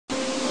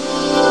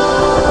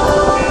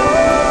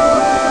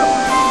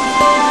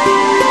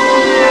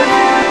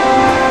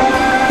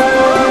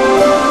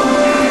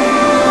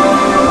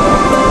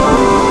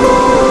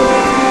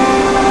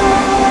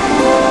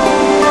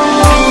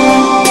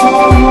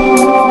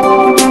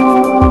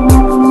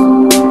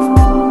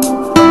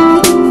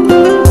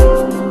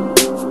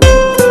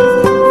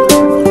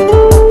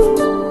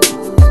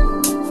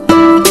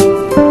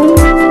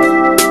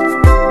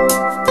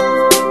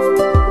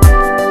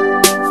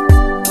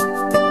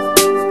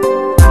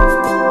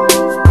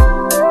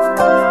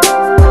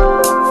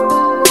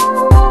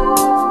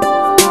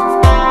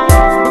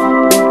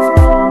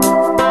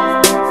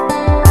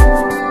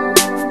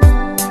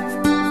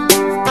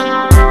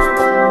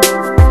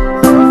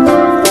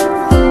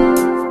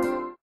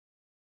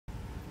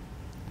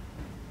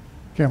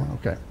Cameron,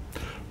 okay.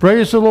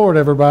 Praise the Lord,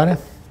 everybody.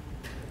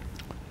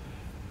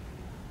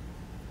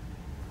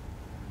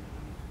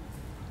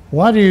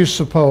 Why do you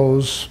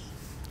suppose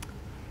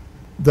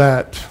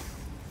that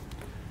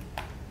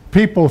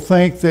people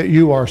think that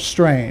you are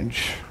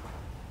strange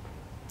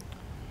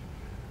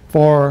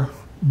for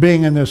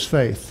being in this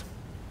faith?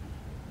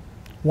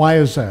 Why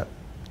is that?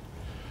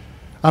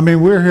 I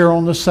mean, we're here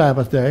on the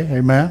Sabbath day,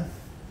 amen?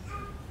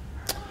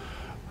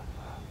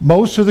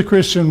 Most of the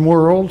Christian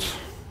world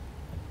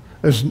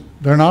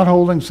they're not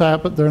holding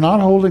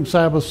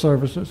Sabbath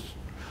services.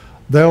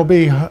 They'll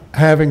be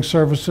having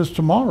services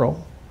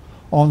tomorrow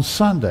on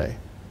Sunday.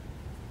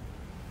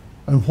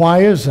 And why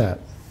is that?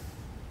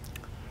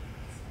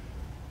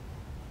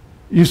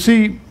 You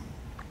see,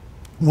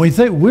 we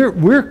think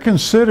we're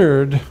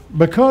considered,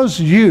 because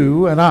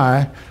you and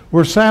I,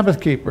 we're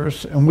Sabbath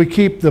keepers, and we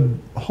keep the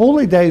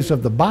holy days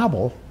of the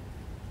Bible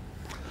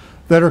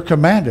that are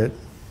commanded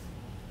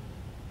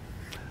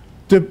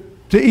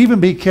to even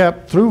be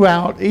kept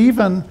throughout,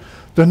 even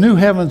the new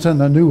heavens and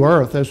the new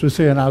earth, as we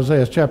see in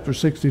Isaiah chapter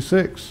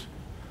 66.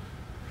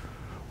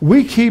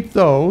 We keep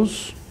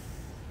those.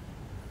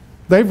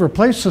 They've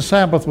replaced the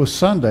Sabbath with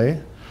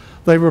Sunday.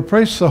 They've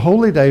replaced the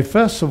holy day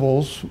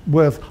festivals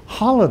with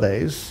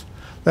holidays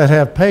that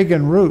have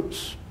pagan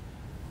roots.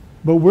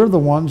 But we're the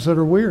ones that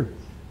are weird.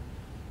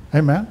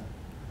 Amen?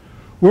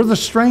 We're the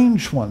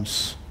strange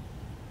ones.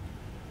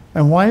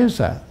 And why is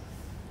that?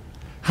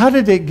 How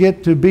did it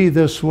get to be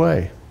this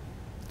way?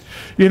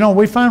 You know,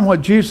 we find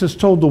what Jesus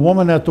told the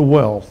woman at the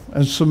well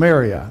in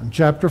Samaria, in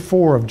chapter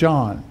 4 of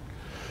John.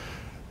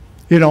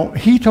 You know,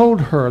 he told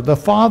her, the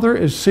Father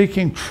is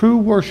seeking true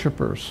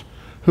worshipers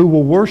who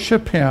will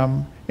worship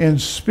him in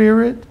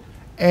spirit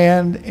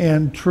and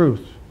in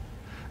truth.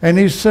 And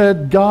he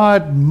said,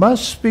 God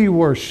must be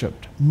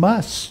worshiped in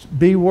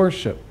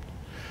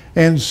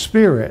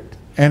spirit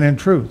and in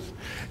truth.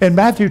 In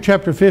Matthew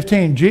chapter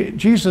 15,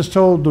 Jesus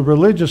told the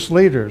religious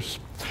leaders,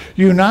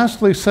 you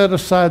nicely set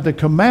aside the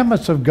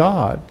commandments of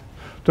God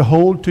to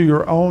hold to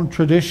your own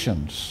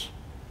traditions.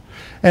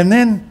 And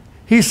then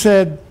he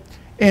said,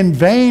 in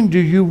vain do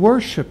you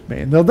worship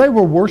me. Now, they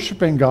were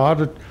worshiping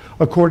God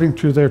according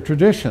to their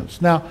traditions.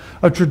 Now,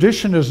 a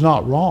tradition is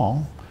not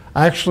wrong.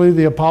 Actually,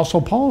 the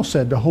Apostle Paul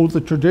said to hold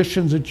the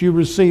traditions that you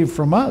receive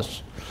from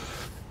us.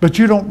 But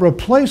you don't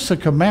replace a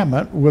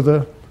commandment with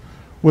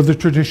a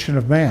tradition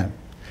of man.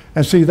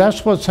 And see,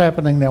 that's what's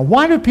happening now.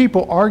 Why do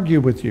people argue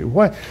with you?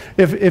 Why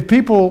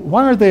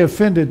are they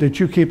offended that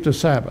you keep the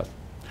Sabbath?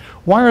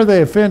 Why are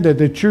they offended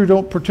that you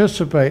don't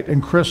participate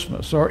in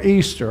Christmas or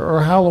Easter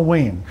or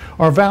Halloween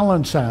or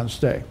Valentine's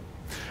Day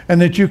and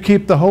that you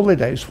keep the holy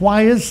days?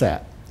 Why is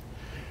that?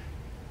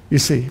 You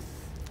see,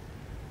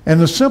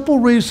 and the simple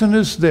reason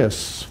is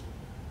this.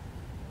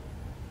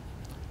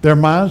 Their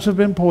minds have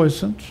been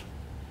poisoned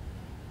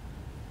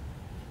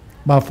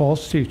by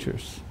false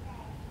teachers.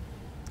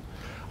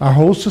 Our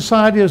whole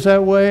society is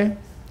that way.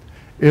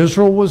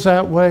 Israel was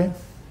that way.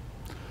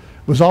 It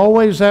was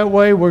always that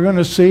way. We're going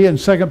to see in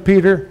 2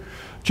 Peter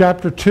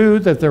chapter 2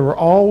 that there were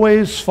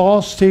always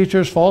false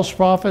teachers, false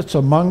prophets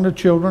among the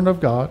children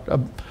of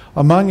God,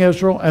 among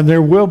Israel, and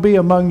there will be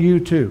among you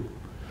too.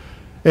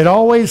 It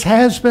always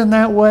has been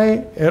that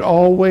way. It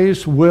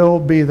always will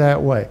be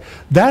that way.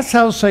 That's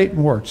how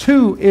Satan works.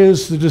 Who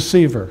is the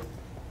deceiver?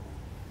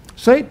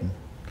 Satan.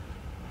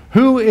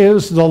 Who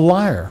is the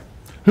liar?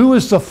 Who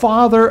is the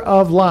father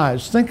of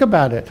lies? Think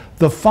about it.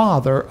 The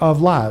father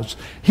of lies.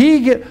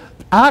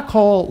 I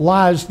call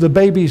lies the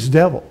baby's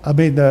devil. I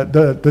mean,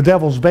 the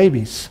devil's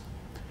babies.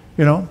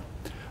 You know,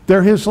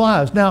 they're his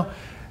lies. Now,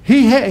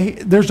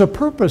 there's a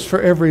purpose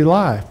for every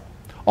lie.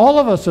 All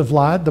of us have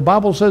lied. The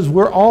Bible says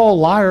we're all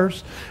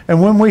liars.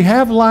 And when we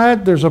have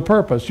lied, there's a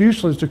purpose.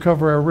 Usually it's to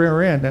cover our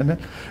rear end. And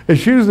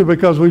it's usually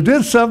because we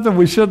did something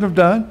we shouldn't have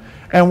done,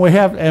 and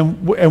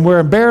we're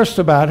embarrassed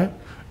about it.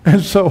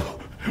 And so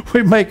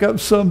we make up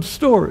some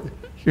story,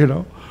 you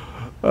know.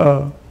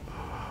 I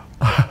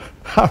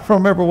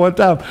remember one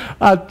time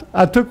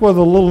I took one of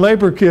the little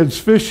neighbor kids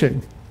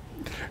fishing,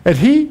 and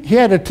he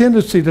had a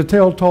tendency to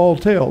tell tall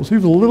tales. He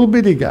was a little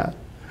bitty guy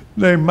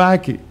named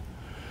Mikey.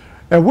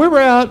 And we were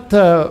out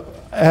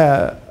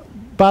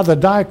by the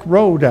Dyke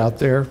Road out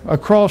there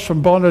across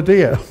from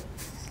Bonadilla.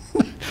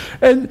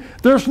 And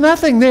there's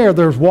nothing there.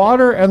 There's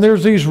water and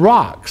there's these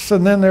rocks,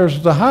 and then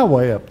there's the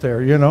highway up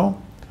there, you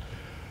know.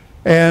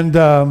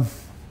 And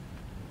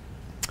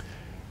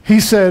he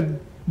said,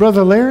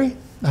 Brother Larry?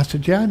 I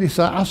said, yeah. And he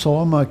said, I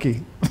saw a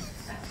monkey.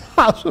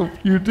 I said,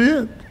 you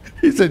did?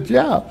 He said,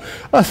 yeah.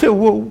 I said,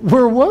 well,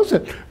 where was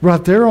it?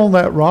 Right there on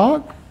that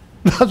rock?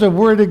 I said,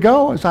 where'd it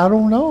go? I said, I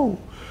don't know.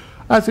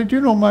 I said,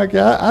 you know, Mikey,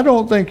 I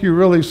don't think you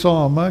really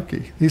saw a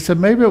monkey. He said,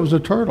 maybe it was a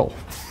turtle.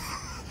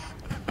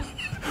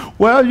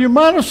 Well, you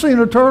might have seen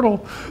a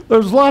turtle.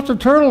 There's lots of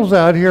turtles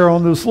out here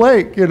on this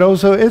lake, you know,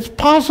 so it's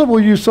possible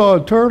you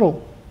saw a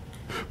turtle.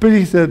 But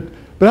he said,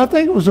 but I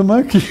think it was a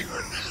monkey.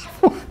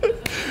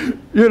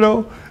 You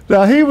know,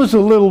 now he was a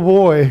little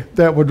boy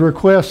that would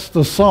request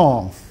the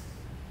song.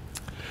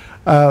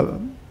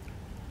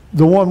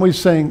 the one we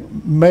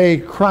sing, may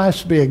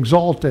Christ be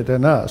exalted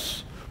in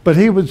us. But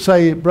he would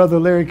say, Brother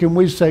Larry, can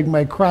we sing,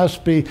 may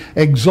Christ be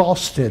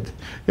exhausted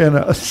in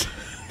us?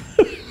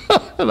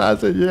 And I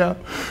said, yeah,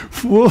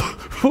 we'll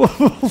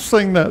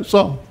sing that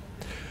song.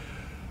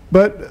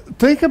 But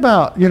think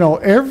about, you know,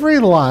 every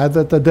lie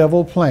that the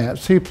devil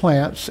plants, he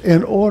plants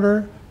in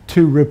order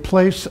to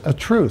replace a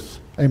truth.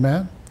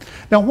 Amen?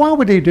 Now, why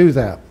would he do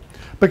that?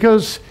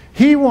 Because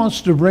he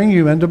wants to bring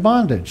you into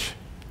bondage.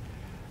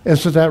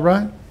 Isn't that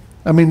right?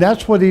 I mean,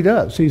 that's what he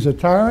does. He's a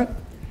tyrant.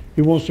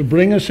 He wants to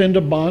bring us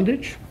into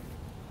bondage.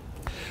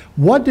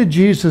 What did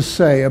Jesus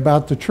say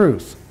about the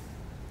truth?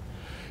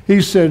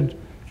 He said,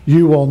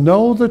 you will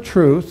know the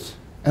truth,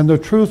 and the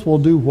truth will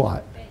do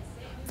what?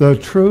 The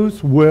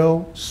truth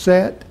will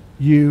set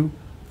you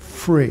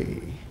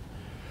free.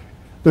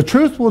 The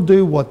truth will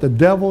do what the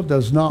devil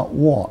does not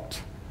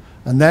want,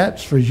 and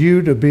that's for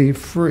you to be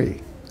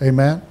free.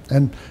 Amen?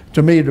 And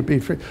to me to be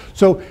free.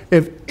 So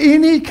if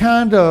any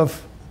kind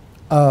of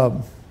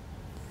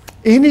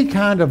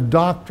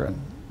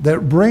doctrine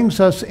that brings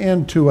us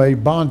into a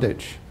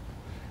bondage,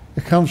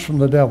 it comes from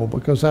the devil,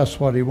 because that's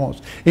what he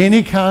wants.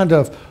 Any kind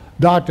of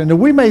doctrine. And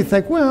we may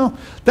think, well,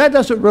 that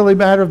doesn't really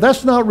matter.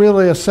 That's not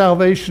really a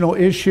salvational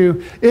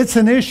issue. It's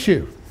an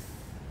issue.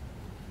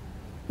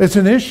 It's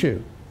an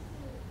issue.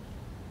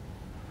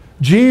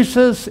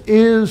 Jesus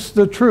is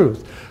the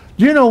truth.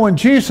 Do you know when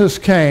Jesus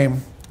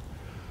came,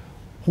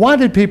 why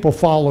did people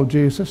follow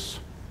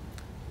Jesus?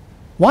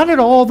 Why did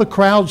all the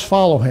crowds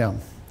follow him?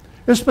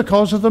 It's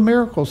because of the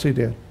miracles he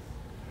did.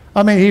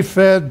 I mean, he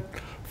fed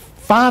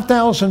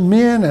 5,000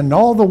 men and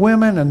all the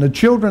women and the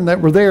children that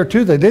were there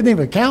too. They didn't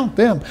even count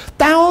them.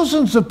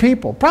 Thousands of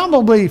people,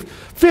 probably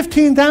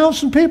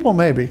 15,000 people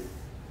maybe,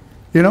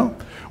 you know,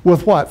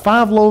 with what?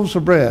 5 loaves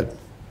of bread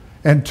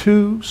and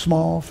 2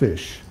 small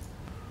fish.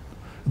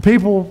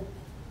 People,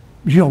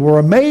 you know, were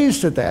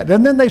amazed at that.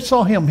 And then they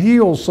saw him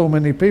heal so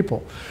many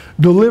people,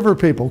 deliver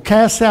people,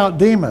 cast out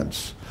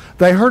demons.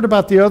 They heard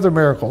about the other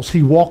miracles.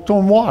 He walked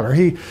on water.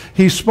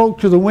 He spoke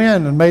to the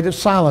wind and made it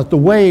silent, the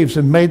waves,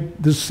 and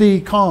made the sea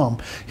calm.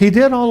 He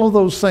did all of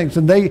those things,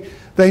 and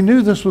they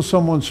knew this was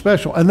someone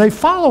special, and they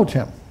followed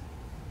him.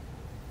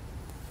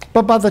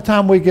 But by the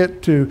time we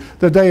get to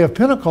the day of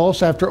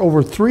Pentecost, after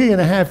over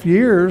 3.5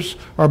 years,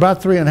 or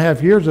about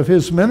 3.5 years of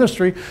his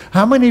ministry,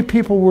 how many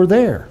people were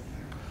there?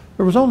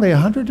 There was only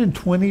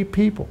 120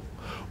 people.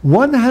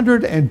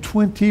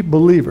 120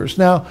 believers.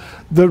 Now,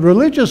 the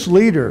religious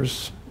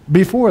leaders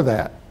before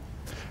that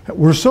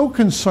were so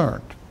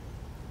concerned,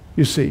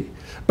 you see,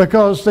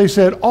 because they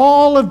said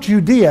all of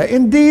Judea,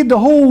 indeed the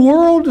whole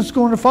world is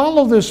going to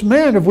follow this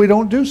man if we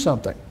don't do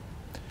something.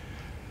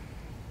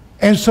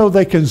 And so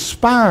they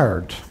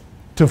conspired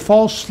to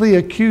falsely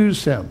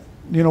accuse him.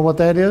 You know what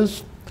that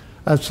is?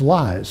 That's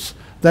lies.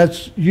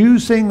 That's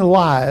using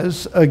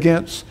lies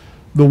against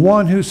the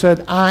one who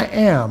said, I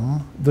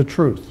am the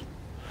truth.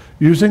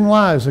 Using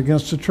lies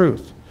against the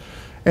truth.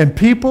 And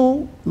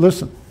people,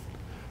 listen,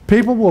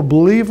 people will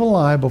believe a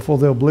lie before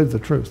they'll believe the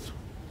truth.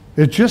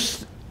 It's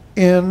just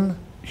in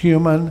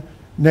human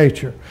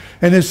nature.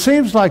 And it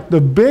seems like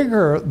the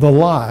bigger the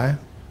lie,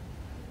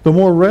 the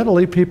more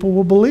readily people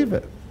will believe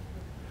it.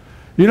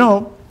 You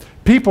know,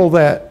 people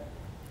that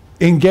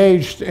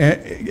engaged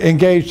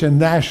in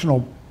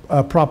national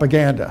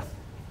propaganda,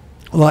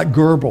 like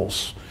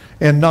Goebbels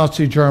in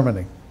Nazi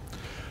Germany,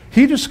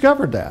 he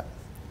discovered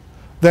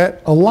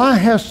that a lie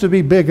has to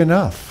be big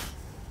enough.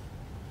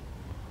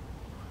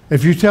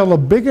 If you tell a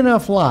big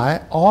enough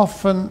lie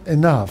often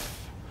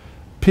enough,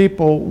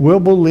 people will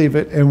believe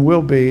it and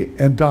will be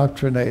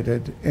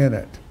indoctrinated in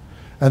it.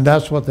 And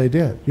that's what they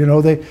did. You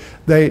know,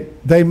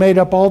 they made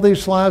up all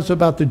these lies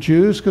about the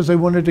Jews because they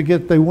wanted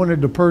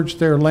to purge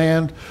their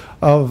land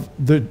of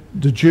the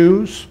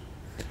Jews.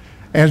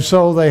 And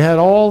so they had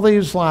all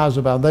these lies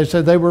about them. They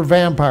said they were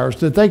vampires.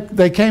 That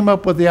they came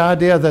up with the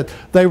idea that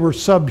they were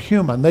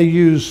subhuman. They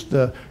used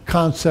the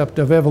concept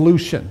of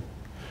evolution.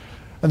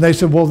 And they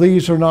said, well,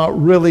 these are not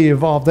really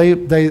evolved.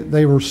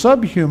 They were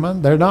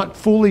subhuman. They're not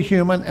fully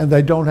human, and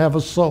they don't have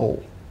a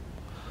soul.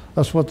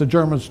 That's what the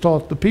Germans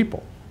taught the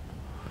people.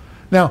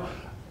 Now,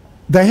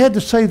 they had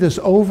to say this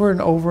over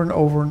and over and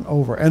over and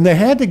over. And they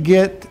had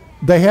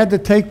to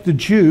take the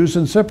Jews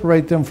and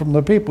separate them from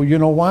the people. You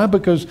know why?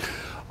 Because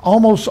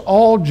almost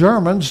all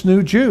Germans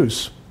knew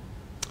Jews.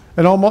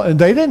 And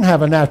they didn't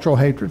have a natural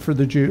hatred for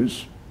the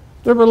Jews.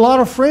 There were a lot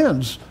of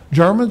friends.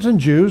 Germans and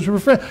Jews were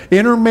friends,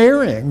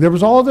 intermarrying. There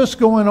was all this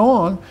going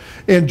on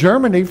in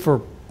Germany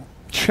for,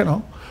 you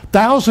know,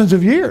 thousands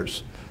of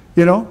years,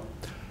 you know.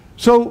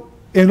 So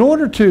in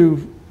order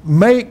to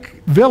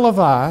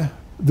vilify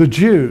the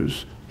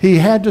Jews, he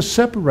had to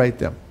separate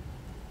them.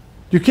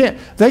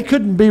 They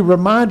couldn't be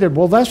reminded,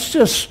 well, that's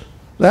just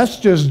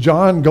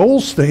John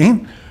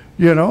Goldstein,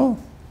 you know,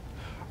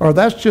 or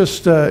that's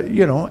just,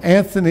 you know,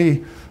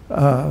 Anthony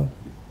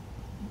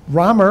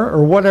Reimer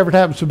or whatever it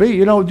happens to be.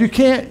 You know, you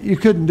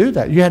couldn't do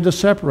that. You had to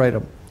separate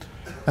them.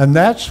 And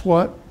that's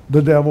what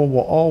the devil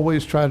will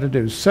always try to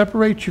do.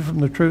 Separate you from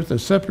the truth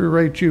and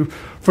separate you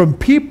from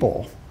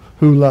people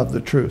who love the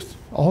truth.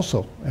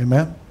 also.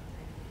 Amen.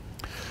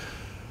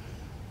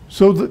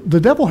 So the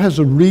devil has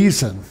a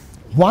reason.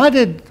 Why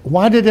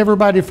did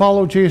everybody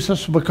follow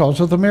Jesus? Because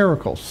of the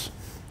miracles.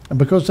 And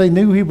because they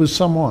knew he was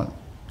someone.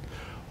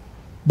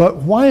 But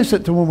why is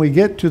it that when we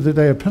get to the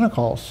day of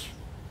Pentecost,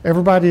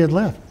 everybody had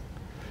left?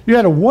 You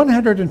had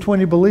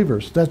 120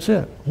 believers. That's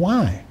it.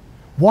 Why?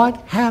 What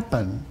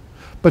happened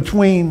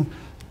between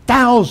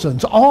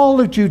thousands, all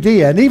of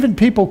Judea, and even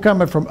people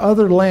coming from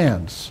other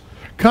lands,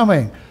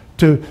 coming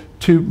to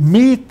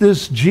meet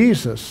this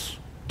Jesus,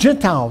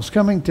 Gentiles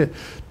coming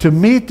to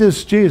meet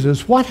this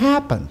Jesus? What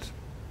happened?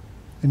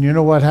 And you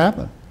know what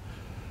happened?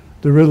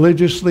 The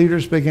religious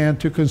leaders began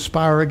to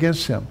conspire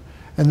against him.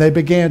 And they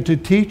began to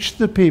teach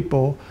the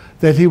people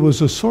that he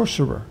was a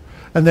sorcerer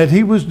and that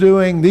he was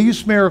doing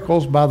these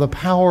miracles by the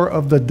power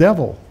of the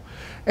devil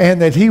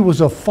and that he was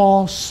a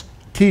false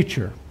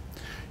teacher.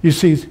 You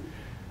see,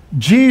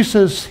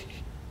 Jesus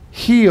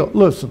healed.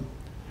 Listen,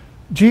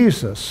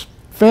 Jesus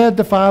fed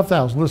the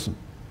 5,000. Listen,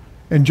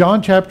 in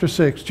John chapter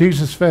 6,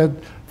 Jesus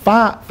fed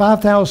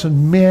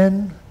 5,000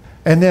 men,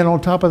 and then on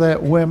top of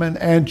that, women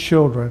and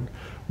children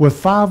with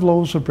 5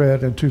 loaves of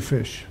bread and 2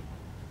 fish.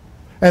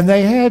 And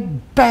they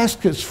had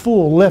baskets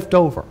full left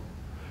over.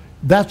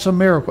 That's a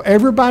miracle.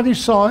 Everybody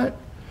saw it.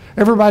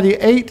 Everybody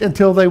ate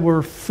until they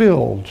were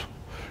filled.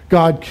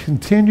 God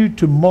continued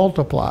to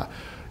multiply,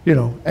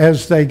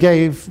 as they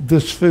gave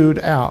this food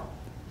out.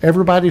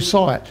 Everybody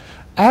saw it.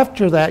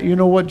 After that, you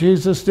know what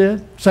Jesus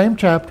did? Same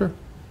chapter.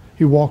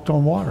 He walked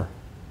on water.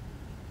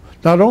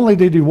 Not only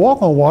did he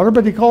walk on water,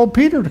 but he called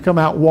Peter to come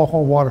out and walk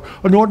on water.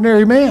 An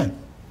ordinary man.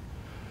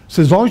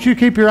 So as long as you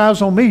keep your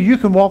eyes on me, you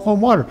can walk on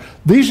water.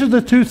 These are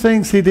the 2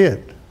 things he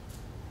did.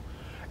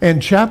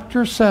 In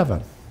chapter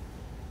 7,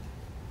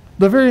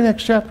 the very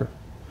next chapter,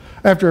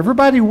 after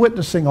everybody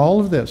witnessing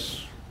all of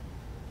this,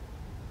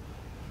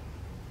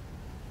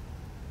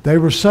 they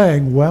were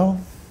saying, well,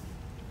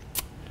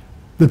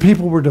 the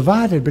people were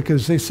divided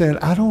because they said,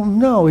 I don't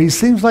know. He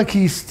seems like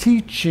he's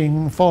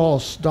teaching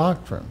false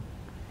doctrine.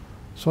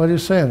 So I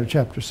just say in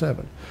chapter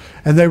 7.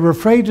 And they were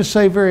afraid to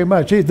say very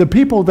much. The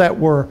people that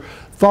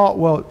thought,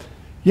 well,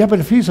 yeah, but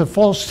if he's a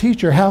false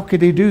teacher, how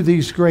could he do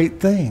these great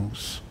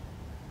things?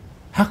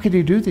 How could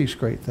he do these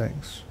great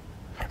things?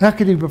 How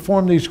could he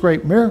perform these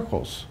great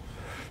miracles?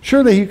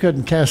 Surely he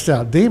couldn't cast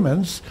out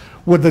demons.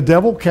 Would the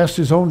devil cast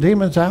his own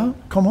demons out?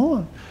 Come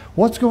on.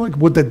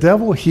 Would the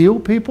devil heal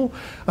people?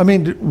 I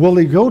mean, will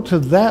he go to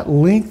that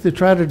length to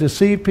try to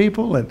deceive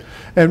people?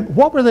 And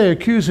what were they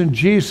accusing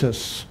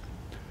Jesus?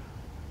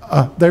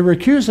 They were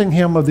accusing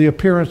him of the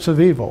appearance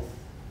of evil.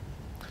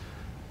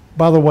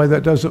 By the way,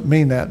 that doesn't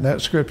mean that in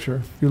that scripture.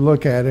 If you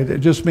look at it, it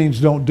just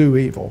means don't do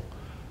evil.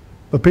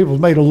 But people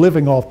made a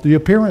living off the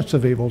appearance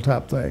of evil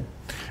type thing.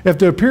 If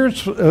the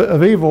appearance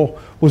of evil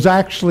was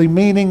actually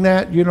meaning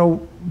that,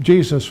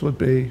 Jesus would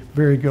be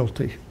very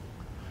guilty.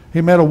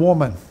 He met a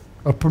woman,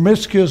 a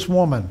promiscuous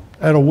woman,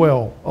 at a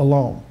well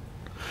alone.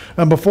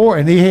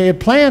 And he had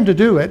planned to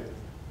do it.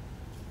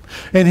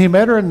 And he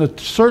met her in a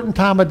certain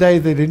time of day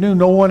that he knew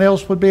no one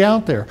else would be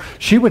out there.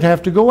 She would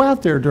have to go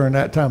out there during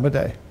that time of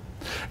day.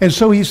 And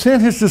so he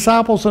sent his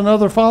disciples and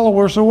other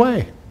followers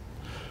away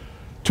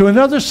to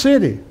another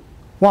city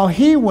while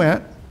he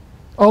went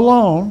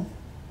alone,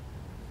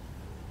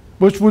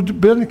 which would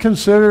have been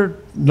considered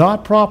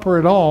not proper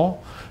at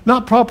all,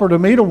 not proper to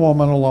meet a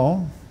woman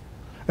alone,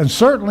 and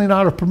certainly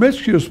not a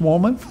promiscuous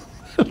woman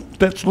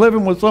that's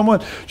living with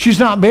someone she's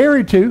not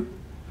married to.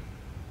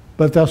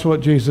 But that's what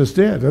Jesus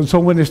did. And so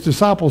when his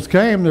disciples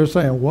came, they're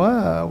saying,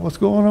 wow, what's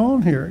going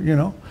on here?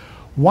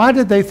 Why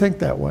did they think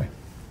that way?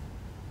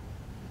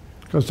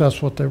 Because that's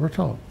what they were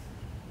taught.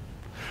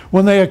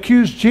 When they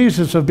accused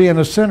Jesus of being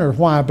a sinner,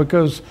 why?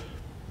 Because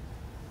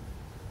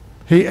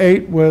he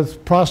ate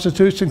with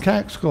prostitutes and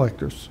tax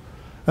collectors.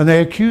 And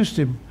they accused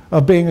him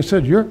of being a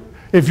sinner.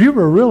 If you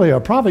were really a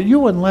prophet, you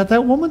wouldn't let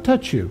that woman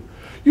touch you.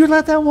 You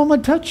let that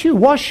woman touch you,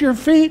 wash your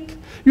feet.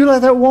 You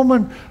let that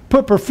woman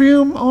put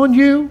perfume on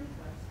you.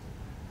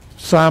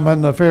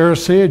 Simon the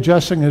Pharisee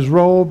adjusting his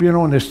robe,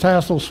 and his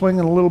tassel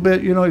swinging a little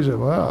bit, he said,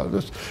 wow,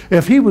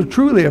 if he was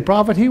truly a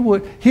prophet,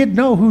 he'd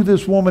know who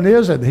this woman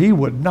is, and he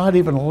would not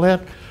even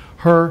let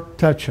her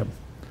touch him.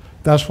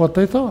 That's what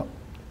they thought.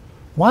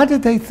 Why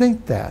did they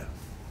think that?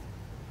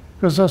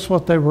 Because that's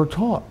what they were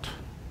taught,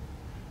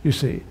 you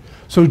see.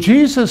 So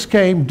Jesus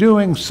came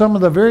doing some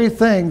of the very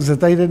things that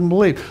they didn't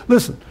believe.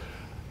 Listen,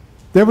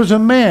 there was a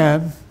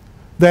man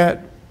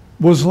that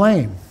was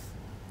lame,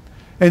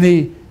 and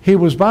he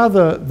was by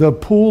the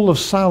pool of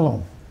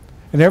Siloam.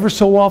 And every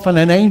so often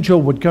an angel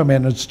would come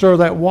in and stir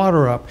that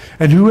water up.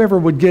 And whoever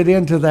would get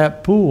into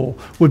that pool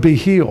would be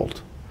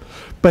healed.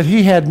 But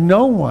he had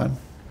no one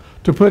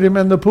to put him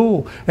in the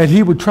pool. And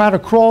he would try to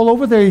crawl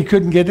over there. He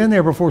couldn't get in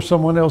there before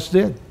someone else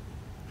did.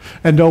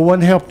 And no one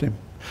helped him.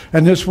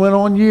 And this went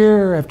on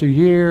year after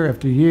year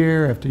after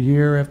year after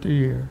year after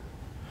year.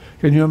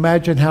 Can you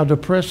imagine how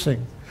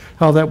depressing,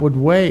 how that would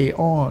weigh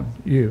on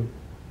you?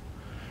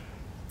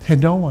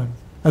 And no one.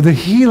 And the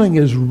healing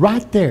is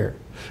right there.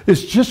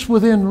 It's just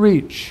within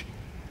reach.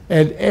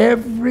 And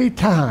every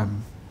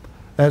time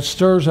that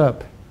stirs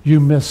up, you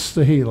miss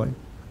the healing.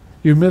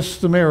 You miss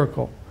the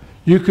miracle.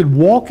 You could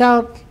walk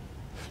out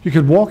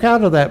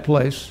of that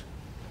place,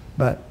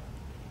 but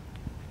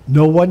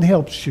no one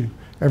helps you.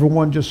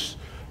 Everyone just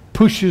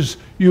pushes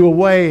you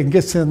away and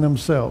gets in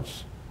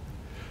themselves.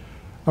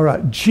 All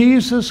right,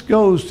 Jesus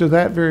goes to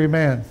that very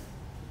man.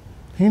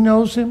 He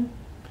knows him.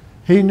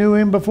 He knew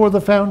him before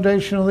the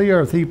foundation of the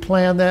earth. He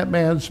planned that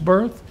man's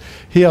birth.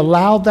 He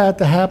allowed that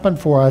to happen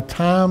for a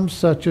time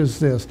such as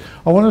this.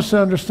 I want us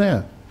to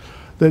understand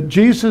that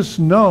Jesus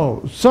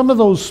knows some of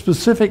those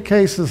specific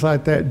cases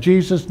like that.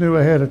 Jesus knew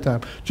ahead of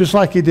time, just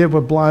like he did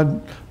with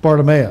blind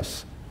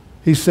Bartimaeus.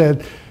 He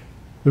said,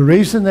 the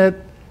reason that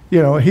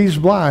he's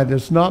blind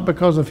is not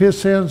because of his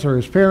sins or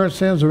his parents'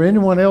 sins or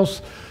anyone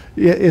else.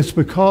 It's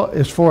because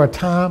it's for a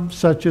time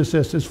such as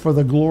this. It's for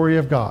the glory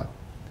of God.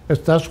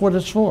 That's what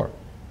it's for.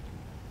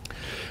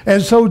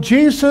 And so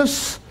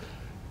Jesus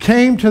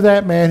came to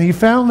that man. He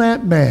found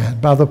that man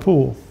by the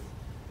pool.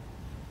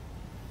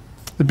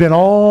 It had been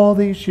all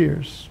these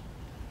years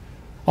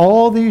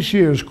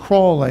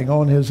crawling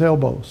on his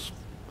elbows,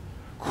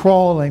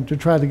 crawling to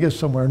try to get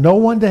somewhere. No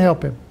one to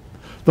help him.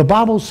 The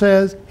Bible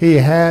says he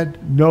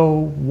had no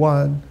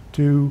one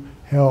to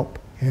help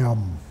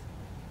him.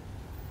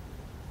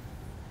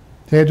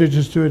 He had to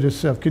just do it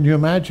himself. Can you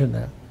imagine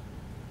that?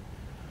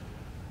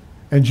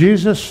 And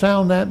Jesus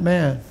found that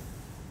man,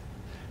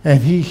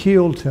 and he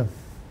healed him.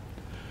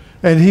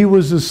 And he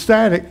was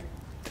ecstatic.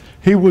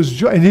 He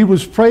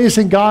was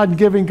praising God and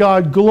giving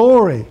God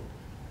glory.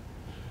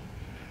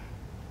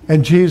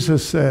 And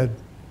Jesus said,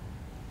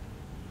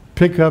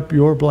 pick up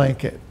your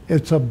blanket.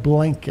 It's a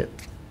blanket.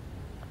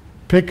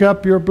 Pick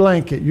up your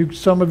blanket.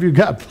 Some of you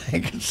got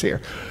blankets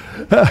here.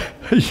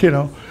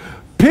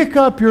 Pick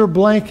up your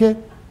blanket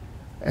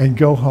and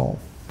go home.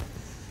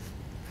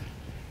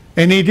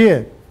 And he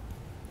did.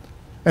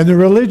 And the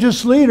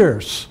religious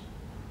leaders,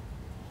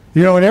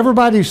 and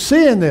everybody's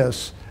seeing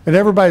this, and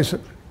everybody's, do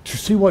you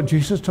see what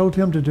Jesus told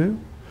him to do?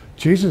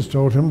 Jesus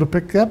told him to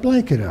pick that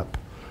blanket up.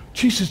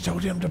 Jesus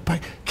told him to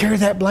carry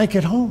that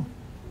blanket home.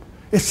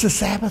 It's the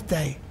Sabbath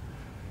day.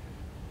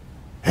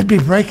 It'd be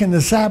breaking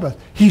the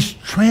Sabbath. He's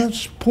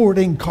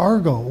transporting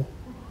cargo.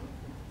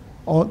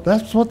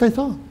 That's what they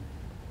thought.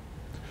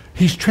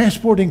 He's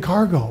transporting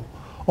cargo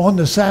on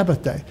the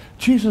Sabbath day.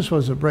 Jesus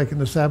wasn't breaking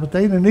the Sabbath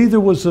day, and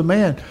neither was the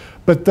man.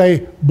 But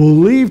they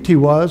believed he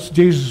was.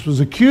 Jesus was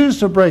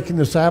accused of breaking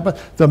the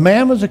Sabbath. The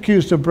man was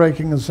accused of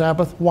breaking the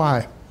Sabbath.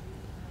 Why?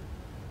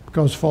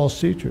 Because false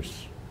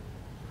teachers.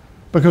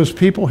 Because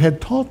people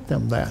had taught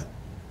them that.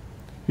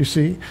 You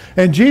see?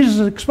 And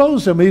Jesus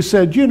exposed them. He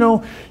said,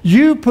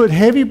 you put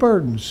heavy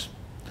burdens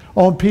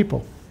on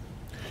people.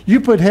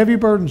 You put heavy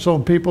burdens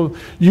on people.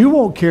 You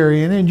won't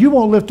carry any, and you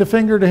won't lift a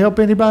finger to help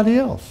anybody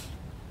else.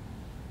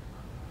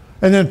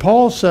 And then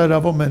Paul said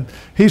of them, and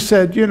he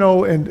said,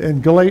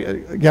 in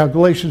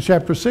Galatians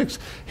chapter 6,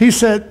 he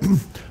said,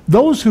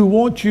 those who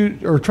want you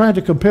or trying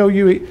to compel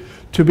you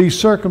to be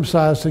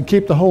circumcised and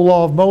keep the whole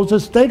law of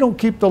Moses, they don't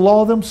keep the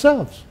law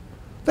themselves.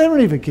 They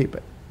don't even keep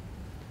it.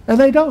 And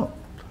they don't.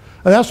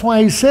 And that's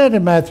why he said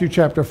in Matthew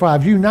chapter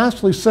 5, you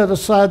nicely set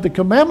aside the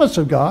commandments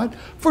of God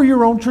for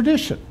your own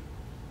tradition.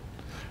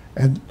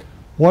 And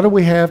what do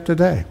we have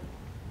today?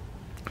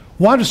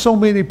 Why do so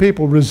many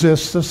people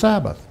resist the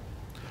Sabbath?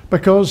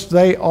 Because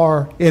they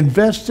are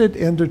invested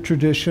in the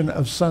tradition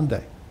of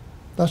Sunday.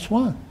 That's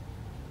why.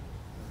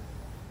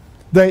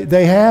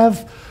 They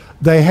have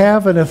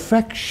an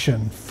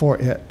affection for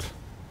it.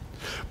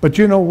 But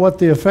you know what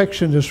the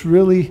affection is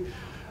really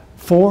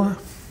for?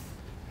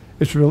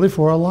 It's really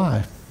for a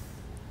lie.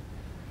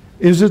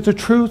 Is it the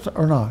truth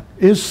or not?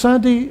 Is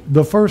Sunday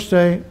the first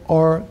day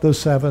or the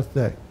seventh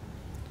day?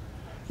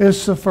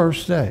 It's the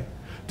first day.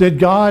 Did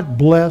God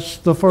bless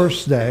the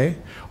first day,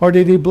 or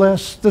did he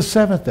bless the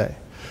seventh day?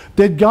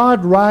 Did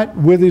God write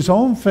with his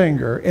own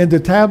finger in the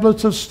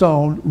tablets of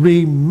stone,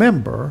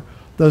 remember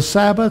the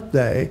Sabbath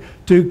day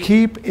to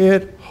keep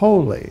it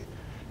holy?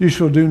 You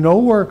shall do no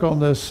work on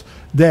this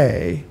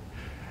day.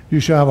 You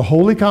shall have a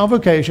holy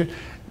convocation,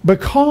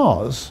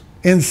 because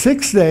in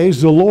 6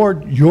 days the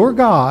Lord your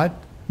God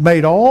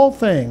made all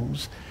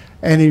things,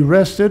 and he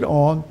rested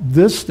on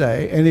this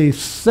day, and he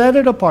set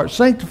it apart.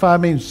 Sanctify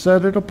means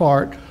set it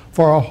apart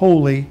for a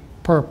holy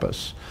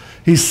purpose.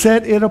 He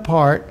set it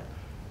apart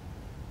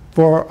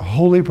for a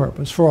holy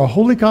purpose, for a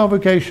holy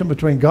convocation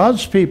between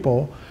God's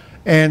people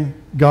and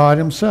God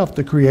himself,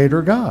 the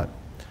Creator God.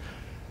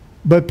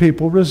 But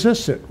people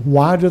resist it.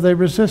 Why do they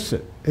resist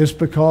it? It's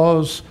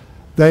because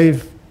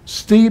they've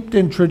steeped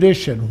in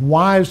tradition.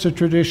 Why is the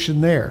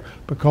tradition there?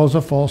 Because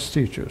of false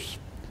teachers.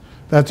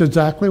 That's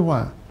exactly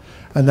why.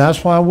 And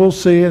that's why we'll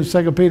see in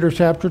 2 Peter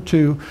chapter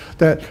 2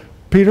 that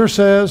Peter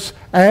says,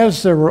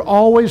 as there were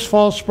always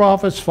false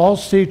prophets,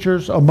 false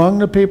teachers among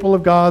the people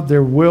of God,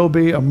 there will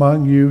be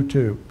among you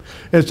too.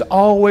 It's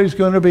always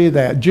going to be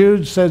that.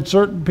 Jude said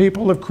certain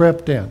people have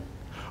crept in,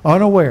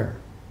 unaware.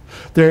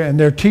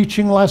 They're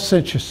teaching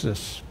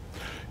licentiousness.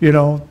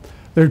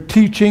 They're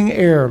teaching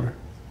error.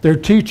 They're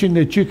teaching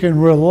that you can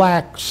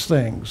relax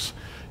things,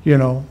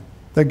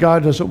 that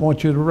God doesn't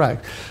want you to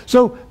wreck.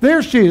 So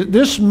there's Jesus.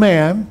 This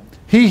man,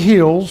 he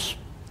heals,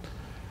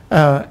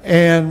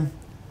 and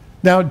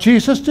now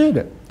Jesus did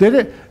it. Did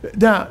it?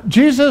 Now,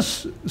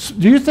 Jesus,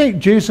 do you think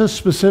Jesus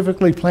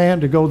specifically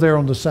planned to go there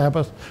on the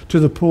Sabbath to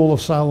the pool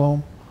of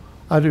Siloam?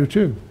 I do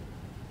too.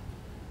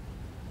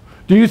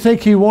 Do you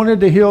think he wanted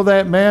to heal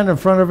that man in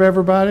front of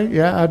everybody?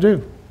 Yeah, I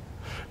do.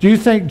 Do you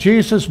think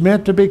Jesus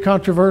meant to be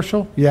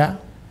controversial? Yeah.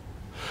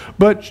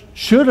 But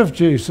should have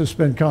Jesus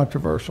been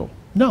controversial?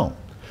 No.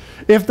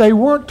 If they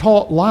weren't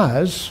taught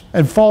lies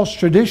and false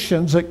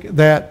traditions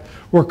that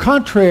were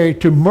contrary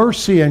to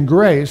mercy and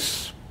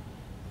grace,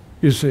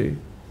 you see,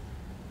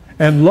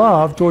 and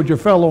love toward your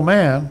fellow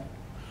man,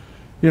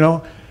 you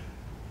know,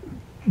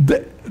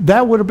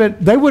 that would have been,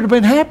 they would have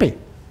been happy.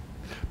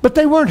 But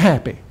they weren't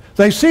happy.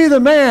 They see the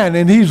man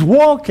and he's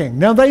walking.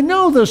 Now they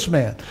know this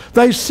man.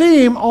 They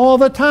see him all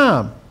the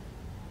time.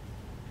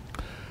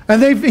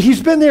 And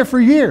he's been there for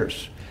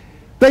years.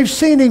 They've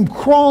seen him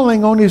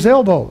crawling on his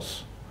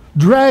elbows,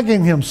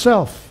 dragging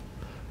himself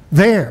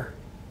there.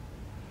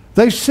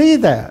 They see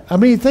that. I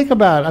mean, think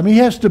about it. I mean, he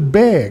has to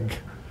beg,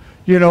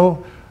 you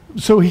know,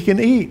 so he can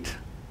eat.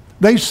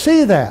 They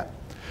see that.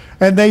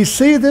 And they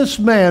see this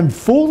man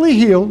fully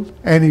healed,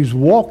 and he's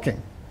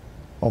walking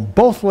on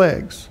both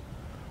legs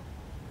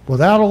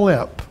without a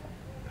limp.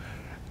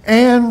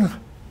 And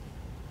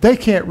they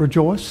can't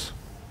rejoice.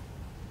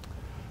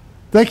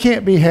 They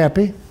can't be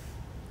happy.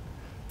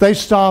 They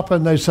stop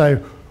and they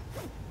say,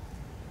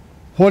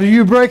 what are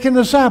you breaking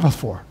the Sabbath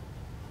for?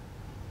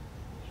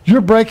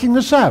 You're breaking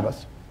the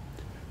Sabbath.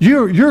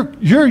 You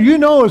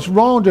know it's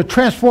wrong to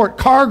transport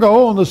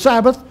cargo on the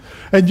Sabbath,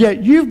 and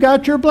yet you've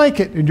got your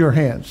blanket in your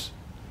hands.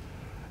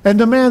 And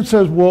the man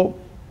says, well,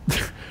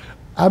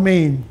 I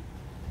mean,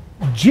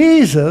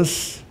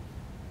 Jesus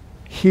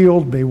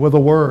healed me with a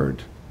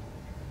word.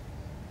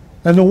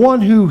 And the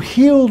one who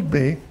healed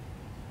me,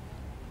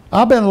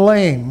 I've been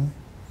lame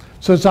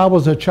since I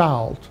was a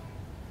child.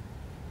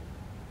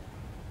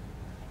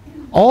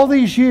 All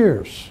these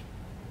years,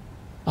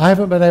 I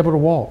haven't been able to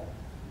walk.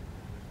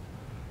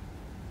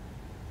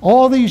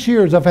 All these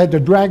years, I've had to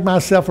drag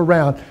myself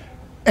around.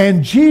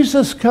 And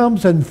Jesus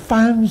comes and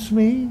finds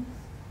me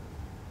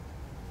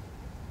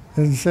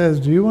and says,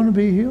 do you want to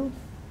be healed?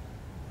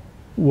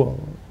 Well,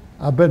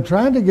 I've been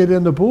trying to get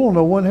in the pool.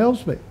 No one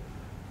helps me.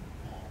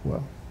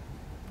 Well,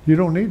 you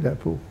don't need that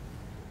pool.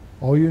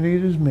 All you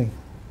need is me.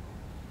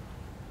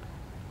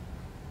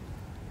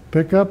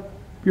 Pick up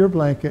your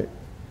blanket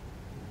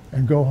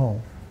and go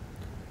home.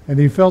 And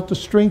he felt the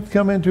strength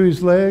come into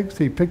his legs.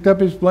 He picked up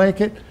his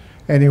blanket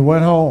and he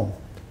went home.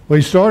 Well,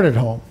 he started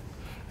home.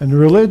 And the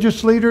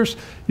religious leaders,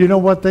 you know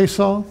what they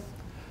saw?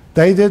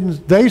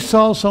 They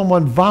saw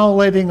someone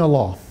violating a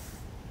law.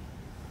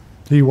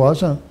 He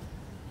wasn't.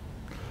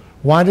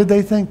 Why did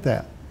they think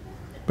that?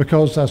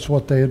 Because that's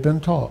what they had been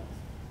taught.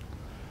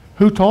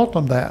 Who taught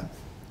them that?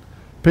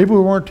 People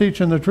who weren't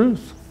teaching the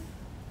truth.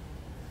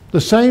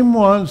 The same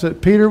ones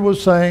that Peter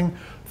was saying,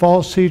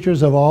 false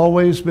teachers have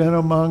always been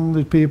among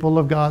the people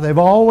of God. They've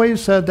always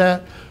said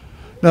that.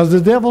 Now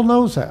the devil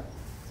knows that.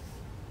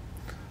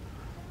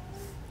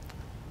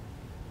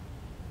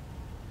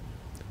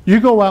 You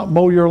go out and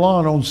mow your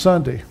lawn on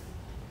Sunday.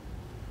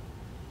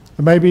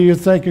 And maybe you're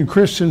thinking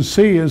Christians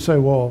see you and say,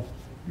 well,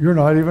 you're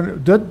not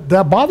even,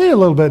 that bother you a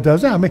little bit,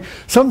 doesn't it? I mean,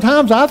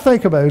 sometimes I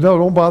think about it. No,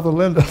 don't bother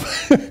Linda.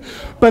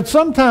 But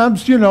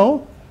sometimes, you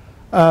know,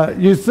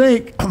 you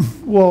think,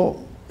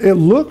 well, it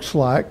looks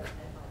like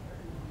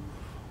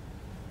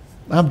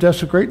I'm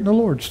desecrating the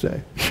Lord's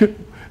Day. It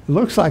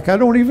looks like I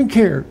don't even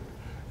care,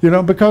 you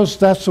know, because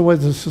that's the way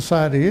the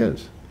society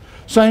is.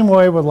 Same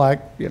way with,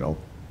 like, you know,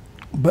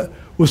 but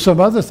with some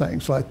other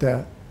things like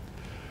that.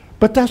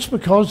 But that's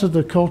because of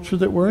the culture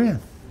that we're in,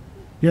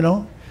 you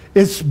know.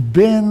 It's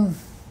been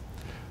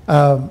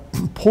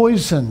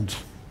poisoned.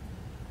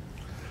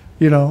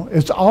 You know,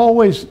 it's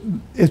always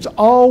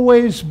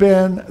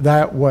been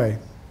that way.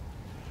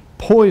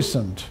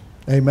 Poisoned.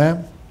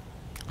 Amen.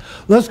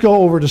 Let's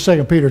go over to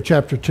 2 Peter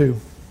chapter 2.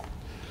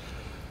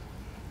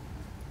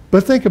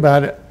 But think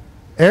about it.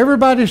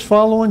 Everybody's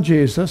following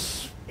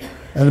Jesus.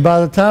 And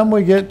by the time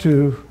we get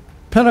to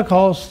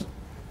Pentecost,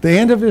 the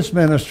end of his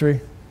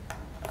ministry,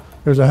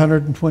 there's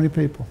 120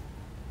 people.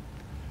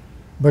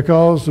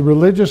 Because the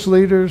religious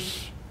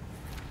leaders,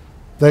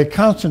 they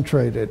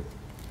concentrated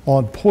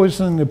on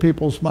poisoning the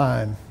people's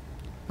mind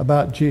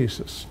about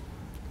Jesus,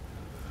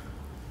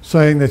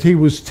 saying that he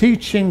was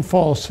teaching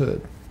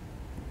falsehood.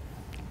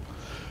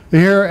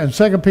 Here in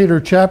 2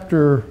 Peter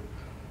chapter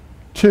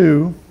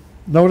 2,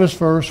 notice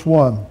verse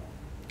 1.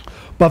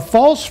 But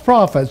false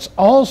prophets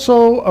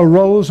also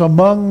arose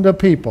among the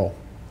people,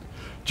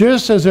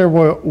 just as there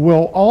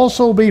will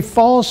also be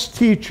false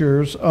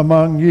teachers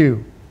among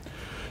you,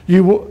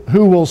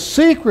 who will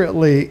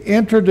secretly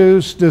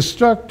introduce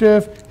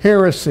destructive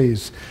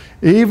heresies,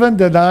 even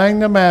denying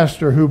the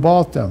master who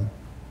bought them,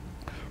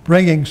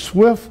 bringing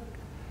swift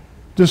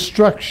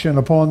destruction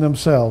upon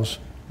themselves.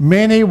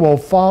 Many will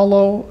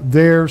follow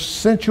their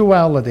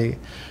sensuality,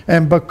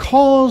 and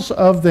because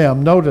of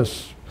them,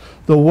 notice,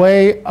 The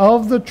way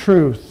of the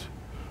truth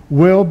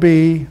will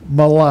be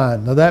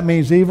maligned. Now that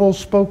means evil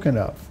spoken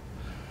of.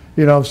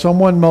 You know, if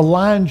someone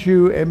maligns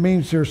you, it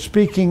means they're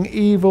speaking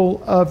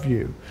evil of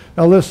you.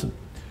 Now listen,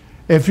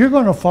 if you're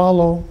going to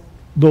follow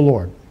the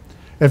Lord,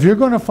 if you're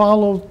going to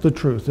follow the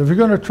truth, if you're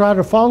going to try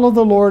to follow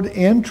the Lord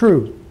in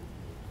truth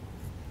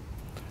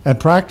and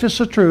practice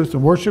the truth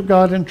and worship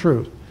God in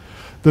truth,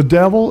 the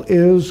devil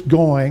is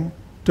going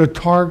to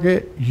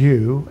target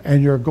you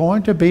and you're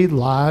going to be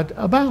lied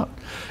about.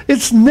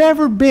 It's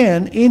never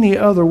been any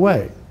other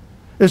way.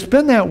 It's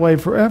been that way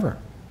forever.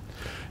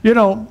 You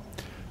know,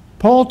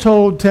 Paul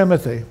told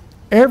Timothy,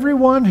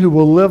 everyone who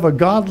will live a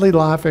godly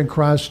life in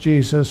Christ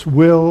Jesus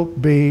will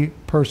be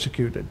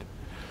persecuted.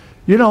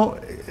 You know,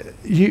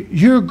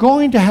 you're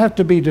going to have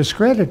to be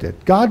discredited.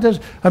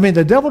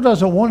 The devil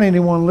doesn't want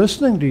anyone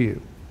listening to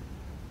you.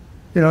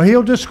 You know,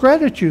 he'll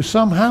discredit you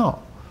somehow.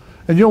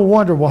 And you'll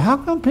wonder, well, how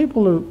come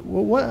people are,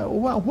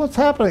 what's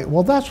happening?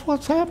 Well, that's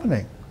what's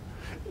happening.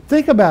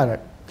 Think about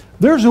it.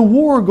 There's a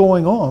war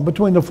going on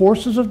between the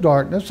forces of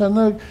darkness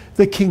and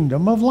the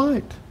kingdom of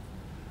light.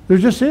 There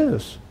just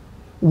is.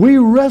 We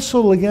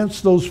wrestle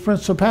against those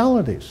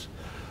principalities.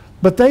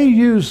 But they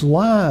use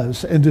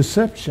lies and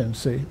deception,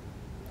 see.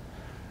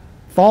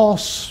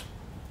 False,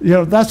 you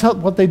know, that's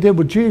what they did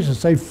with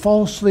Jesus. They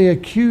falsely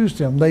accused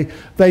him.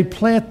 They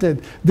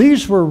planted,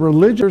 these were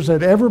religions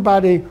that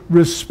everybody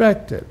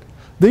respected.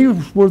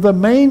 These were the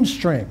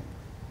mainstream.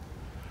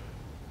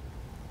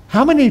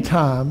 How many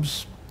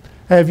times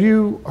have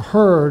you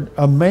heard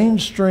a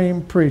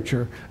mainstream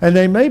preacher, and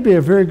they may be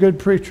a very good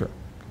preacher,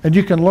 and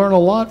you can learn a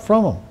lot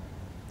from them.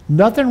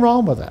 Nothing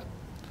wrong with that.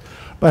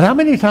 But how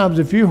many times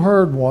have you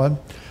heard one,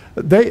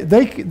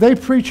 they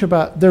preach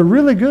about, they're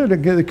really good,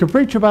 they can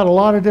preach about a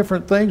lot of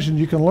different things and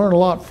you can learn a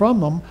lot from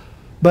them,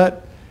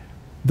 but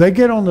they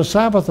get on the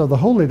Sabbath of the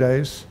holy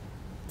days,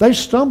 they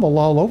stumble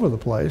all over the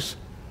place,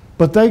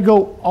 but they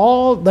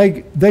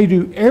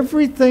do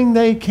everything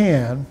they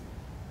can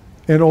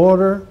in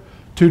order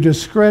to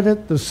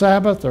discredit the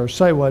Sabbath or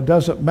say, well, it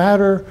doesn't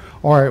matter,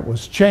 or it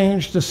was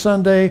changed to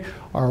Sunday,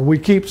 or we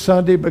keep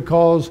Sunday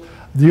because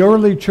the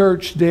early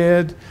church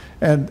did,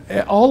 and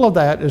all of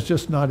that is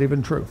just not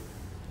even true.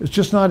 It's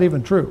just not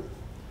even true.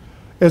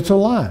 It's a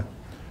lie.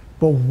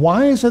 But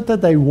why is it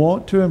that they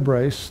want to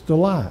embrace the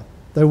lie?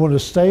 They want to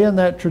stay in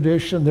that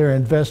tradition. They're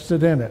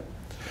invested in it.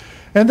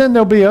 And then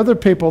there'll be other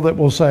people that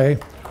will say,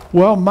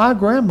 well, my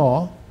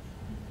grandma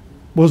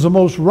was the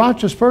most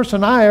righteous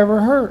person I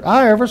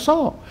ever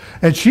saw.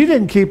 And she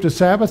didn't keep the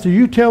Sabbath. Are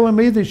you telling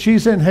me that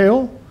she's in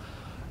hell?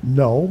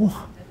 No,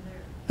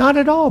 not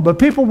at all. But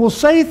people will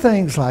say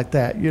things like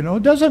that, you know.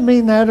 It doesn't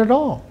mean that at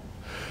all.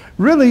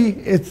 Really,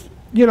 it's,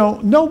 you know,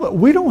 no,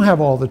 we don't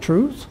have all the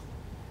truth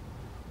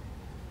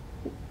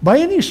by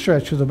any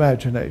stretch of the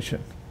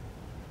imagination.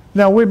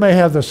 Now, we may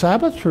have the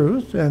Sabbath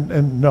truth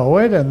and know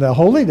it and the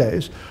holy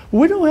days.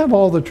 We don't have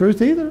all the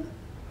truth either.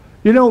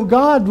 You know,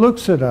 God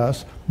looks at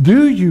us.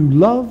 Do you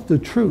love the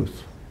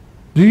truth?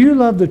 Do you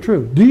love the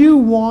truth? Do you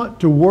want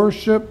to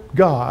worship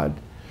God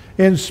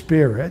in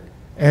spirit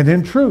and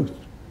in truth?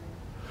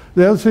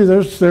 See,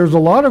 there's a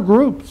lot of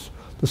groups,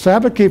 the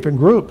Sabbath-keeping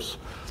groups.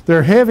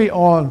 They're heavy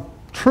on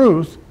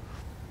truth,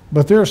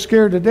 but they're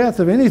scared to death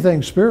of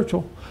anything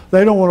spiritual.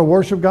 They don't want to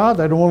worship God.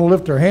 They don't want to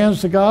lift their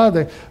hands to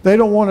God. They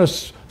don't want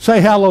to say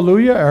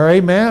hallelujah or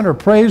amen or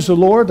praise the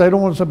Lord. They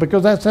don't want to say,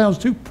 because that sounds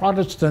too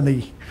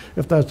Protestant-y,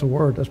 if that's a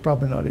word. That's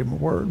probably not even a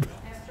word.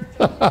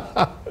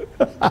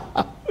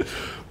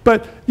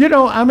 But, you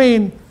know, I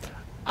mean,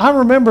 I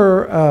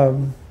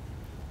remember,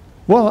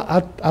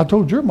 I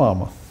told your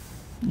mama,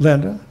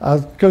 Linda,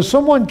 because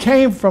someone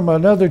came from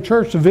another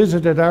church and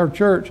visited our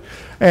church,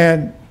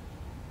 and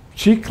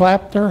she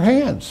clapped her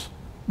hands.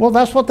 Well,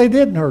 that's what they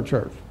did in her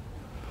church.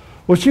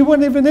 Well, she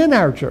wasn't even in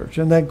our church.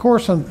 And then, of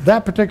course, in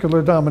that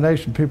particular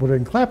denomination, people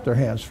didn't clap their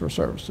hands for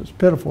services.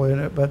 Pitiful, isn't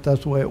it? But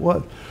that's the way it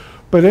was.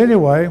 But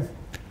anyway,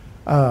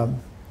 I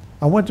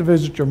went to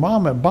visit your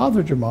mom and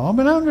bothered your mom,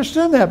 and I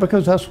understand that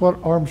because that's what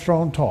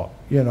Armstrong taught,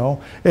 you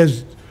know.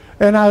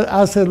 And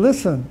I said,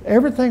 listen,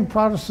 everything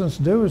Protestants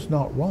do is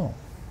not wrong.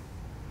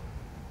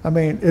 I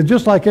mean, it's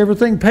just like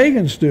everything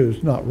pagans do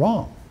is not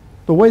wrong.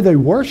 The way they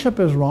worship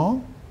is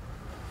wrong,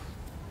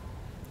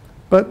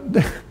 but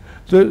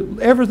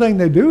everything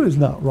they do is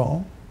not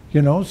wrong,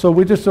 you know, so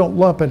we just don't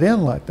lump it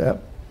in like that.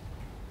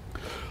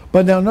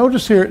 But now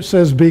notice here it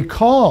says,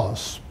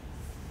 because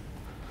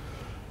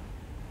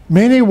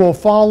many will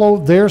follow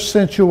their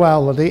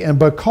sensuality, and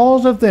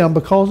because of them,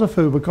 because of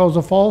who? Because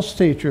of false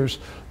teachers,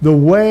 the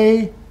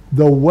way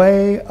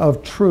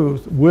of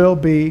truth will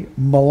be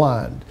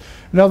maligned.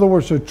 In other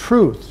words, the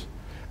truth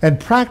and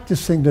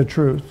practicing the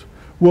truth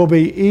will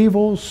be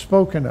evil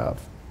spoken of.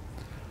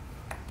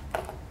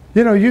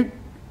 You know,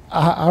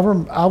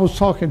 I was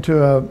talking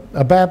to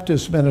a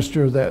Baptist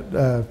minister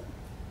that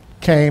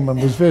came and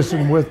was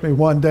visiting with me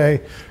one day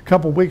a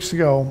couple of weeks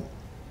ago,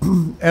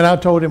 and I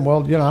told him,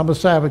 well, you know, I'm a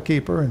Sabbath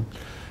keeper,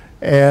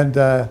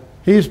 and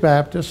he's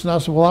Baptist, and I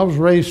said, well, I was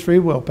raised Free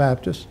Will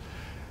Baptist,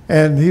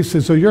 And he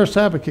said, so you're a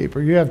Sabbath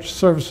keeper. You have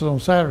services on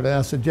Saturday.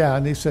 I said, yeah.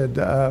 And he said,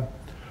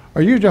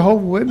 are you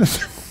Jehovah's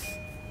Witness?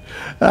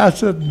 I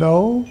said,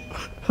 no,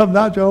 I'm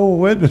not Jehovah's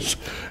Witness.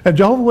 And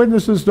Jehovah's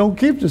Witnesses don't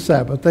keep the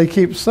Sabbath. They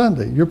keep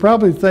Sunday. You're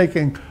probably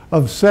thinking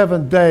of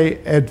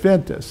Seventh-day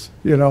Adventists,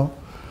 you know.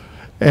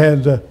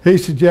 And he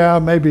said, yeah,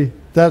 maybe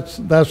that's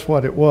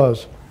what it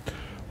was.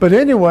 But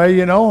anyway,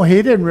 you know,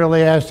 he didn't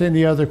really ask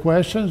any other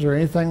questions or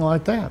anything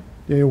like that.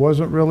 He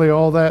wasn't really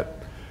all that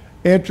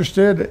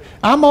interested.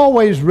 I'm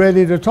always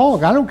ready to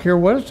talk. I don't care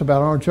what it's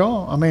about, aren't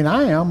y'all? I mean,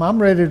 I am. I'm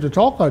ready to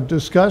talk or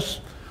discuss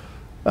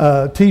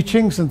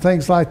teachings and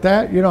things like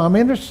that. You know, I'm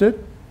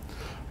interested.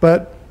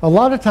 But a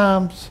lot of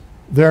times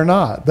they're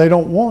not. They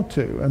don't want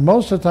to. And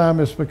most of the time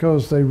it's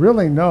because they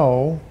really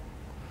know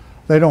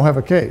they don't have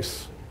a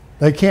case.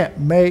 They can't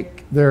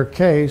make their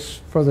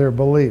case for their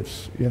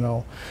beliefs, you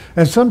know.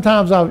 And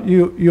sometimes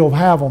you'll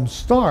have them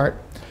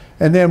start,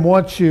 and then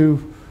once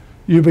you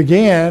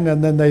begin,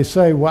 and then they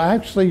say, well,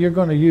 actually, you're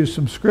going to use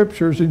some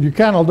scriptures, and you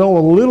kind of know a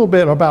little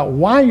bit about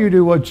why you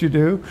do what you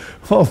do.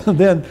 Well,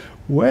 then,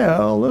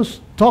 well,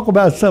 let's talk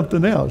about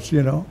something else,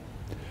 you know.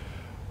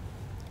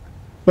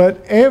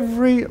 But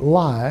every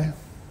lie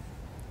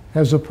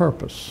has a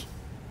purpose.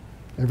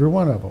 Every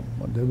one of them.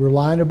 When they were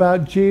lying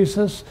about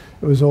Jesus,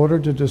 it was in order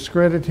to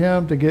discredit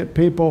him, to get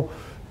people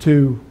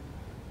to,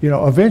 you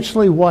know,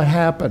 eventually what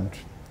happened?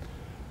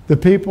 The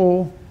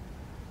people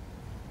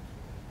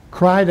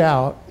cried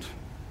out,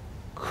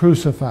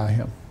 crucify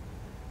him.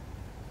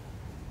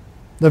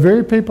 The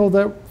very people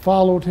that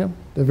followed him,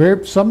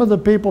 some of the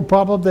people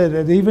probably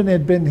that even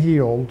had been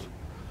healed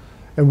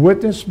and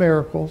witnessed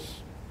miracles,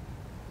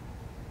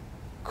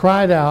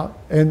 cried out,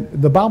 and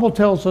the Bible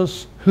tells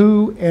us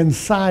who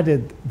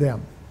incited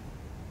them.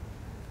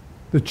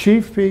 The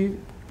chief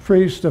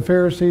priests, the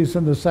Pharisees,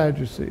 and the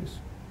Sadducees.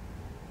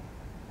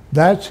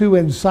 That's who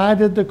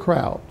incited the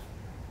crowd.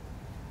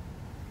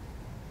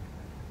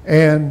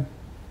 And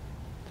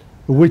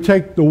we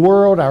take the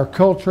world, our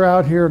culture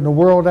out here, and the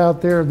world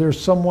out there, there's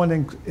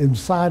someone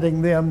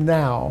inciting them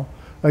now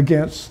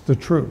against the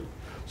truth.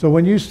 So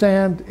when you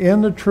stand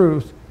in the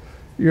truth,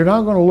 you're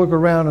not going to look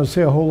around and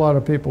see a whole lot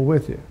of people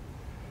with you.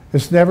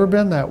 It's never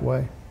been that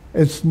way.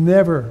 It's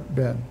never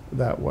been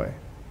that way.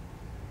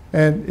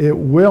 And it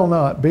will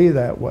not be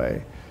that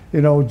way.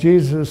 You know,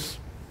 Jesus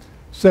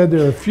said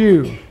there are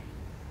few.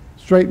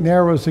 Straight and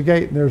narrow is the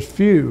gate, and there's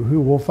few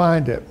who will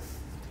find it.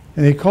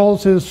 And he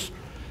calls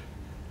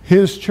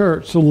his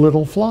church the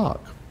little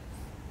flock.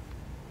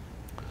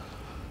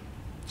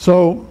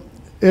 So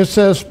it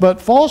says, but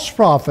false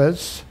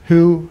prophets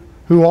who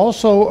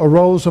also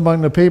arose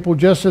among the people,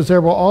 just as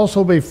there will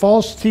also be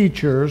false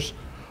teachers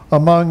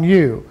among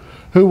you,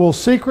 who will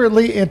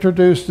secretly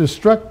introduce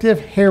destructive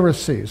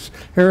heresies.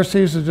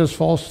 Heresies are just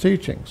false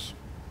teachings.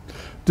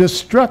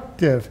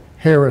 Destructive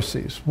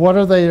heresies. What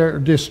are they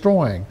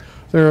destroying?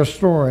 They're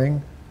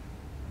destroying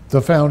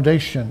the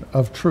foundation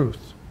of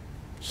truth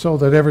so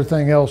that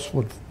everything else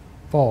would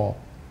fall.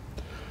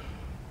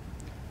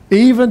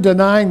 Even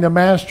denying the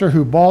master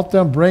who bought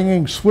them,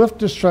 bringing swift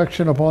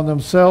destruction upon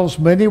themselves,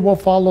 many will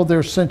follow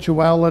their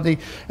sensuality,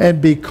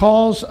 and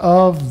because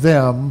of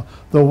them,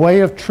 the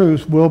way of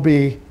truth will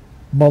be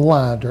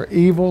maligned or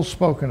evil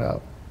spoken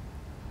of.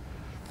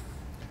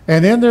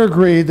 And in their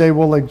greed, they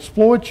will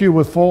exploit you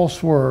with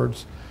false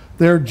words.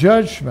 Their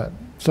judgment,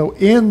 so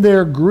in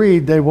their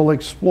greed, they will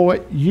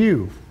exploit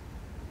you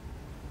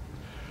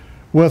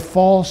with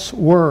false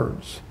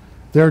words.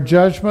 Their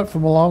judgment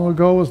from long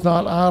ago is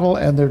not idle,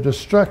 and their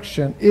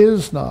destruction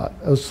is not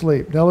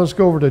asleep. Now let's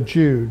go over to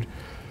Jude,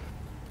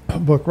 a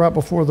book right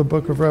before the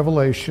book of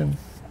Revelation.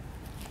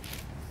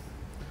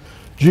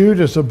 Jude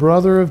is a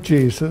brother of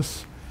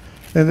Jesus.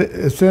 And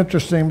it's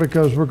interesting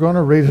because we're going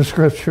to read a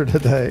scripture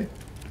today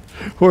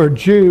where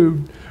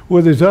Jude,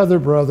 with his other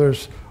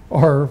brothers,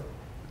 are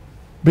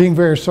being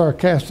very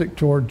sarcastic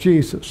toward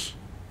Jesus.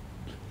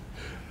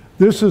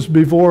 This is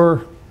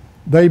before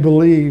they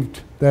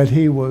believed that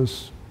he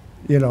was,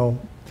 you know,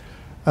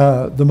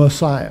 the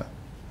Messiah.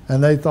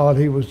 And they thought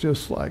he was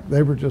just like,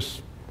 they were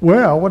just,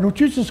 well, why don't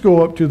you just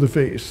go up to the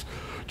feast?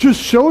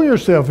 Just show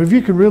yourself. If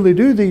you can really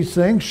do these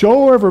things,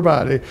 show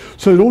everybody.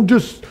 So don't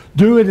just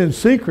do it in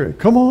secret.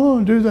 Come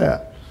on, do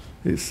that.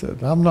 He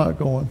said, I'm not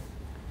going.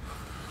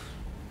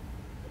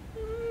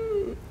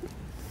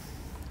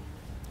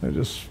 They're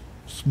just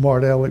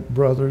smart aleck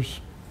brothers.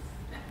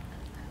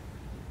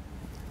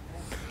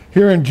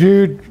 Here in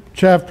Jude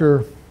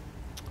chapter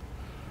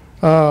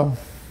 3,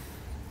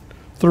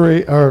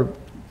 or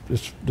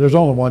there's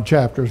only one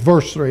chapter, it's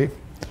verse 3.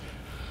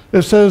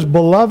 It says,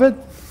 Beloved,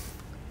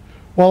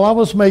 while I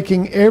was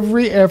making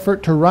every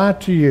effort to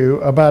write to you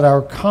about our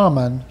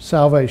common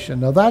salvation.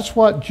 Now that's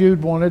what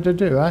Jude wanted to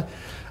do.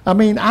 I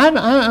mean, I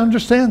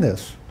understand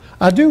this.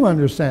 I do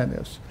understand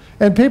this.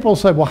 And people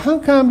say, well, how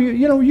come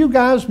you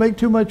guys make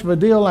too much of a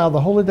deal out of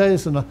the holy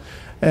days and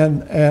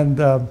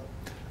the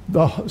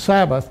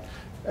Sabbath?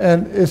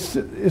 And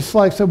it's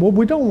like, say, well,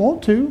 we don't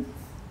want to.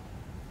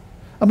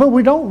 I mean,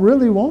 we don't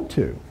really want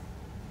to.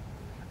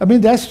 I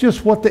mean, that's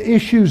just what the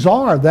issues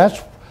are. That's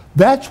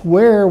That's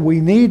where we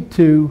need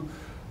to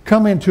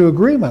come into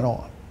agreement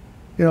on.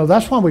 You know,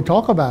 that's why we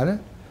talk about it.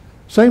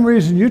 Same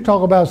reason you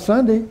talk about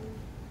Sunday,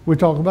 we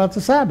talk about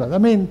the Sabbath. I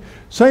mean,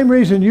 same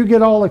reason you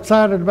get all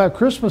excited about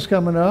Christmas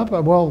coming up.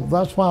 Well,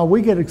 that's why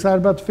we get excited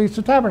about the Feast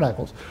of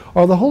Tabernacles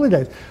or the holy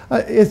days.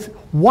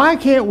 Why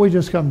can't we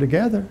just come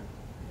together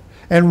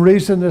and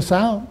reason this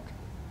out?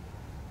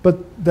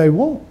 But they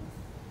won't.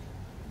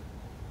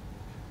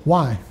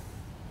 Why?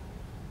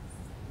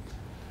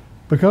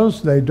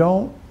 Because they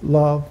don't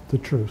love the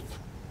truth.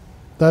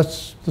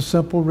 That's the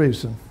simple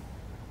reason.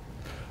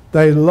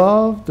 They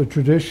love the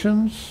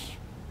traditions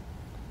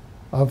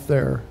of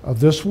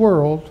this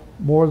world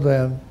more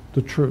than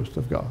the truth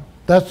of God.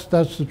 That's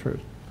the truth.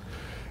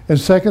 In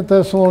 2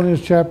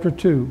 Thessalonians chapter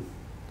 2,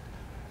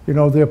 you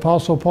know, the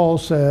Apostle Paul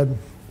said,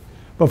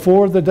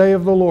 before the day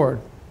of the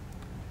Lord,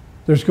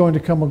 there's going to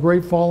come a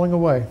great falling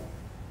away.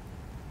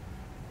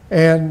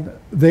 And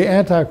the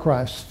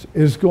Antichrist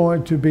is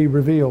going to be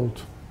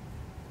revealed.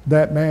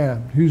 That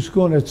man who's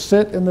going to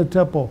sit in the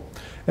temple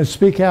and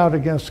speak out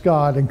against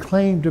God and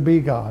claim to be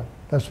God.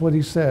 That's what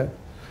he said.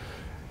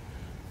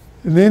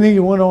 And then he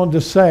went on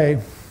to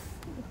say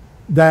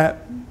that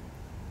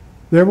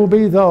there will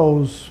be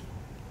those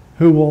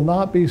who will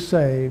not be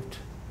saved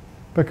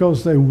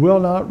because they will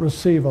not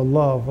receive a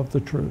love of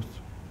the truth.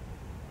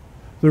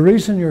 The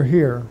reason you're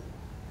here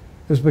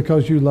is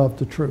because you love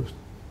the truth.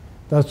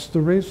 That's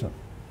the reason.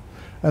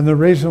 And the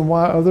reason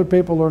why other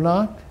people are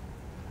not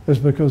is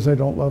because they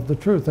don't love the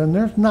truth. And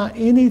there's not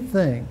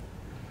anything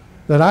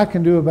that I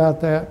can do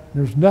about that.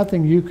 There's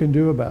nothing you can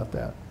do about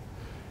that.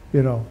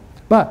 You know.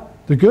 But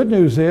the good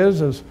news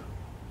is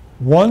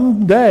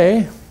one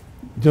day,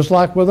 just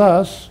like with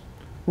us,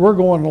 we're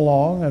going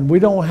along and we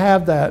don't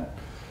have that.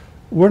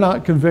 We're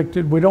not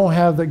convicted. We don't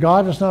have that.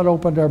 God has not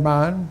opened our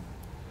mind.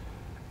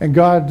 And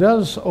God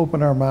does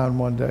open our mind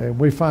one day. And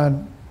we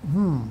find,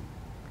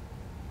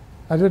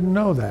 I didn't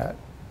know that.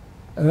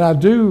 And I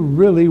do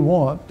really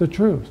want the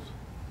truth.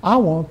 I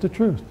want the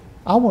truth.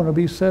 I want to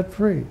be set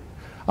free.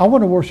 I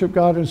want to worship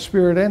God in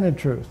spirit and in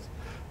truth.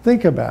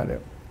 Think about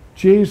it.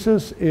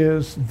 Jesus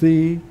is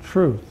the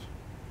truth.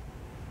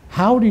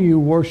 How do you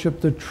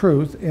worship the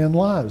truth in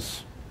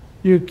lies?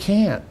 You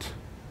can't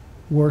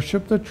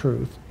worship the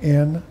truth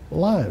in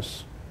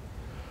lies.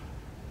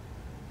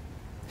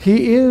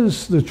 He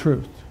is the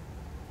truth.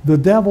 The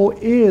devil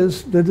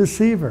is the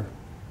deceiver.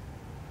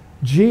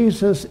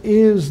 Jesus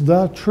is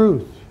the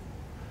truth.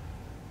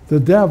 The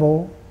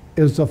devil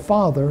is the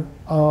father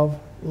of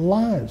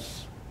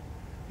lies.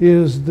 He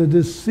is the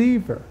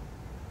deceiver.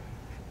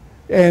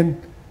 And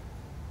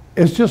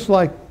it's just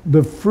like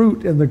the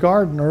fruit in the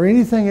garden or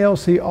anything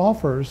else he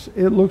offers.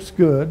 It looks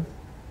good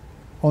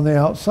on the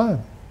outside.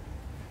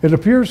 It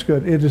appears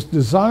good. It is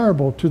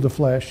desirable to the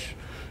flesh.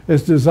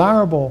 It's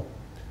desirable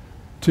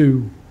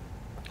to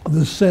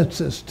the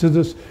senses, to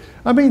this.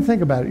 I mean,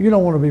 think about it. You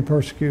don't want to be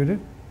persecuted.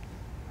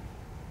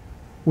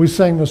 We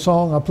sang the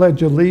song, I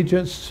pledge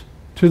allegiance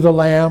to the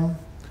Lamb.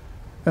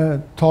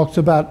 Talks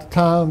about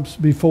times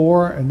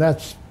before, and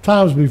that's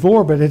times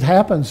before, but it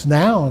happens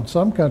now in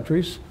some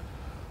countries,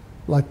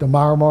 like the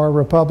Myanmar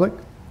Republic,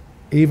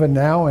 even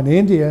now in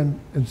India and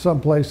in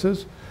some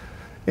places.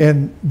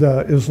 In the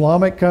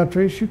Islamic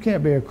countries, you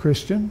can't be a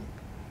Christian.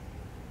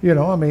 You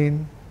know, I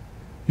mean,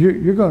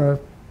 you're going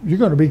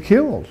to be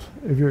killed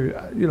if you're,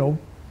 you know.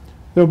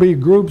 There'll be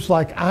groups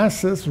like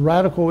ISIS,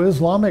 radical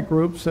Islamic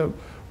groups, that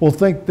will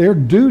think their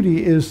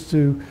duty is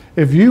to,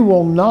 if you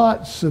will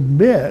not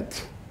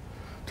submit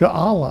to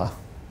Allah,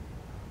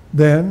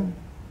 then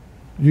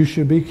you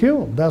should be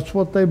killed. That's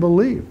what they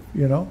believe,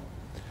 you know.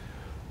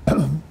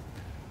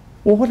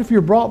 Well, what if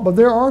you're brought? But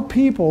there are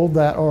people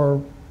that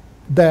are,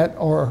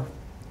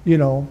 you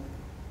know,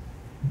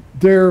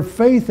 their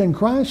faith in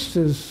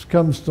Christ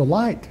comes to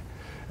light.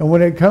 And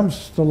when it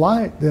comes to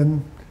light,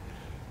 then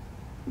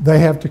they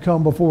have to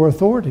come before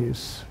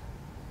authorities.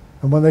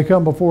 And when they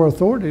come before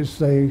authorities,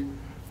 they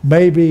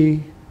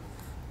maybe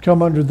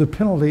come under the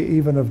penalty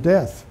even of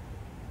death,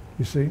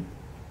 you see.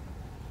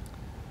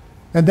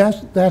 And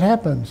that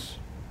happens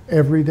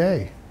every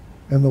day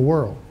in the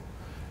world,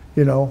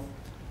 you know.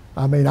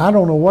 I mean, I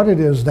don't know what it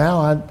is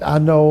now. I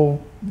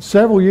know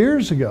several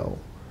years ago,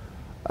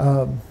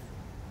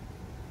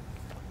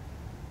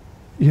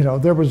 you know,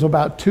 there was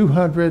about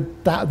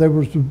 200, there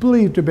was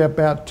believed to be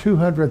about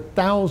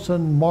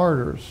 200,000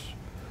 martyrs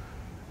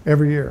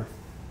every year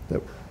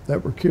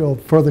that were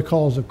killed for the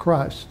cause of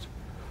Christ.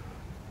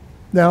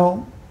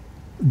 Now,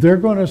 they're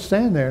going to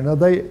stand there. Now,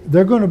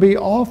 they're going to be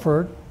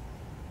offered,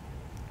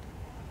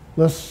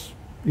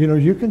 you know,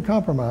 you can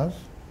compromise.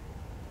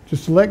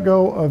 Just let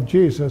go of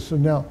Jesus.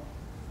 And now,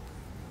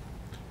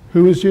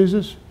 who is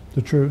Jesus?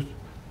 The truth.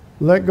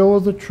 Let go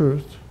of the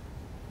truth.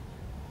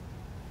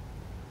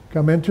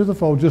 Come into the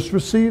fold. Just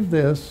receive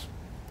this.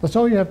 That's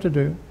all you have to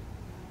do.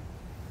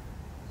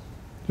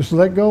 Just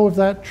let go of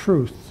that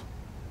truth.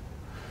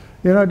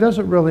 You know, it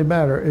doesn't really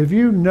matter. If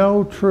you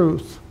know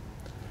truth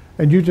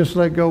and you just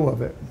let go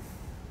of it,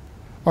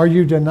 or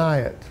you deny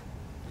it,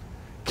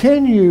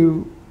 can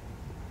you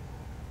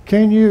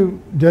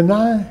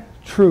deny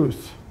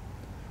truth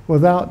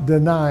without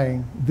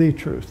denying the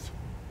truth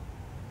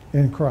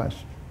in Christ.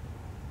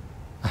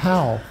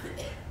 How?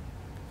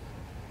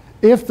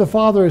 If the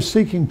Father is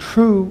seeking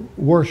true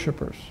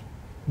worshipers,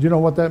 do you know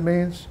what that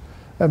means?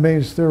 That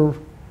means they're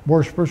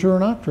worshipers who are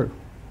not true.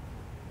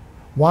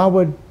 Why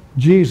would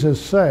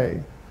Jesus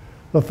say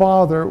the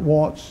Father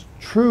wants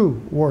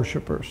true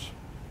worshipers?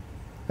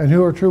 And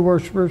who are true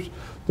worshipers?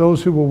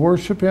 Those who will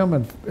worship Him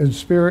in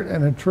spirit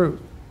and in truth.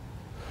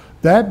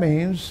 That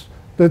means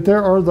that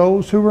there are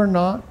those who are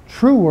not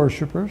true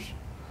worshipers.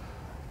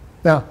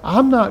 Now,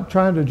 I'm not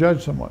trying to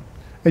judge someone.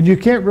 And you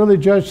can't really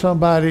judge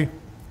somebody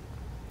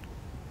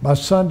by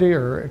Sunday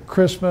or at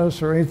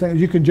Christmas or anything.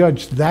 You can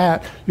judge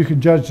that. You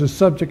can judge the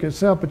subject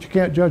itself, but you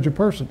can't judge a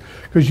person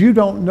because you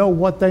don't know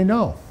what they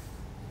know.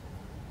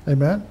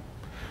 Amen?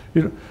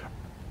 You know,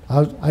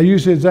 I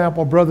use the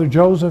example of Brother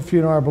Joseph,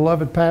 you know, our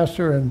beloved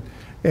pastor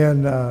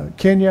in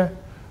Kenya,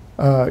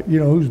 you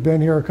know, who's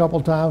been here a couple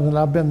times, and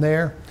I've been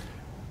there.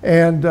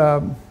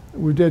 And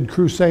we did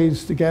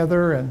crusades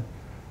together, and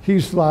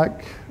he's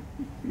like,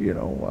 you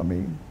know, I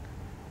mean,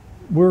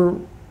 we're,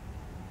 you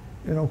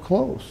know,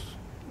 close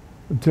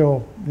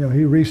until, you know,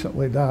 he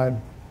recently died.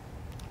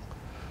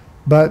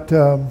 But,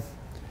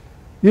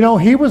 you know,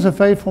 he was a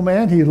faithful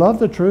man. He loved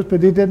the truth,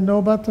 but he didn't know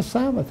about the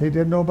Sabbath. He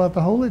didn't know about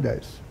the holy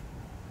days.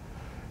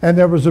 And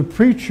there was a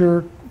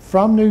preacher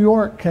from New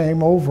York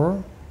came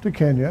over to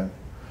Kenya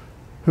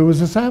who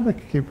was a Sabbath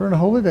keeper and a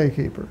holy day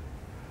keeper.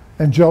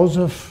 And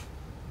Joseph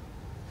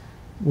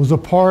was a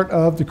part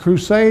of the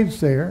crusades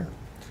there.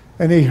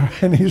 And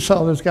he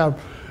saw this guy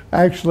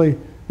actually,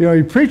 you know,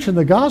 he preaching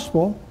the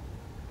gospel,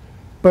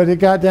 but it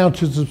got down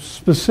to the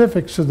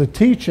specifics of the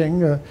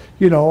teaching,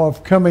 you know,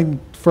 of coming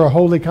for a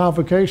holy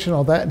convocation,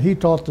 all that, and he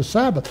taught the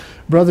Sabbath.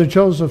 Brother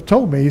Joseph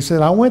told me, he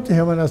said, I went to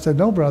him and I said,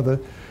 no, brother,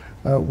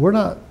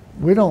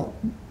 we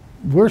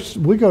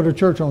go to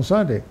church on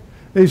Sunday.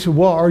 He said,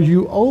 well, are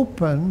you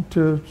open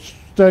to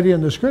studying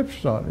the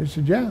scriptures on it? He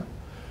said, yeah.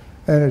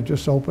 And it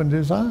just opened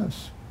his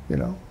eyes, you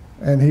know,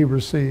 and he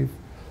received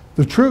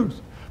the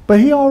truth.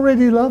 But he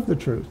already loved the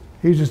truth.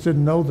 He just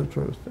didn't know the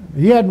truth.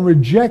 He hadn't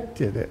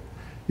rejected it,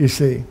 you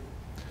see.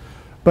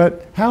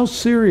 But how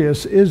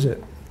serious is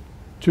it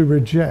to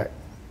reject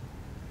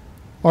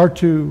or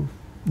to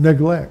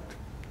neglect?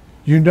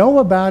 You know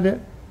about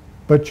it,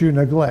 but you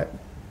neglect.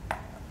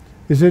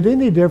 Is it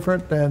any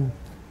different than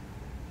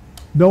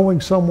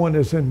knowing someone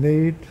is in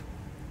need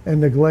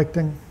and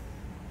neglecting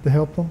to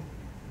help them?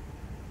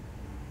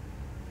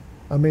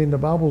 I mean, the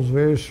Bible's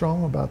very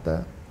strong about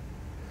that.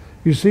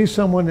 You see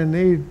someone in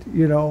need,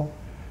 you know,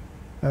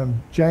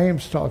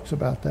 James talks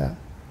about that,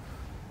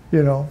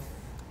 you know,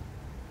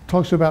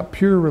 talks about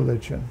pure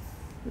religion,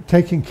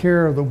 taking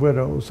care of the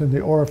widows and the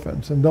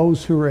orphans and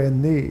those who are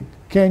in need.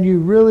 Can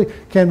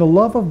the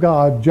love of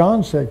God,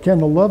 John said, can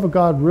the love of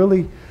God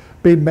really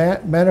be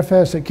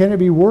manifested? Can it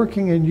be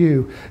working in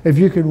you if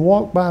you can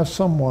walk by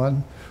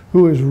someone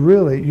who is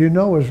really, you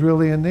know, is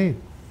really in need?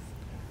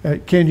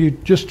 Can you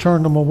just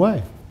turn them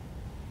away?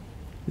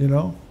 You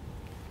know?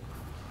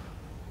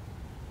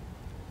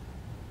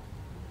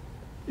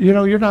 You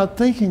know, you're not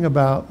thinking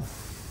about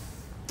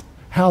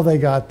how they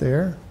got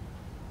there,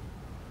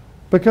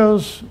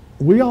 because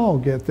we all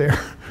get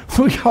there.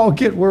 We all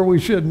get where we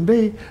shouldn't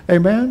be.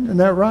 Amen? Isn't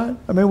that right?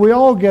 I mean, we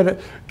all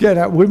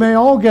we may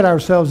all get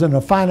ourselves in a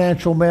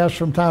financial mess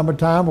from time to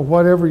time or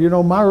whatever. You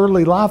know, my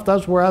early life,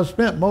 that's where I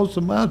spent most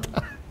of my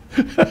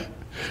time.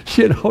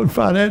 You know, in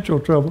financial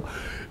trouble,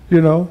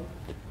 you know.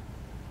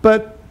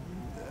 But,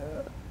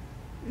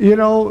 you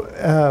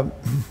know,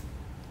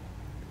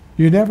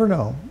 you never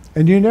know.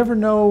 And you never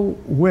know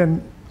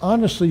when,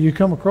 honestly, you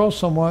come across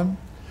someone,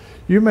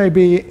 you may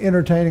be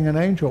entertaining an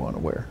angel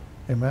unaware.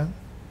 Amen?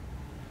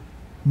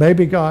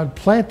 Maybe God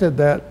planted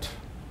that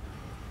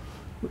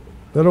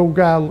old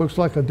guy looks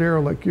like a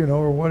derelict, you know,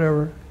 or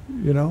whatever,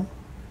 you know.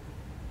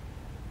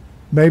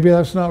 Maybe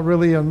that's not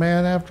really a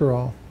man after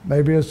all.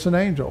 Maybe it's an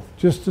angel,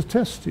 just to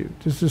test you,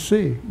 just to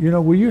see. You know,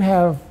 will you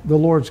have the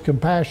Lord's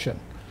compassion?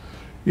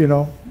 You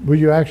know, will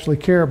you actually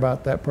care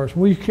about that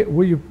person?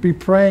 Will you be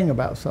praying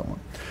about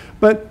someone?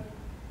 But,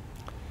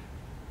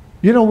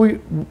 you know,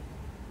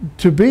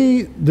 to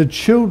be the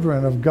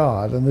children of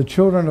God and the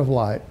children of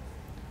light,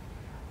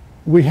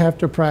 we have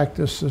to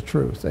practice the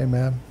truth.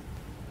 Amen.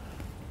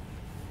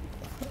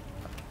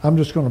 I'm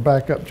just going to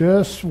back up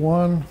just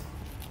one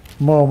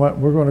moment.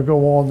 We're going to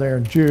go on there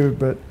in Jude,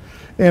 but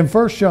in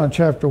 1 John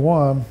chapter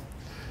 1,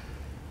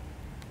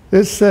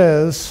 it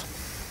says,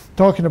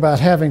 talking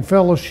about having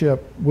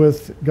fellowship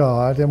with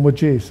God and with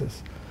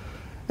Jesus.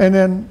 And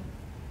then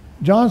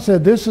John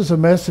said, this is a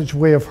message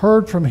we have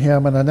heard from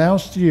him and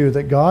announced to you,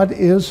 that God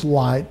is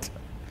light,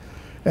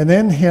 and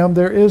in him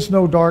there is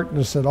no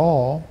darkness at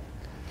all.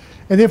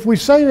 And if we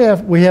say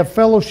that we have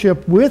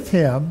fellowship with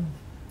him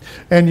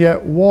and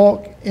yet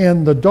walk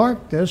in the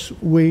darkness,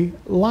 we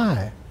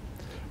lie.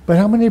 But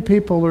how many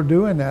people are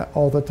doing that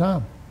all the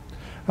time?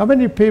 How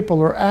many people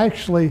are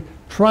actually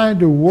trying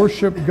to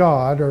worship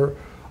God or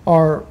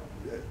are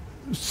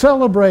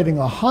celebrating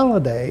a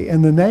holiday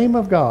in the name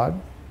of God,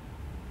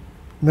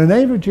 the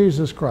name of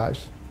Jesus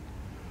Christ,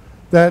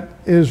 that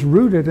is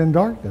rooted in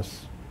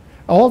darkness.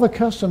 All the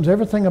customs,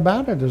 everything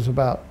about it is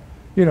about,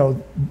 you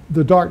know,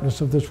 the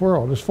darkness of this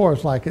world, as far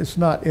as like it's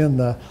not in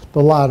the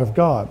light of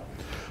God.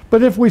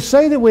 But if we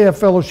say that we have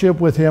fellowship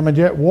with him and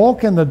yet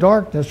walk in the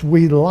darkness,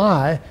 we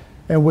lie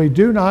and we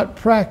do not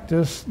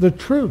practice the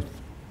truth.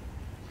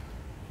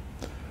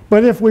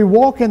 But if we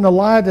walk in the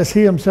light as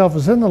he himself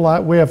is in the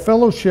light, we have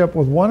fellowship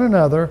with one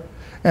another,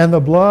 and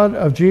the blood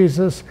of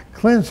Jesus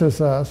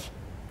cleanses us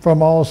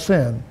from all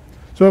sin.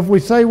 So if we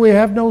say we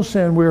have no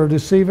sin, we are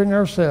deceiving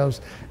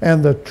ourselves,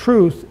 and the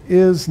truth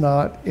is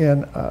not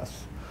in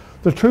us.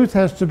 The truth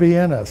has to be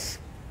in us.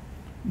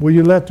 Will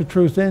you let the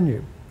truth in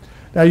you?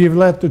 Now you've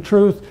let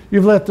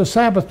the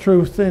Sabbath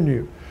truth in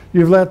you.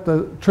 You've let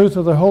the truth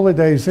of the holy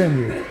days in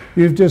you.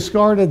 You've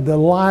discarded the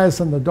lies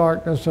and the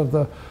darkness of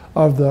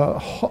the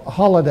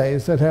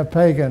holidays that have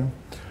pagan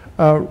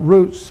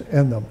roots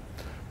in them.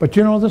 But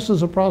you know, this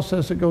is a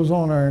process that goes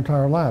on our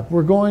entire life.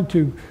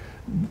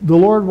 The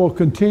Lord will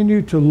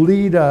continue to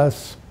lead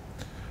us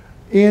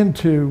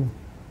into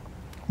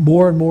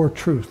more and more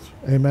truth.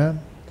 Amen.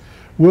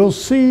 We'll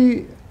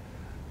see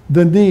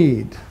the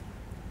need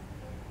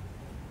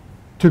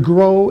to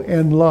grow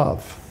in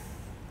love.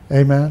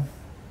 Amen.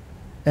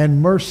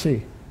 And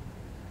mercy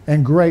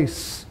and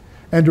grace,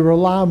 and to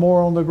rely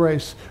more on the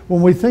grace.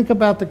 When we think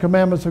about the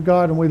commandments of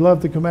God, and we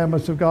love the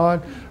commandments of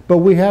God, but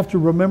we have to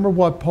remember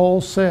what Paul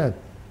said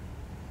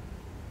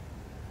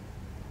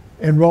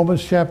in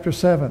Romans chapter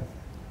 7,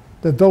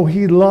 that though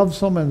he loves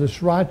them and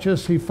is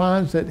righteous, he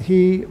finds that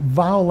he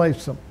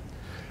violates them.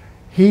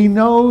 He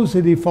knows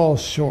that he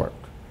falls short.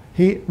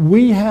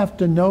 We have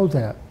to know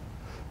that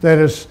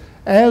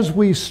as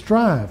we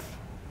strive,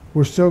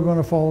 we're still going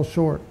to fall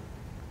short.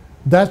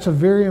 That's a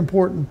very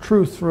important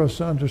truth for us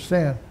to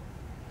understand,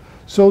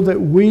 so that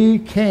we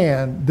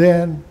can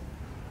then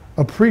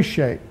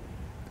appreciate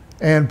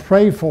and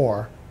pray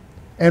for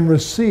and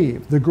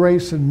receive the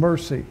grace and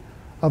mercy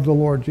of the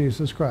Lord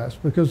Jesus Christ,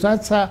 because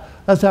that's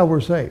how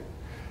we're saved.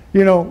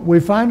 You know, we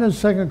find in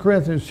 2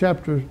 Corinthians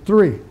chapter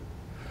 3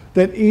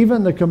 that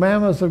even the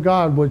commandments of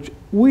God, which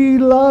we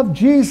love,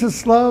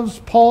 Jesus loves,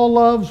 Paul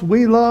loves,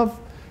 we love,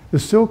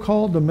 is still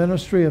called the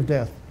ministry of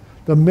death,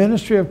 the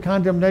ministry of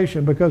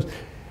condemnation, because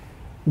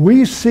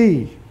we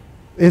see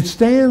it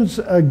stands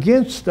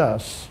against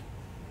us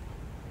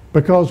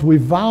because we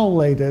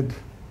violated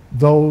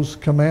those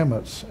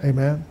commandments.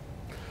 Amen.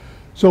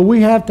 So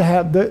we have to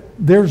have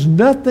there's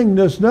nothing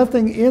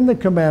in the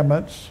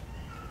commandments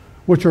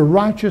which are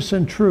righteous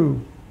and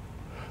true.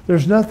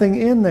 There's nothing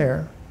in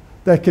there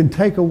that can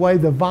take away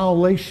the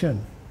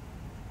violation.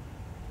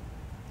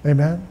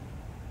 Amen.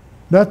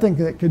 Nothing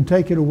that can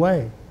take it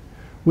away.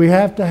 We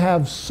have to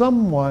have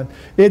someone.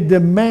 It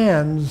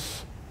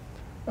demands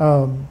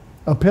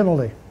a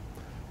penalty.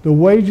 The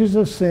wages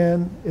of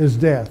sin is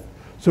death.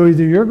 So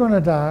either you're going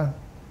to die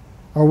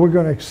or we're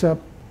going to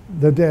accept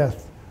the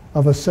death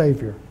of a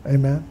Savior.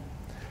 Amen.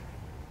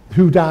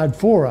 Who died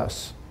for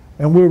us.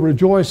 And we'll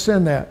rejoice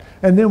in that.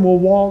 And then we'll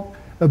walk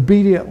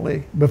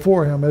obediently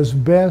before him as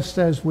best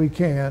as we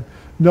can,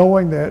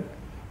 knowing that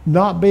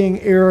not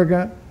being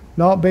arrogant,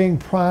 not being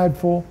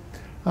prideful.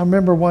 I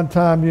remember one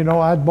time, you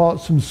know, I'd bought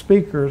some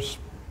speakers,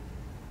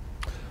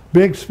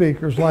 big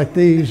speakers like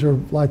these or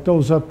like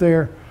those up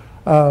there,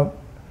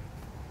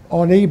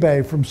 on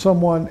eBay from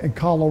someone in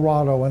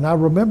Colorado. And I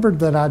remembered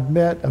that I'd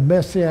met a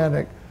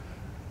Messianic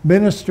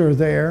minister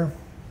there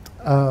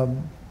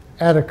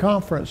at a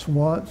conference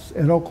once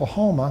in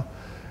Oklahoma.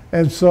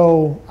 And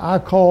so I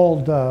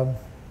called the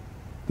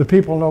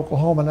people in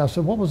Oklahoma and I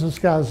said, what was this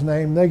guy's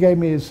name? They gave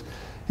me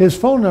his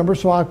phone number,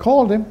 so I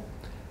called him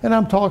and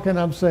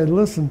I'm saying,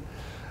 listen,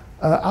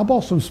 I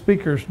bought some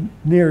speakers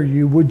near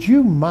you. Would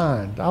you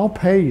mind? I'll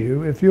pay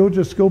you if you'll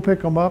just go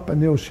pick them up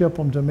and you'll ship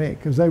them to me,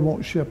 because they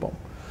won't ship them.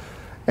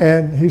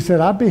 And he said,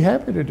 I'd be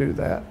happy to do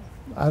that.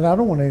 And I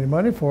don't want any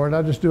money for it.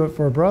 I just do it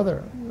for a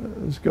brother.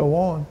 Let's go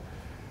on.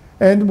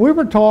 And we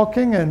were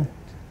talking, and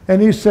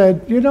he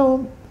said, you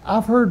know,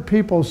 I've heard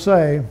people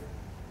say,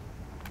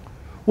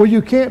 well,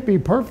 you can't be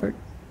perfect.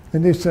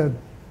 And he said,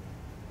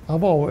 I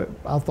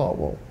thought,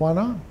 well, why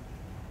not?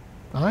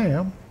 I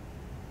am.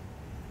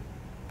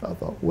 I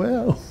thought,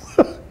 well,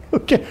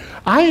 okay,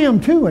 I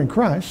am too in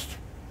Christ.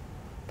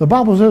 The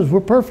Bible says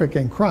we're perfect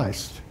in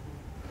Christ.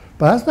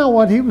 But that's not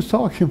what he was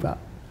talking about.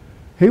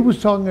 He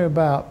was talking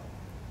about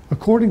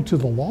according to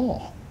the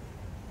law,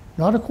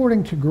 not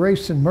according to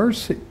grace and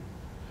mercy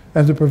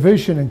and the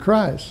provision in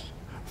Christ,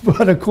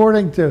 but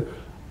according to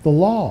the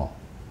law,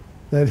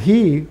 that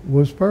he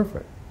was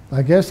perfect.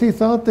 I guess he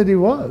thought that he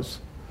was.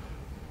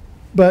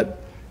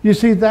 But you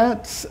see,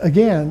 that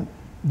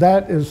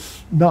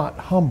is not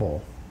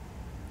humble.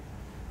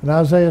 And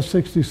Isaiah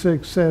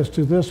 66 says,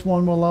 to this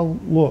one will I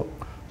look,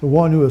 the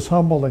one who is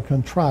humble and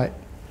contrite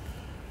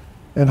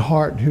in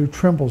heart, who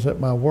trembles at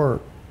my word.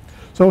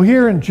 So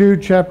here in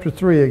Jude chapter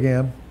 3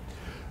 again,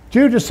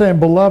 Jude is saying,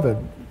 beloved,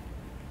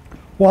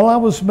 while I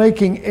was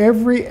making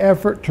every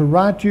effort to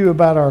write to you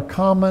about our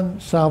common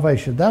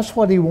salvation. That's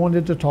what he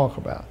wanted to talk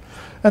about.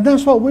 And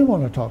that's what we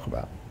want to talk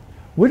about.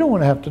 We don't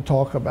want to have to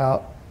talk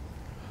about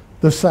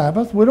the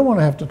Sabbath. We don't want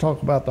to have to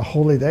talk about the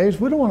holy days.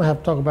 We don't want to have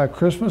to talk about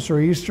Christmas or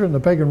Easter and the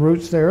pagan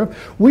roots thereof.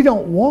 We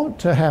don't want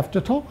to have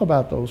to talk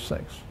about those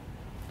things.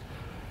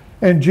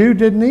 And Jude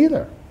didn't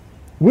either.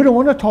 We don't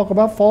want to talk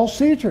about false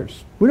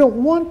teachers. We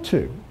don't want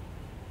to.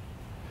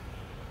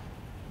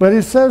 But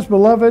it says,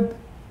 beloved,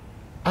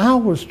 I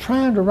was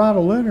trying to write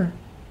a letter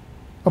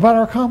about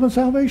our common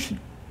salvation.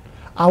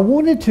 I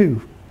wanted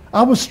to.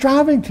 I was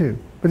striving to.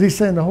 But he's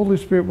saying the Holy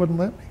Spirit wouldn't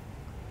let me.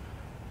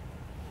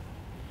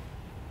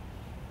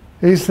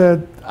 He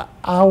said,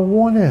 I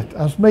wanted.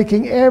 I was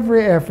making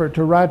every effort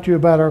to write to you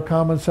about our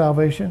common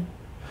salvation.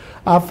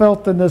 I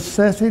felt the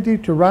necessity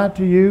to write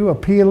to you,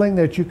 appealing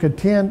that you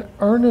contend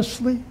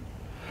earnestly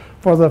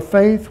for the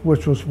faith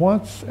which was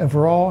once and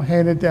for all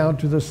handed down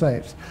to the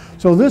saints.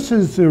 So this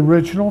is the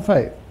original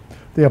faith,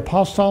 the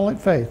apostolic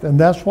faith, and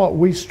that's what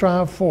we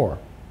strive for,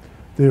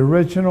 the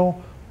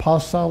original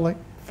apostolic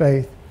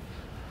faith.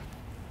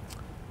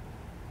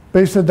 But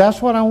he said,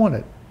 that's what I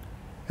wanted.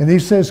 And he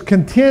says,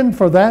 contend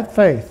for that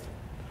faith.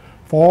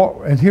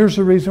 And here's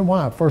the reason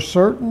why. For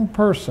certain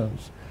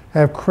persons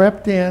have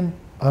crept in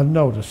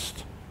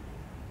unnoticed.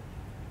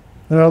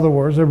 In other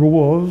words, they were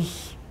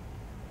wolves.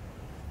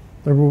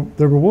 They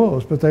were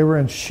wolves, but they were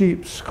in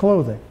sheep's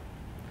clothing.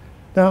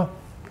 Now,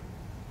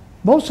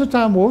 most of the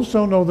time, wolves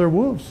don't know they're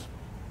wolves.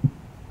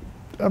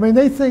 I mean,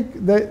 they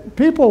think that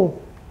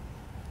people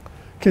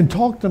can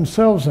talk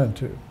themselves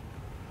into,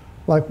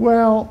 like,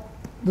 well,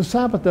 the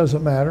Sabbath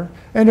doesn't matter.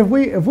 And if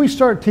we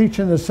start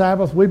teaching the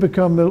Sabbath, we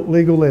become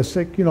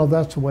legalistic. You know,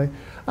 that's the way.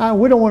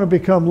 We don't want to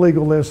become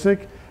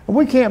legalistic. And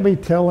we can't be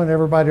telling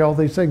everybody all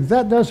these things.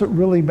 That doesn't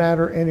really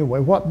matter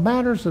anyway. What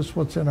matters is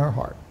what's in our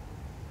heart.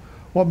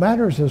 What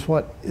matters is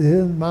what is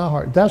in my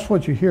heart. That's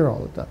what you hear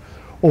all the time.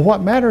 Well,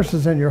 what matters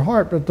is in your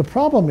heart. But the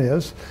problem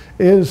is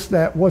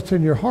that what's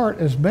in your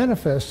heart is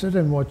manifested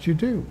in what you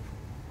do,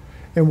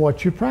 in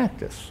what you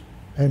practice.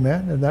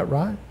 Amen? Isn't that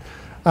right?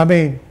 I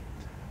mean,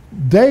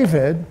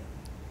 David,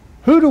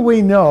 who do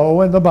we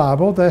know in the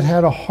Bible that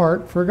had a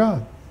heart for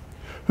God?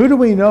 Who do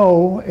we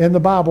know in the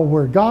Bible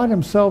where God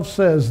himself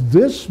says,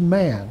 this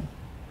man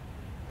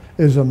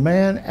is a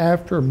man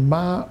after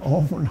my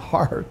own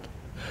heart?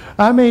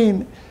 I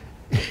mean,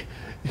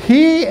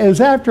 he is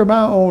after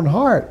my own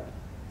heart.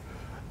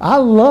 I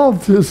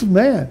love this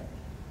man.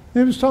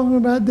 He was talking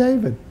about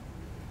David.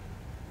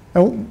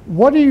 And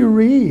what do you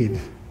read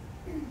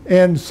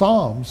in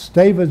Psalms,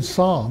 David's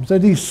Psalms,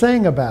 that he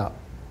sang about?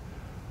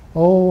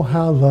 Oh,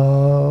 how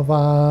love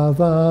I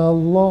the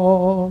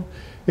law,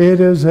 it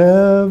is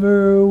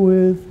ever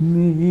with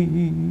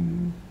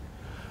me.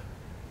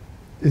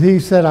 He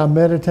said, I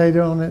meditate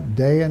on it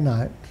day and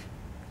night.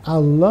 I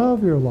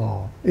love your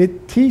law.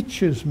 It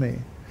teaches me.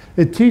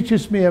 It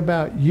teaches me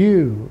about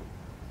you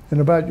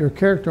and about your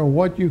character and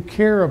what you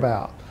care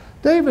about.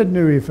 David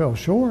knew he fell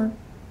short.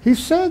 He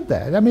said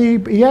that. I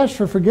mean, he asked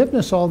for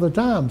forgiveness all the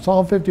time.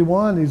 Psalm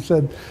 51, he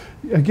said,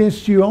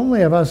 against you only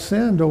have I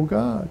sinned, O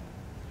God.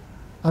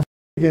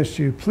 Against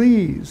you,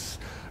 please,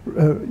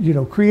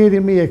 create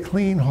in me a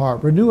clean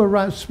heart, renew a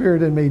right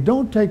spirit in me.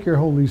 Don't take your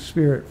Holy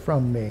Spirit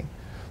from me.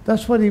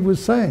 That's what he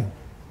was saying.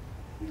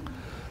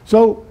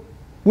 So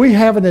we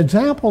have an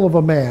example of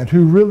a man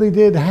who really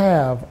did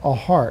have a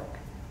heart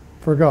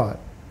for God,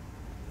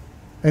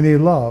 and he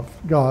loved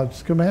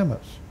God's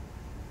commandments.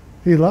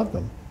 He loved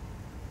them,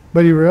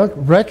 but he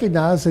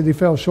recognized that he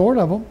fell short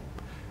of them,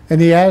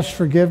 and he asked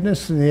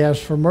forgiveness and he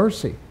asked for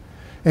mercy,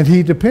 and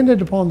he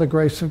depended upon the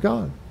grace of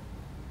God.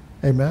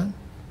 Amen.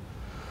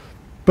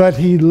 But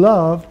he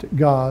loved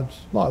God's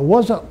law. It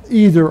wasn't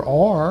either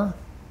or.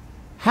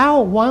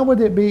 Why would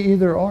it be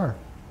either or?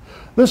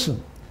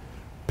 Listen,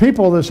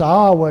 people that say,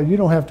 well, you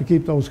don't have to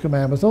keep those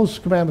commandments. Those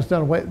commandments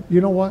done away.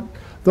 You know what?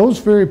 Those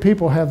very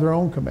people have their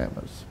own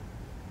commandments.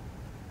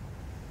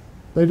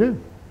 They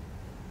do.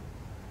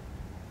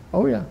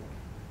 Oh, yeah.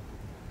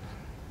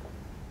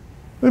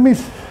 Let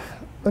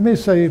me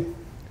say,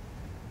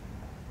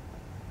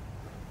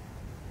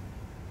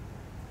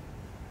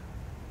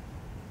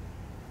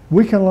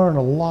 we can learn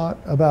a lot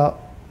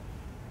about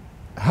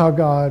how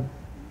God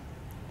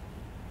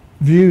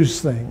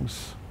views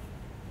things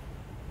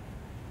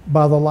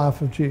by the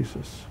life of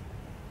Jesus.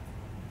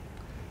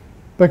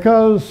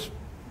 Because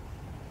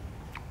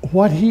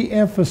what he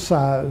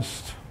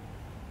emphasized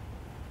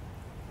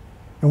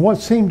and what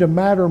seemed to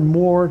matter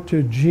more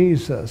to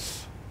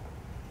Jesus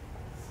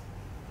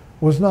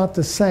was not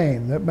the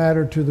same that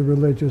mattered to the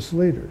religious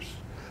leaders.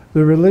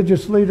 The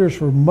religious leaders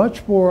were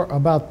much more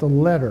about the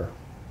letter.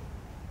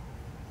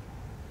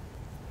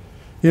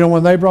 You know,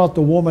 when they brought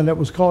the woman that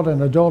was caught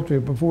in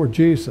adultery before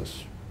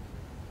Jesus,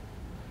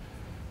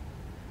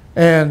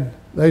 and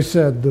they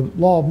said, the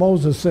law of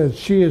Moses said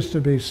she is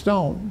to be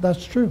stoned.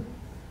 That's true.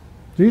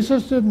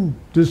 Jesus didn't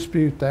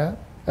dispute that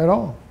at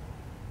all.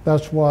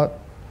 That's what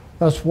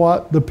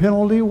the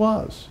penalty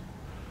was.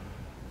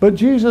 But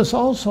Jesus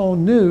also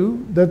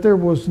knew that there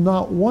was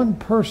not one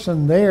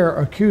person there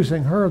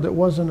accusing her that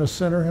wasn't a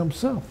sinner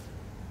himself.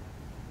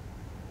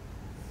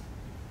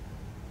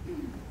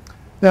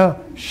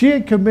 Now, she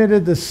had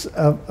committed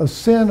a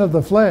sin of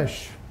the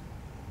flesh.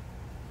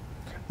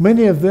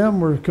 Many of them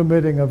were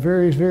committing a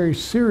very, very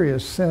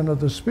serious sin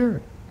of the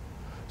spirit.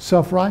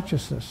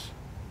 Self-righteousness.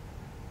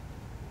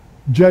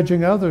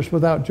 Judging others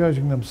without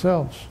judging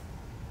themselves.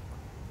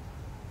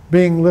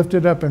 Being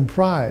lifted up in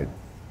pride.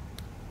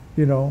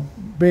 You know,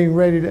 being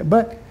ready to...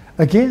 But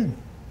again,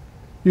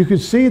 you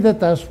could see that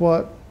that's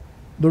what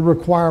the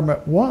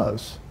requirement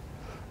was.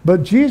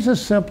 But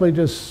Jesus simply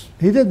just...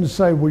 He didn't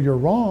say, well, you're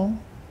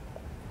wrong.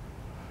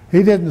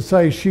 He didn't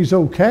say, she's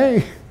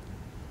okay.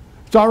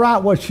 It's all right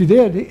what she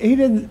did. He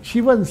didn't...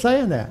 She wasn't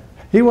saying that.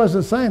 He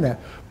wasn't saying that.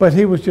 But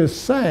he was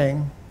just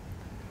saying,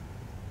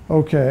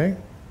 okay,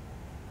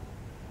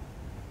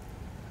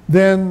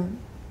 then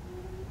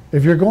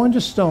if you're going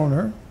to stone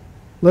her,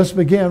 let's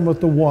begin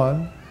with the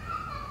one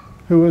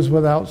who is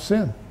without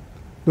sin.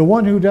 The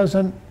one who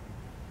doesn't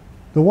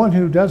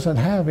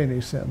have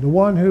any sin. The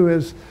one who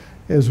is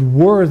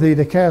worthy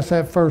to cast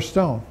that first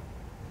stone.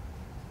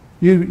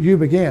 You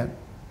begin.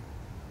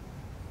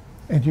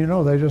 And you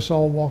know, they just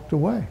all walked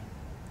away.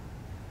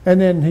 And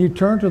then he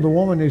turned to the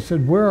woman and he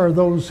said, where are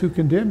those who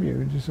condemn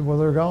you? And she said, well,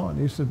 they're gone.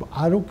 He said,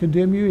 I don't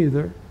condemn you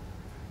either,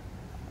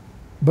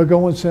 but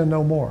go and sin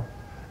no more.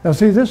 Now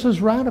see, this is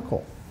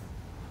radical.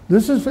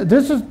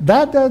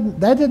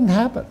 That didn't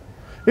happen.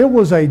 It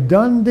was a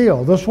done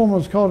deal. This woman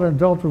was caught in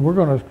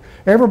adultery.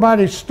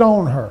 Everybody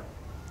stone her.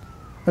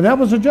 And that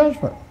was a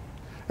judgment.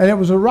 And it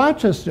was a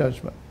righteous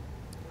judgment.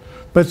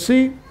 But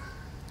see,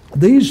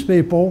 these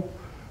people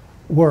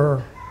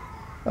were,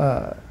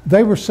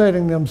 they were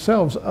setting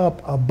themselves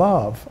up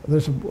above.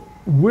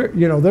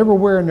 You know, they were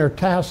wearing their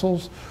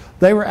tassels.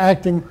 They were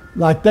acting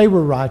like they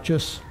were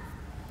righteous.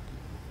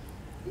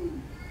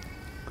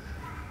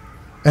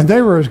 And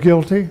they were as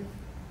guilty,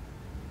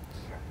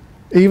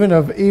 even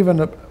of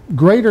a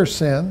greater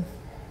sin.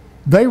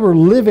 They were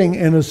living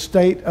in a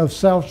state of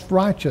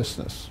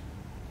self-righteousness.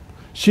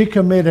 She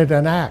committed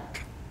an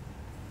act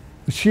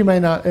that she may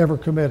not ever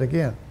commit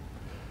again.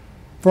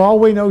 For all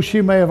we know,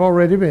 she may have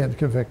already been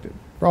convicted.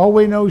 For all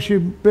we know,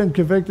 she's been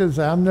convicted and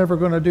said, I'm never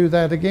going to do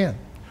that again.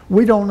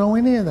 We don't know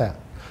any of that.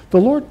 The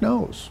Lord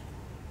knows.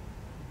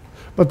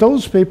 But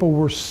those people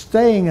were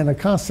staying in a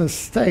constant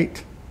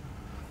state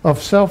of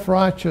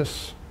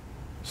self-righteousness,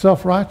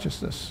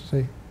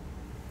 see.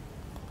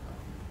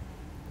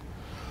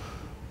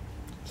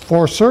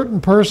 For certain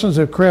persons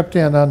have crept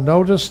in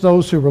unnoticed,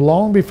 those who were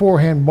long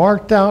beforehand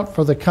marked out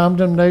for the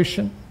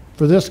condemnation,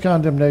 for this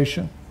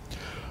condemnation.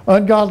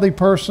 Ungodly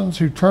persons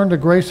who turn the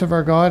grace of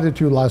our God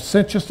into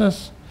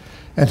licentiousness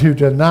and who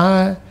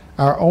deny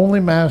our only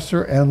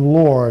Master and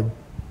Lord,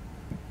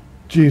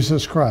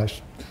 Jesus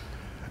Christ.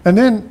 And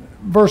then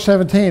verse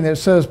 17, it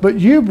says, but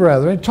you,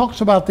 brethren, it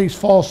talks about these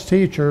false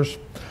teachers.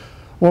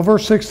 Well,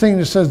 verse 16,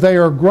 it says they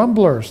are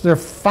grumblers. They're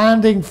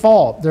finding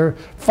fault. They're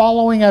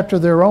following after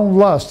their own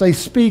lust. They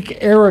speak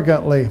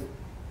arrogantly,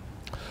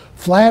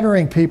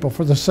 flattering people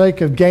for the sake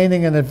of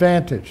gaining an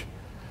advantage.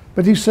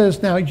 But he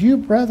says, now you,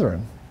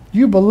 brethren,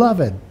 you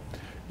beloved,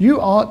 you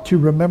ought to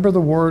remember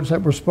the words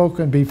that were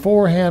spoken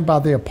beforehand by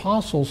the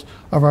apostles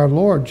of our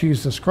Lord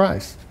Jesus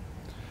Christ,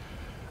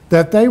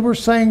 that they were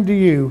saying to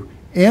you,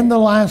 in the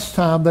last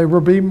time they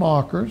will be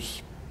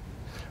mockers,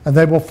 and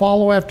they will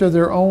follow after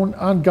their own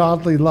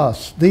ungodly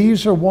lusts.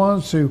 These are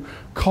ones who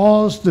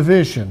cause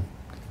division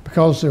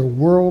because they're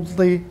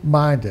worldly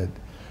minded.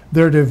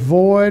 They're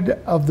devoid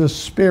of the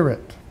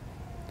Spirit.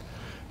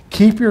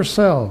 Keep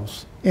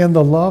yourselves in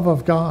the love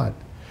of God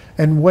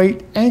and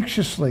wait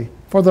anxiously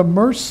for the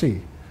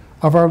mercy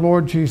of our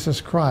Lord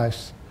Jesus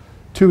Christ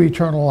to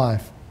eternal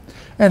life.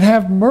 And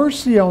have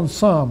mercy on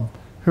some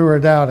who are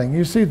doubting.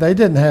 You see, they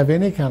didn't have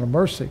any kind of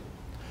mercy.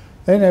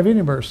 They didn't have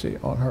any mercy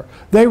on her.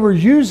 They were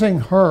using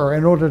her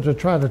in order to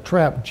try to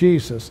trap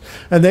Jesus.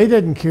 And they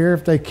didn't care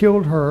if they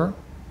killed her.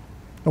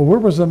 Well, where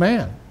was the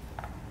man?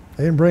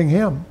 They didn't bring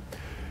him,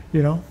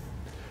 you know.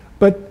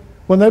 But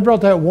when they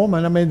brought that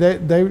woman, I mean,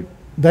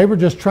 they were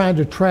just trying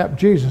to trap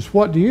Jesus.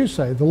 What do you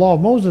say? The law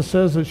of Moses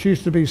says that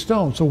she's to be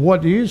stoned. So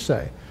what do you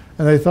say?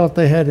 And they thought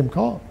they had him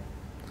caught.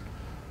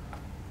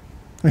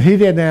 And he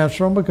didn't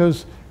answer them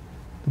because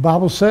the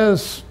Bible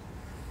says,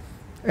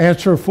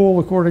 answer a fool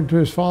according to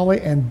his folly,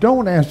 and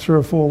don't answer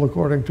a fool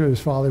according to his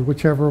folly,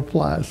 whichever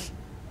applies.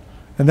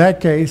 In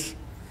that case,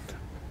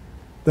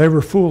 they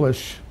were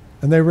foolish,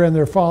 and they were in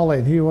their folly,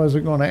 and he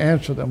wasn't going to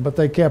answer them, but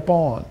they kept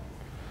on.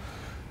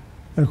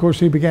 And of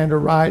course, he began to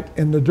write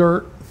in the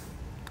dirt.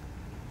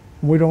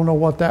 We don't know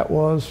what that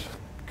was.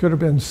 Could have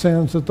been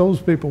sins that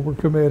those people were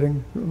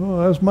committing.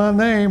 Oh, that's my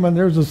name, and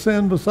there's a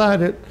sin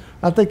beside it.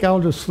 I think I'll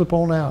just slip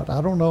on out.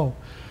 I don't know.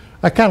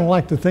 I kind of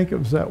like to think it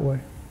was that way.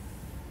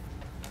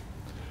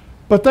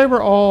 But they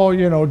were all,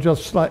 you know,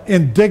 just like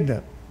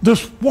indignant.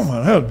 This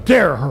woman, how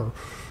dare her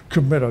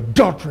commit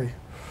adultery,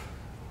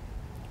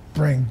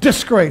 bring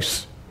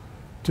disgrace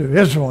to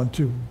Israel and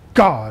to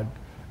God.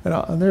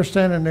 And they're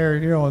standing there,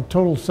 you know, in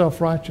total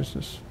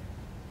self-righteousness.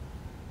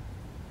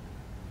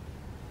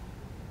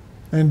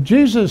 And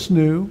Jesus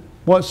knew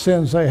what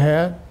sins they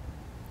had,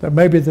 that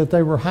maybe that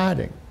they were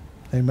hiding.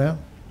 Amen.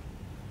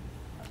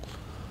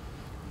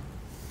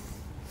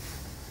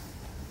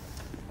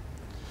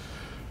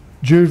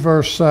 Jude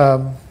verse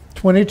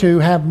 22,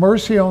 have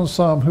mercy on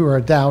some who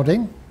are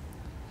doubting.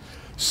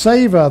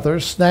 Save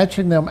others,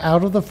 snatching them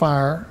out of the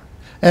fire.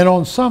 And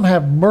on some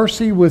have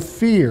mercy with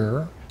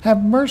fear.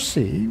 Have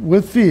mercy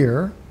with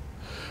fear,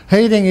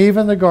 hating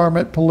even the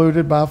garment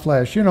polluted by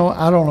flesh. You know,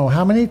 I don't know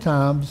how many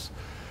times,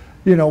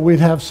 you know, we'd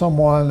have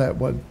someone that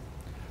would,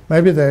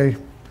 maybe they,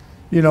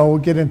 you know,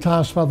 would get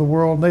enticed by the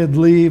world, and they'd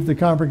leave the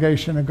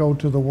congregation and go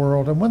to the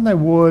world. And when they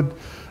would,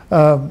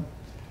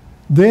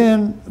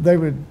 then they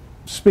would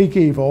speak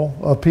evil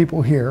of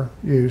people here,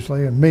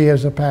 usually, and me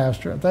as a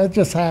pastor. That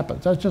just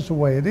happens. That's just the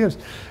way it is.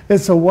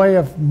 It's a way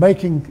of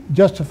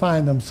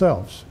justifying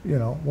themselves, you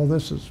know. Well,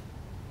 this is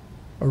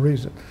a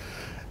reason.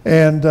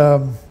 And,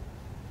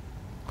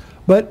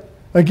 but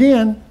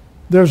again,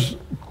 there's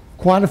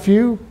quite a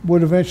few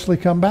would eventually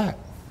come back,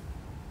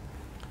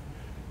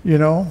 you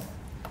know.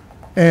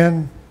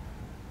 And,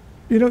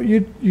 you know,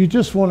 you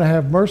just want to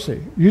have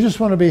mercy. You just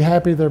want to be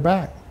happy they're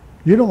back.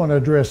 You don't want to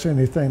address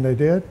anything they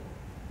did,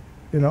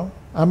 you know.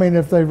 I mean,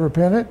 if they've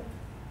repented,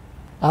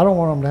 I don't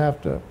want them to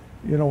have to,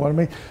 you know what I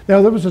mean?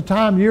 Now, there was a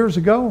time years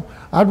ago,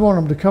 I'd want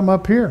them to come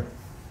up here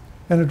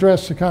and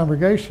address the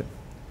congregation.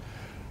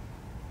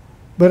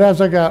 But as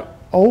I got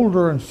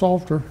older and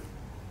softer,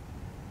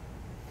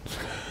 a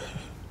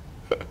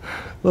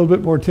little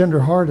bit more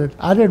tender-hearted,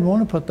 I didn't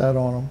want to put that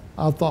on them.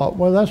 I thought,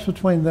 well, that's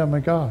between them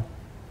and God.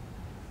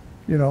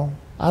 You know,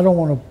 I don't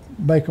want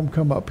to make them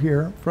come up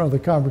here in front of the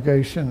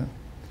congregation and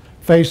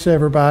face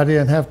everybody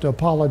and have to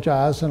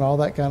apologize and all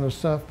that kind of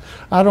stuff.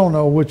 I don't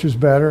know which is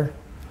better.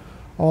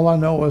 All I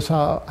know is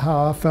how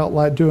I felt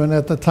like doing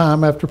at the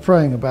time after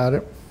praying about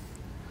it.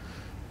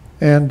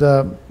 And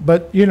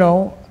but you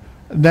know,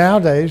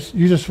 nowadays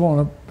you just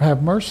want to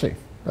have mercy.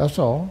 That's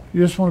all.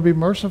 You just want to be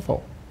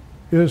merciful.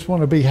 You just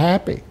want to be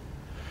happy.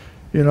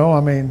 You know, I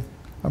mean,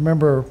 I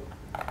remember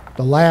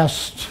the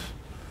last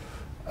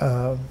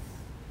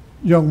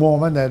young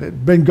woman that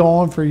had been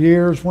gone for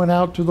years, went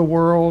out to the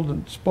world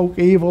and spoke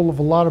evil of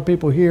a lot of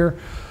people here.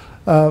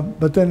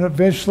 But then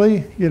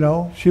eventually, you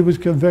know, she was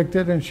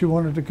convicted and she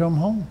wanted to come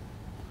home.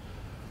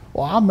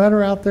 Well, I met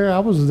her out there. I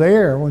was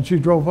there when she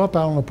drove up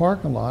out in the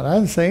parking lot. I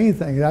didn't say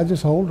anything. I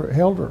just held her,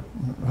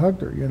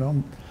 hugged her, you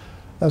know.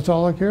 That's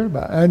all I cared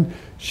about. And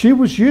she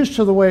was used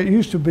to the way it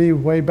used to be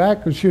way back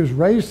because she was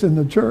raised in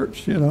the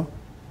church, you know.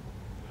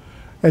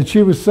 And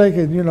she was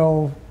thinking, you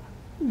know,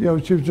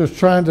 she was just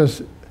trying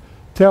to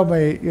tell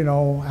me, you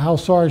know, how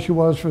sorry she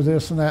was for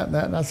this and that and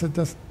that. And I said,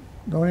 just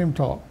don't even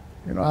talk.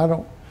 You know,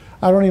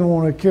 I don't even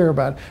want to care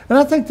about it. And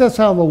I think that's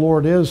how the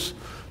Lord is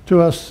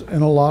to us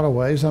in a lot of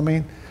ways. I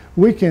mean,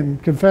 we can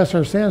confess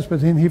our sins,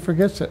 but then he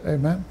forgets it.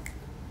 Amen.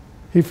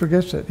 He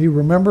forgets it. He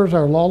remembers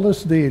our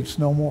lawless deeds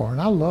no more. And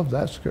I love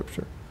that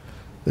scripture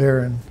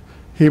there in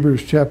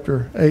Hebrews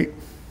chapter 8.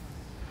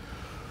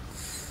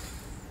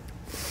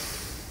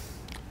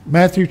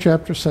 Matthew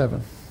chapter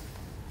 7.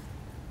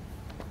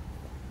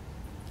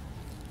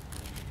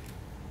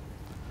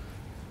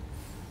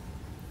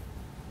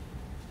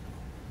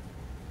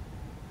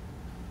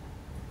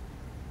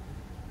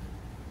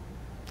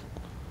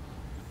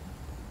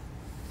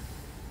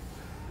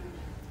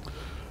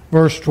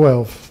 Verse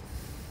 12.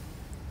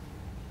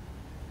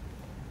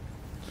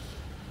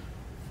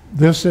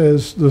 This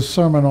is the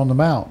Sermon on the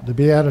Mount, the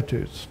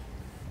Beatitudes.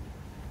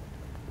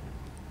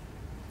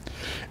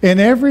 In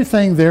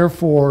everything,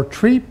 therefore,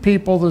 treat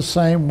people the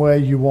same way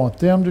you want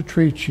them to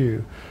treat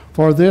you,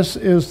 for this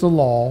is the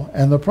law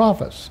and the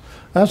prophets.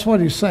 That's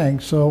what he's saying.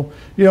 So,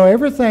 you know,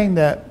 everything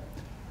that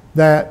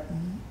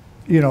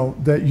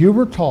you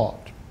were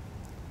taught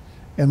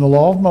in the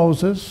law of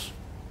Moses,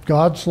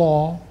 God's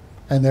law,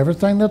 and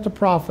everything that the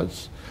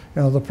prophets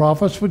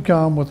would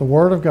come with the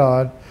word of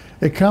God,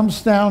 it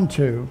comes down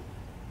to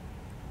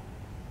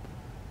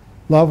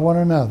love one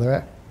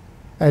another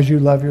as you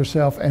love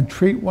yourself and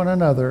treat one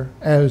another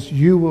as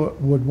you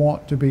would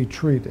want to be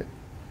treated.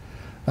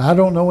 Now, I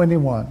don't know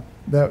anyone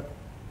that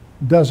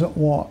doesn't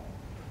want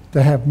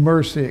to have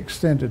mercy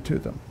extended to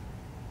them.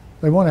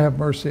 They want to have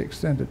mercy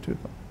extended to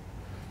them.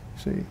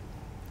 See,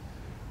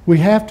 we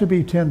have to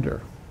be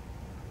tender.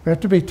 We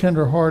have to be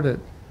tender-hearted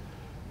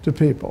to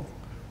people.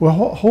 Well,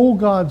 hold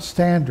God's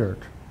standard.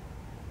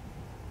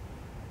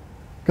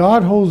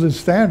 God holds his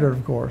standard,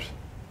 of course,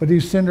 but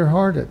he's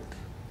tender-hearted.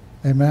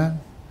 Amen.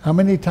 How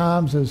many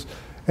times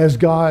has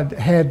God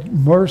had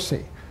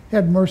mercy? He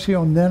had mercy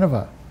on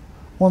Nineveh,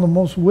 one of the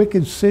most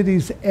wicked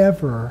cities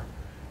ever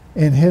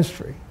in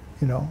history.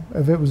 You know,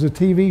 if it was a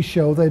TV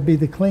show, they'd be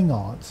the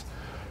Klingons.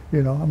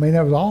 You know, I mean,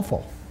 that was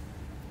awful.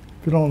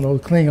 If you don't know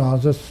the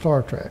Klingons, that's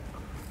Star Trek.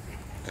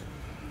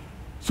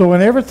 So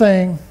in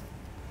everything,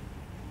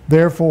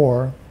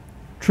 therefore,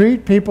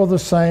 treat people the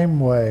same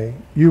way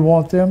you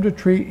want them to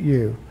treat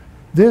you.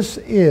 This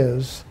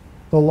is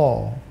the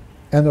law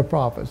and the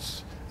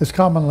prophets. It's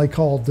commonly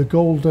called the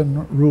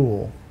golden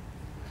rule.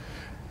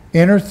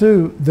 Enter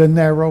through the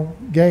narrow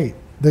gate.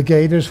 The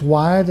gate is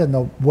wide and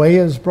the way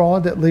is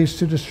broad that leads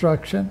to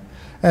destruction,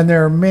 and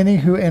there are many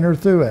who enter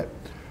through it.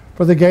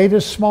 For the gate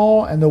is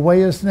small and the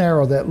way is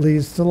narrow that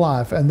leads to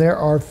life, and there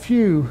are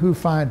few who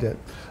find it.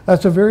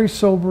 That's a very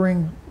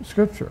sobering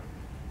scripture.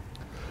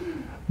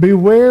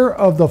 Beware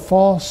of the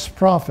false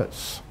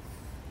prophets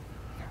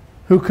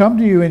who come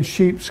to you in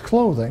sheep's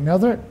clothing. Now,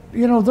 they're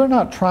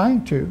not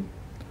trying to.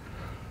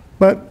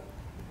 But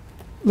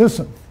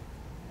listen,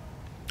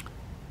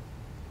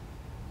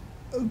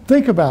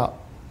 think about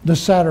the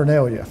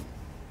Saturnalia.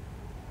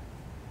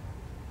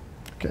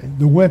 Okay,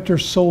 the winter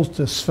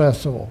solstice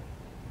festival.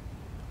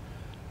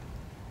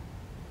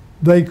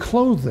 They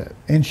clothe it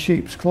in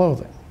sheep's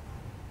clothing,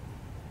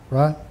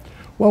 right?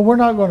 Well, we're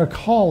not going to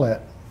call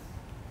it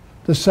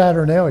the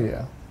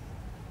Saturnalia.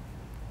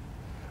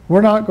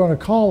 We're not going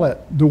to call it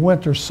the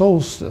winter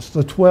solstice,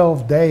 the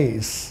 12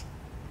 days,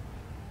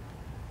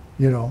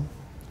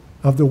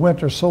 of the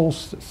winter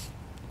solstice.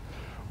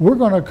 We're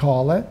going to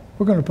call it,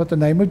 we're going to put the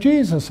name of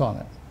Jesus on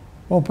it.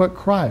 We'll put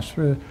Christ,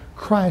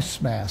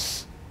 Christ's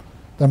Mass,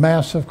 the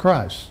Mass of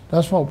Christ.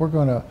 That's what we're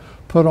going to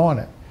put on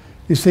it.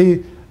 You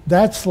see,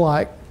 that's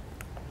like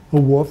a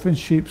wolf in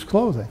sheep's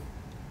clothing.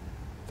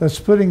 That's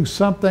putting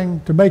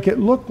something to make it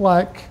look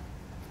like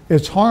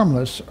it's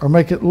harmless or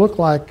make it look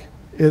like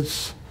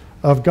it's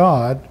of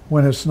God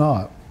when it's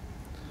not.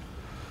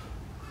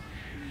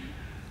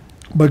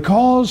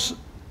 Because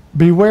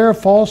beware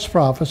false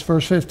prophets,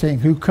 verse 15,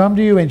 who come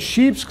to you in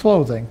sheep's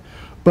clothing,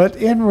 but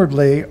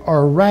inwardly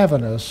are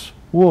ravenous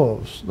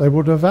wolves. They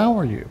will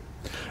devour you.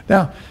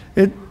 Now,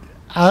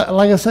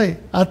 like I say,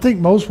 I think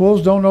most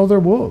wolves don't know they're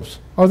wolves.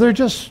 Or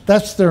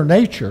that's their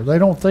nature. They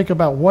don't think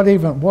about what a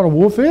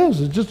wolf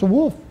is. It's just a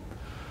wolf.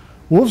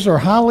 Wolves are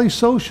highly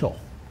social.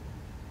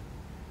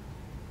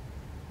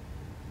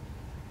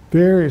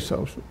 Very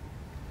social.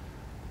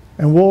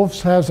 And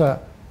wolves the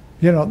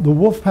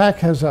wolf pack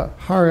has a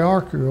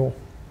hierarchical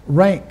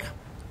rank,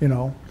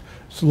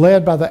 It's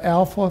led by the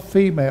alpha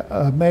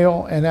female,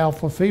 male and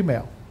alpha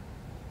female.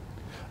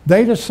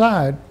 They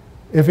decide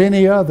if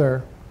any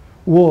other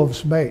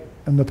wolves mate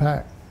in the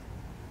pack.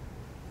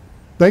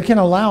 They can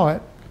allow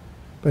it,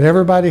 but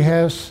everybody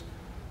has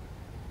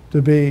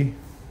to be,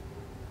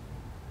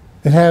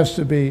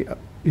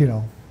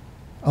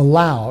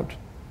 allowed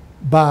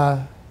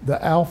by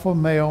the alpha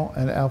male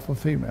and alpha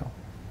female.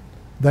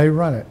 They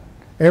run it.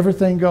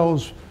 Everything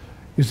goes,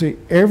 you see,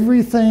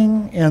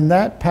 everything in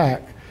that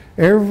pack,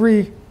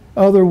 every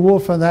other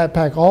wolf in that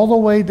pack, all the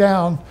way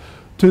down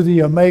to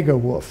the omega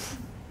wolf.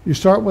 You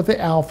start with the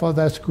alpha,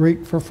 that's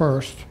Greek for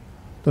first,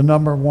 the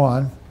number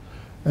 1.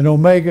 And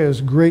omega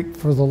is Greek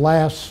for the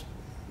last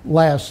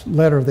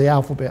letter of the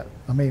alphabet.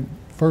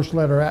 First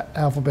letter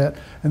alphabet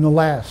and the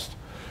last.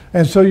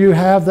 And so you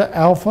have the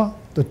alpha,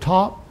 the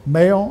top,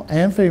 male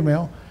and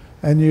female,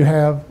 and you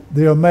have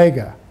the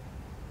omega,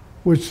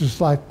 which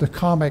is like the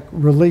comic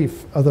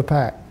relief of the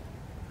pack.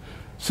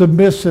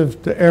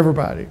 Submissive to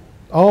everybody.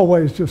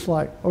 Always just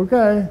like,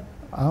 okay,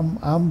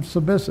 I'm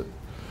submissive.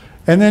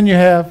 And then you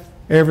have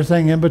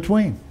everything in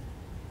between.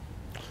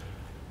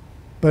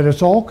 But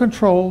it's all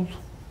controlled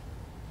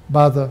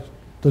by the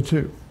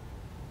two.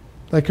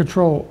 They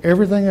control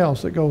everything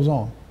else that goes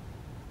on.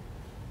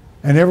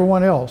 And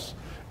everyone else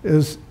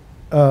is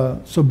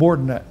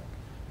subordinate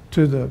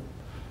to the...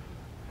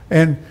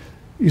 And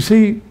you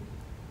see,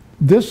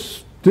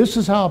 this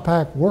is how a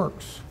pack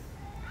works.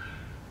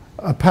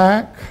 A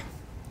pack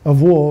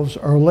of wolves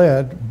are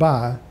led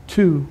by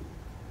 2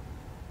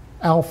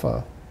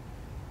 alpha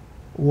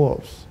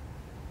wolves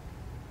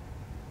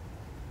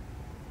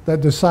that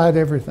decide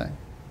everything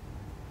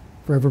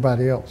for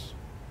everybody else.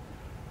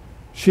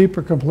 Sheep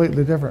are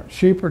completely different.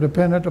 Sheep are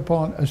dependent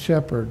upon a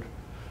shepherd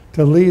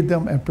to lead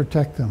them and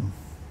protect them.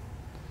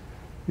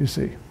 You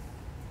see,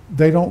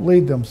 they don't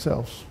lead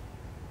themselves.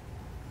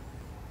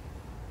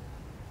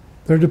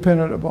 They're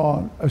dependent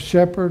upon a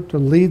shepherd to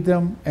lead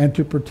them and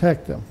to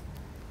protect them.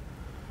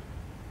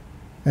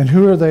 And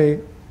who are they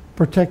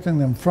protecting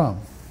them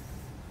from?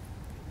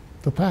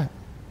 The pack.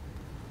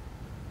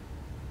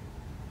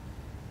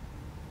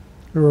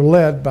 Who are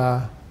led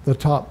by the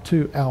top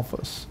 2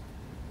 alphas.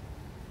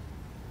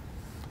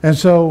 And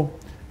so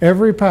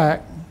every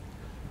pack,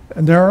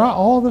 and they're not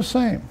all the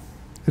same.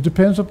 It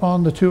depends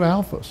upon the 2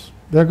 alphas.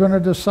 They're going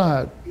to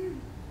decide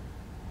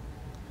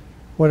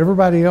what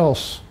everybody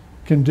else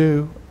can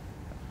do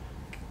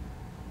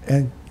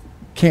and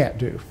can't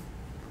do.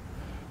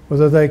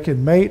 Whether they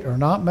can mate or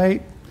not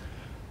mate,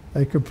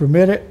 they could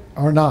permit it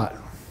or not.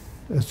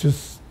 It's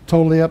just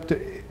totally up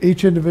to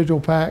each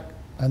individual pack,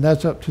 and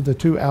that's up to the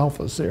 2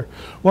 alphas there.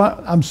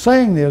 Well, I'm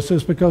saying this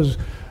is because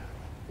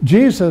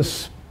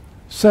Jesus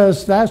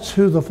says that's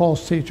who the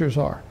false teachers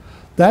are.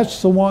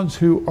 That's the ones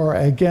who are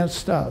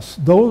against us.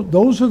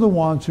 Those are the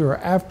ones who are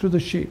after the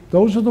sheep.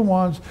 Those are the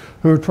ones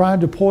who are trying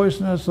to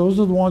poison us.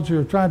 Those are the ones who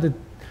are trying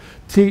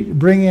to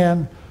bring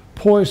in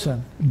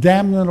poison,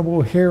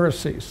 damnable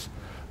heresies.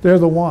 They're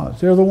the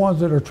ones. They're the ones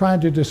that are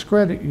trying to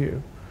discredit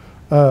you,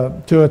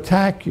 to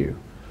attack you,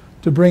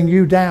 to bring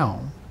you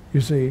down,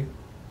 you see.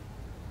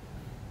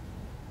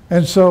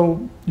 And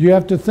so you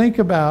have to think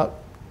about,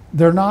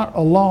 they're not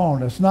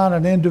alone. It's not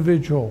an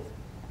individual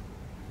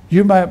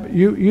You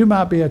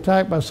might be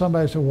attacked by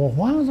somebody and say, well,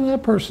 why is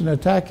that person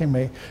attacking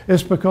me?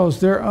 It's because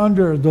they're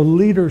under the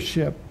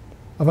leadership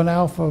of an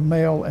alpha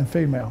male and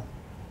female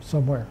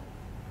somewhere.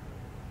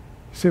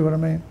 See what I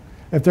mean?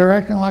 If they're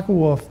acting like a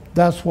wolf,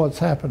 that's what's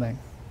happening.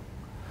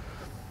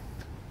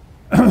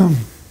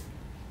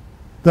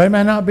 They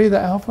may not be the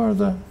alpha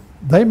or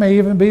they may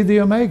even be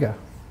the omega.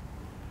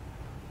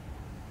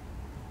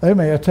 They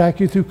may attack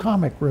you through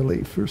comic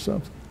relief or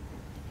something.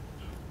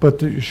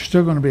 But you're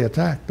still going to be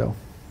attacked, though.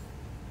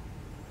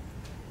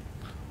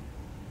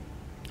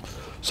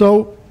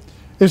 So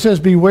it says,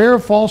 beware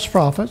of false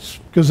prophets,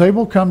 because they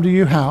will come to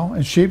you how?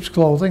 In sheep's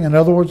clothing. In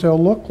other words, they'll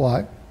look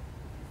like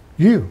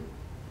you.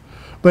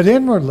 But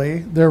inwardly,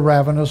 they're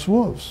ravenous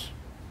wolves.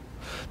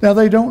 Now,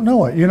 they don't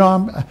know it. You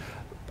know,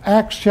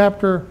 Acts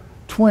chapter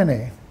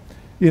 20,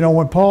 you know,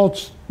 when Paul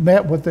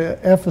met with the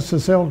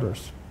Ephesus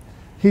elders,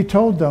 he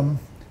told them,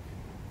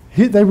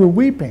 they were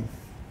weeping.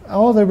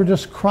 Oh, they were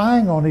just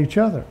crying on each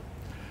other.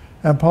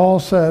 And Paul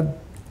said,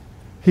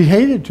 he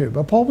hated to,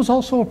 but Paul was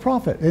also a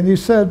prophet. And he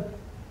said,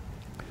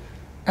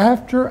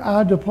 after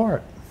I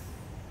depart,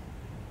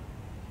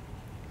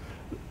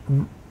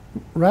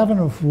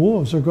 ravenous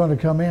wolves are going to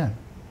come in.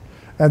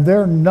 And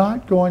they're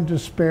not going to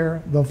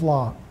spare the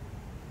flock.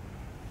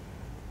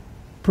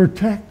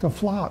 Protect the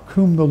flock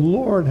whom the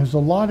Lord has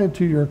allotted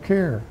to your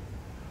care,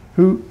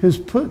 who has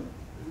put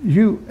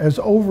you as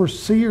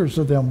overseers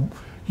of them.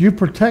 You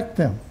protect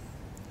them.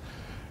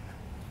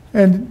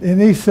 And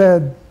he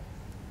said,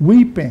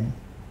 weeping,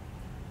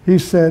 he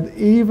said,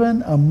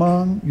 even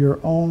among your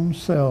own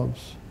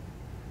selves,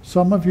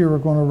 some of you are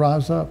going to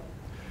rise up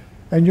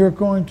and you're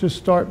going to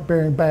start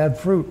bearing bad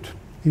fruit.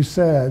 He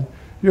said,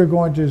 you're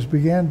going to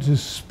begin to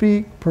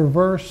speak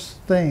perverse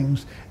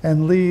things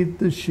and lead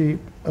the sheep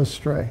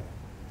astray.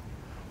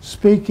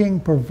 Speaking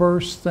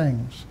perverse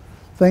things,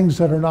 things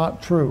that are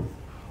not true,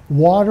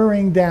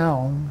 watering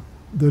down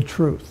the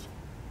truth.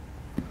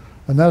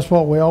 And that's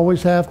what we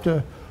always have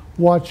to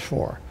watch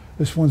for,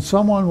 is when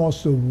someone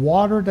wants to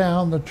water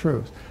down the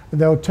truth.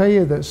 And they'll tell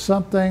you that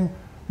something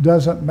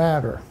doesn't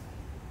matter,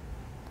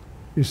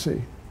 you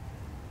see.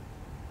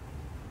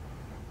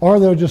 Or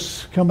they'll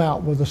just come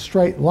out with a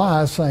straight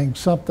lie saying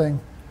something,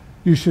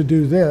 you should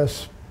do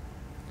this,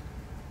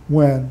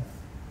 when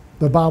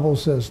the Bible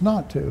says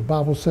not to. The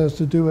Bible says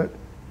to do it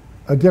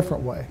a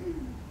different way,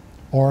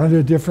 or on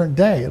a different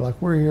day,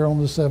 like we're here on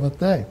the seventh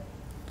day.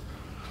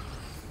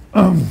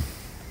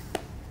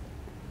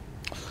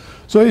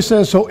 So he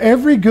says, so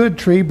every good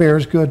tree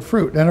bears good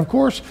fruit. And of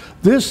course,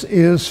 this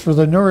is for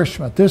the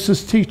nourishment. This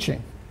is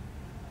teaching.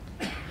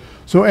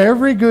 So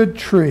every good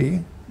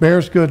tree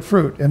bears good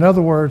fruit. In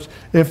other words,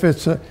 if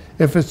it's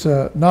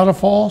not a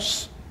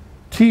false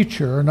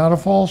teacher, not a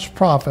false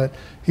prophet,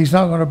 he's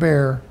not going to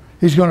bear,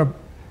 he's going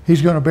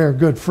to bear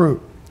good fruit,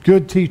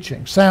 good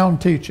teaching, sound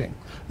teaching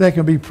that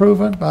can be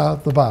proven by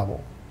the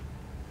Bible.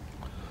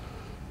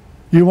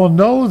 You will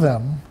know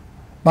them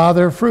by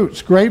their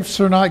fruits. Grapes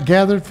are not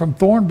gathered from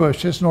thorn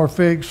bushes, nor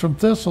figs from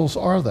thistles,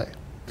 are they?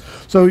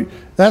 So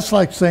that's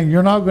like saying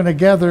you're not going to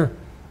gather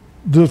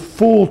the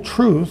full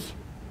truth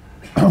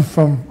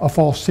from a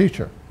false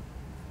teacher.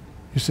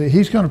 You see,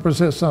 he's going to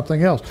present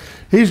something else.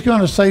 He's going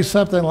to say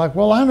something like,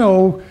 well, I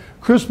know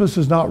Christmas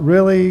is not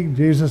really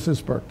Jesus'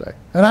 birthday.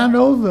 And I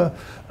know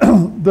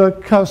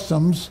the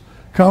customs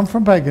come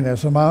from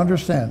paganism. I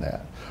understand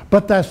that.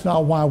 But that's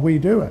not why we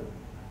do it.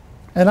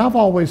 And I've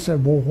always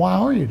said, well, why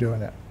are you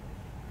doing it?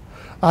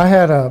 I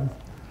had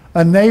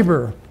a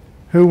neighbor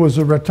who was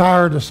a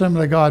retired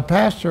Assembly of God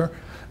pastor,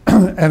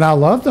 and I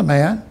loved the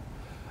man.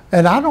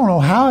 And I don't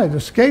know how it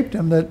escaped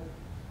him that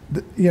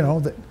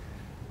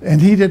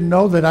and he didn't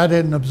know that I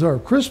didn't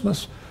observe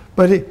Christmas,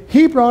 but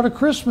he brought a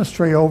Christmas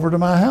tree over to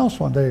my house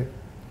one day,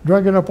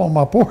 drug it up on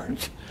my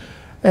porch.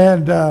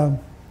 And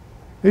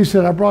he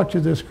said, I brought you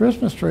this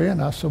Christmas tree.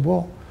 And I said,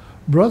 well,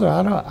 brother,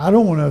 I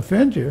don't want to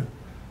offend you.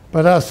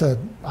 But I said,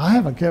 I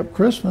haven't kept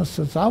Christmas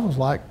since I was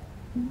like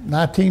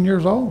 19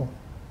 years old,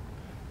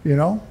 you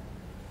know.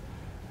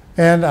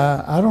 And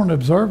I don't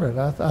observe it.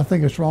 I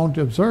think it's wrong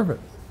to observe it.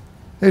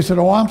 He said,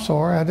 oh, I'm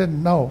sorry, I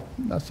didn't know.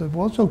 I said,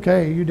 well, it's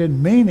okay. You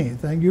didn't mean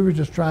anything. You were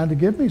just trying to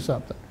give me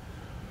something.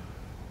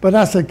 But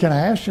I said, can I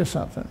ask you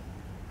something?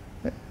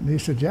 And he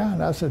said, yeah.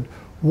 And I said,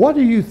 what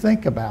do you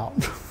think about?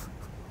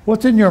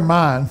 What's in your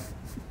mind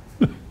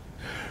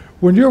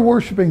when you're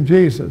worshiping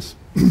Jesus?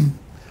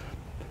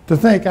 To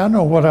think, I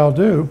know what I'll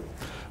do.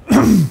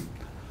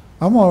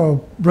 I'm going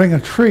to bring a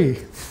tree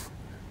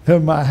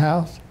in my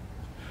house.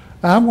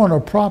 I'm going to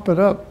prop it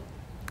up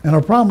in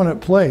a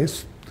prominent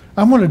place.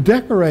 I'm going to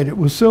decorate it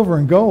with silver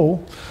and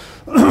gold.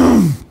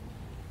 I'm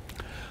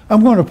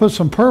going to put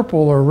some purple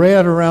or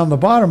red around the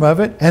bottom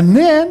of it, and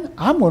then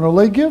I'm going to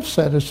lay gifts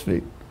at his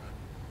feet.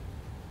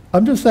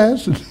 I'm just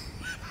asking.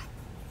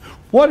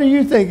 What are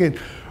you thinking?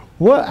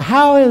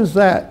 How is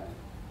that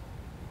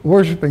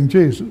worshiping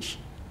Jesus?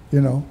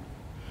 You know?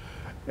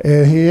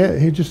 And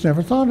he just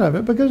never thought of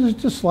it, because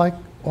it's just like,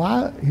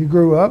 well, he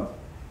grew up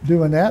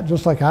doing that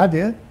just like I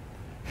did.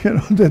 You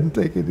know, didn't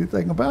think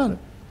anything about it.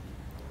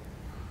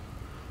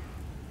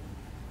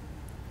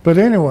 But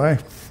anyway,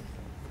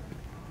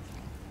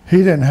 he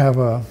didn't have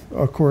a,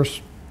 of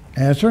course,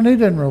 answer, and he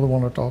didn't really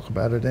want to talk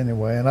about it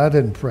anyway, and I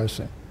didn't press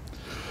him.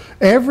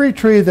 Every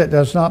tree that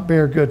does not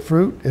bear good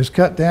fruit is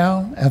cut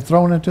down and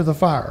thrown into the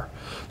fire.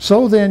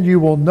 So then you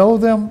will know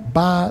them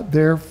by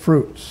their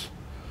fruits.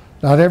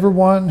 Not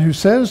everyone who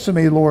says to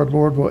me, Lord,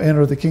 Lord, will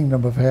enter the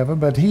kingdom of heaven,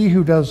 but he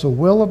who does the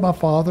will of my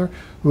Father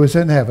who is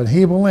in heaven,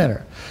 he will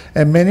enter.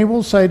 And many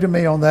will say to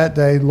me on that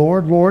day,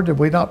 Lord, Lord, did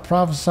we not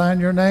prophesy in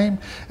your name?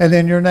 And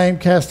in your name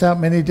cast out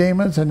many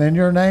demons, and in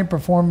your name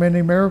perform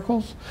many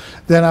miracles?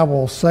 Then I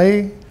will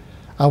say,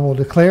 I will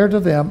declare to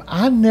them,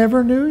 I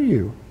never knew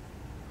you.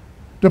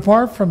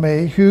 Depart from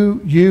me,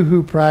 you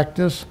who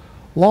practice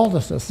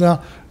lawlessness.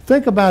 Now,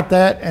 think about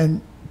that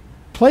and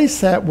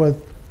place that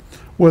with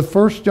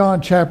 1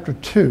 John chapter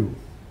 2,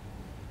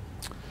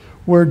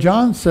 where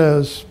John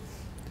says,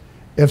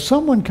 if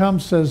someone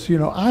comes and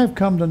says, I have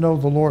come to know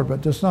the Lord,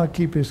 but does not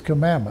keep his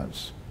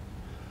commandments,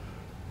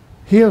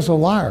 he is a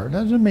liar.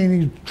 Doesn't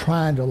mean he's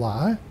trying to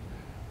lie,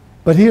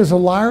 but he is a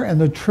liar and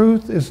the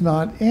truth is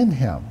not in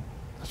him.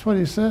 That's what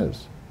he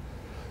says.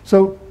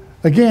 So,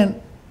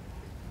 again,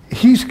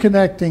 he's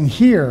connecting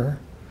here,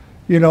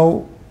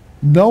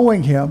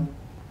 knowing him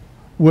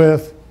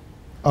with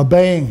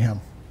obeying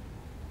him,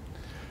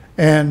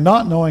 and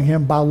not knowing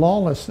him by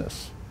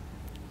lawlessness.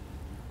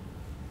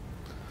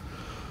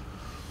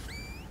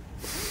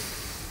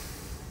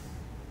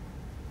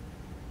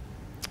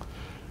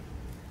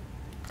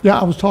 Yeah,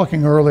 I was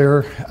talking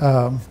earlier,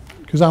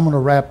 because I'm going to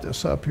wrap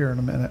this up here in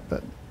a minute,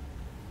 but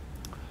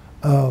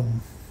I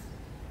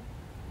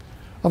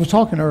was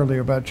talking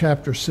earlier about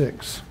chapter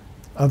 6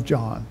 of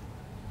John,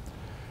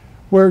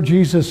 where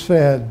Jesus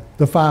fed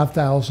the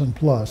 5,000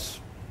 plus.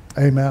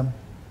 Amen.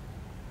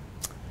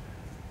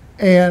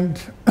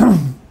 And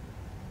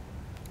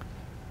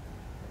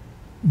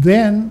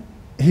then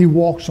he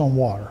walks on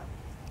water,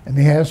 and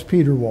he has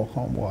Peter walk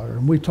on water,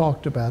 and we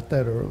talked about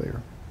that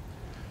earlier.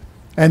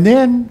 And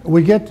then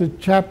we get to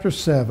chapter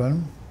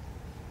 7,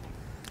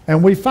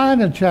 and we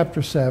find in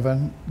chapter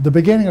 7, the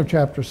beginning of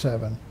chapter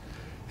 7,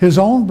 his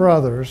own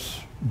brothers,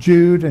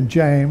 Jude and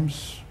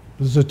James,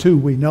 those are the two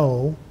we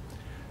know.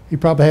 He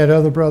probably had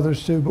other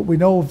brothers too, but we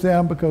know of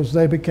them because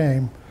they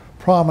became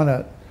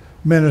prominent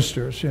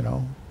ministers,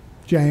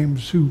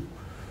 James, who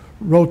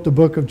wrote the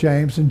book of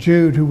James, and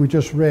Jude, who we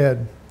just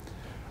read,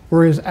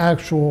 were his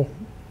actual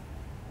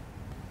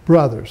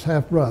brothers,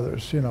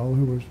 half-brothers,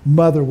 whose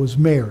mother was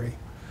Mary.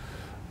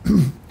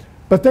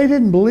 But they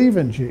didn't believe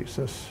in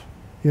Jesus,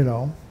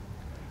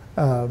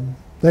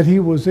 that he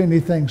was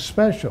anything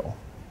special,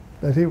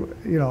 that he,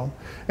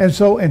 And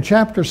so in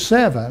chapter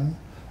 7,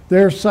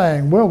 they're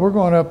saying, well, we're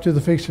going up to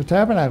the Feast of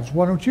Tabernacles.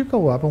 Why don't you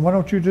go up? And why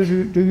don't you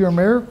do your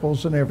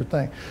miracles and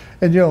everything?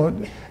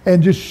 And,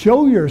 and just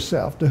show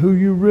yourself to who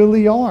you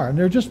really are. And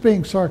they're just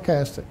being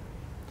sarcastic.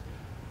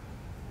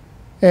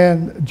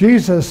 And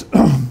Jesus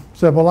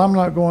said, well, I'm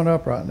not going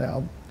up right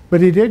now.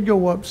 But he did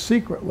go up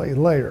secretly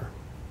later.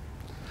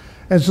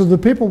 And so the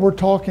people were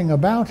talking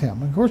about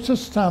him. Of course,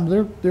 this time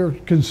they're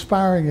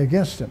conspiring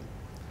against him,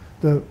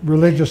 the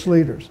religious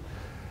leaders.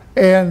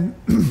 And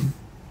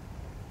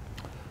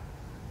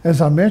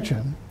as I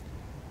mentioned,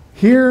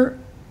 here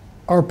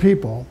are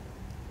people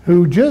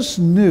who just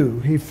knew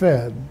he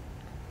fed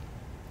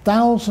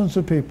thousands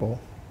of people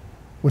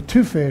with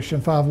 2 fish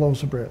and 5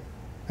 loaves of bread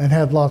and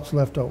had lots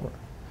left over.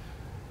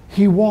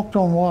 He walked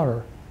on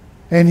water,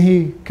 and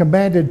he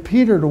commanded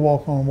Peter to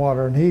walk on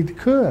water, and he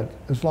could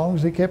as long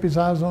as he kept his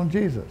eyes on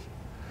Jesus.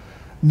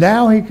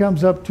 Now he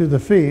comes up to the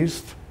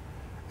feast,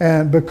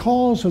 and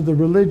because of the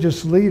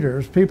religious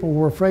leaders, people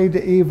were afraid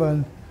to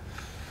even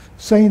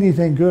say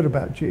anything good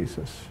about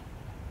Jesus.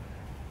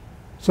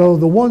 So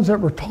the ones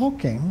that were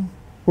talking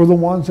were the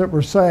ones that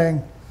were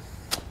saying,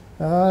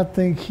 I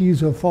think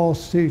he's a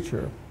false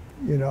teacher,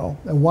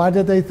 And why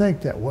did they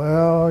think that?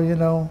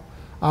 Well,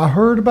 I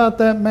heard about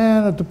that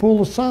man at the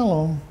pool of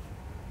Siloam.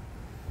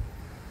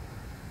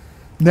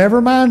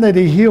 Never mind that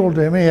he healed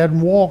him. He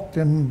hadn't walked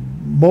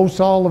in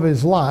most all of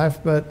his life,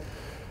 but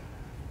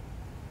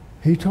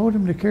he told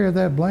him to carry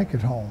that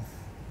blanket home.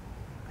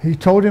 He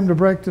told him to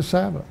break the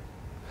Sabbath.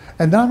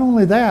 And not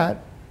only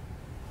that,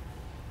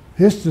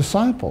 his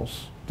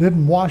disciples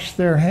didn't wash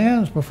their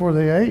hands before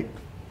they ate.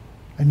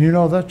 And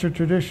that's a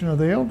tradition of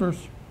the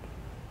elders.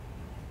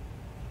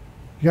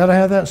 You got to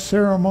have that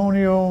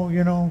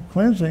ceremonial,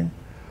 cleansing.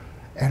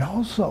 And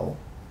also,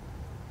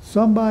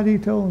 somebody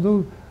told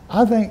them,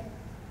 I think,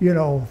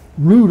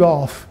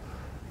 Rudolph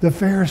the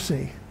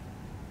Pharisee.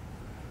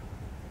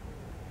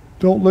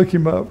 Don't look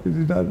him up because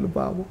he's not in the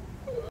Bible.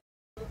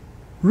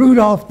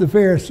 Rudolph the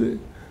Pharisee.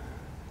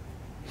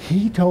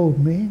 He told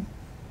me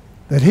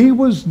that he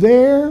was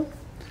there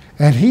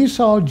and he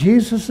saw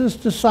Jesus'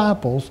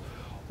 disciples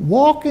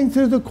walking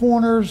through the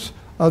corners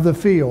of the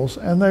fields,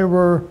 and they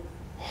were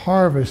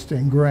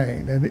harvesting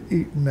grain and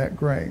eating that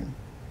grain.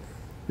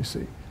 You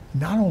see,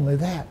 not only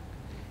that,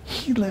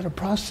 he let a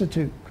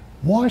prostitute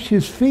wash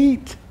his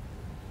feet.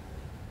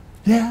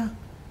 Yeah.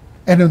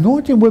 And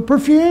anoint him with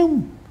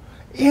perfume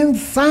in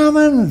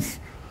Simon's,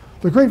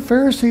 the great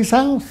Pharisee's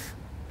house.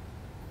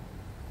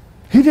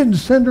 He didn't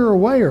send her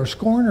away or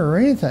scorn her or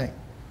anything.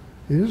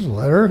 He just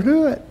let her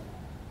do it.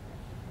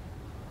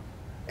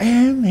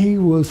 And he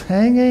was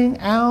hanging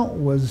out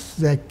with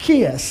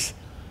Zacchaeus,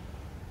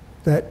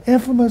 that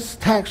infamous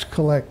tax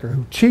collector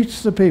who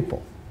cheats the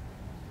people,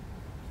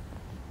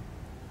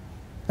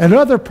 and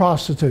other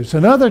prostitutes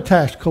and other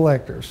tax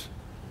collectors.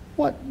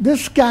 What?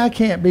 This guy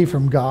can't be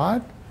from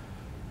God.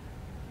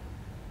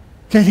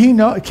 Can he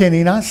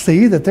not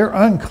see that they're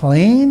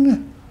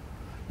unclean?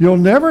 You'll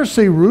never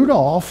see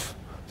Rudolph,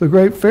 the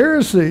great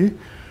Pharisee,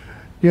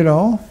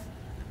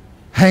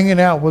 hanging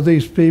out with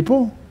these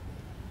people.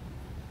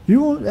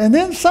 And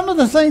then some of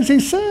the things he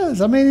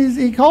says. I mean,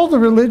 he called the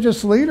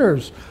religious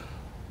leaders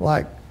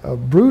like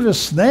brood of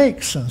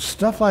snakes and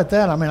stuff like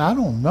that. I mean, I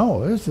don't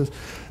know. This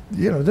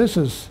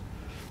is.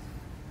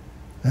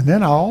 And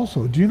then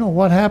also, do you know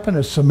what happened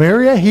in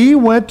Samaria? He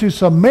went to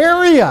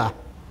Samaria.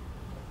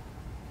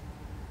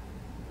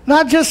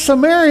 Not just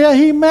Samaria,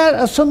 he met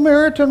a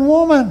Samaritan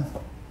woman.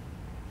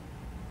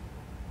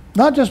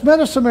 Not just met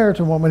a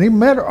Samaritan woman, he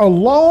met her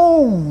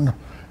alone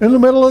in the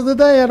middle of the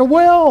day at a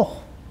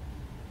well.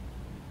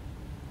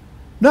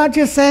 Not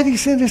just that, he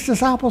sent his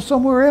disciples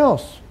somewhere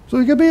else so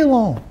he could be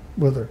alone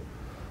with her.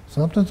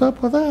 Something's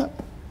up with that.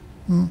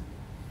 I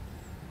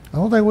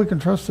don't think we can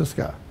trust this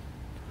guy.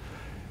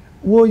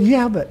 Well,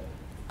 yeah, but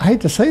I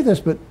hate to say this,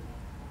 but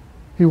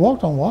he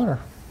walked on water.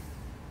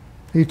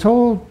 He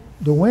told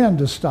the wind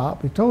to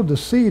stop. He told the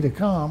sea to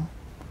come.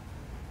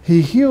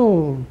 He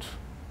healed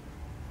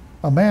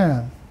a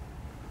man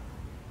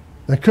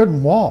that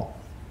couldn't walk.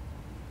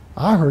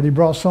 I heard he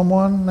brought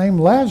someone named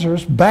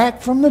Lazarus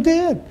back from the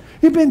dead.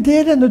 He'd been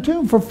dead in the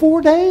tomb for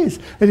 4 days.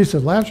 And he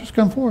said, Lazarus,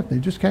 come forth. And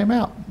he just came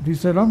out. He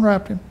said,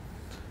 unwrapped him.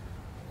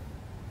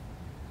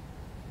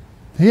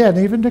 He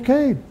hadn't even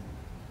decayed.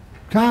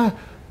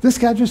 This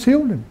guy just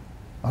healed him.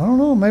 I don't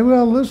know. Maybe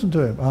I'll listen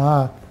to him.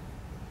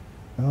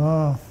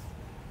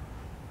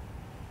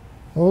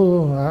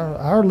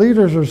 Our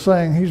leaders are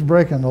saying he's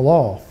breaking the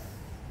law.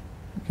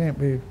 It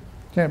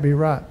can't be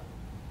right.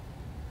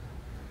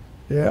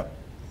 Yeah.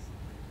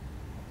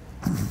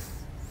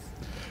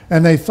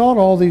 And they thought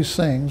all these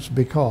things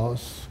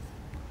because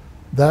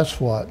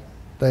that's what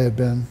they had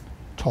been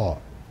taught.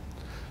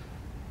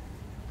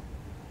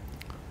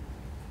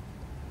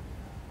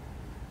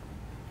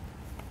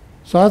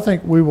 So I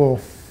think we will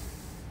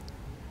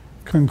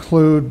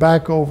conclude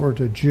back over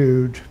to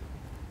Jude.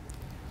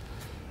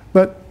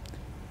 But,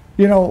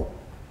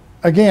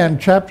 again,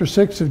 chapter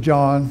 6 of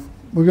John,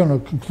 we're going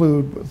to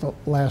conclude with the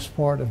last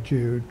part of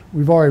Jude.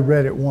 We've already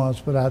read it once,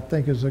 but I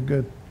think it's a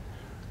good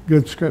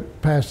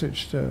script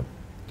passage to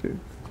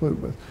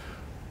conclude with.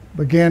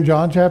 Again,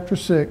 John chapter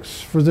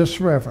 6, for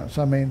this reference.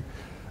 I mean,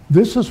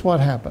 this is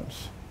what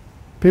happens.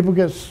 People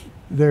get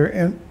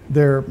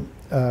they're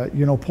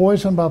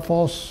poisoned by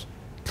false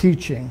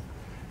teaching,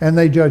 and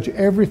they judge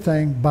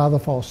everything by the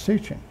false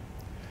teaching.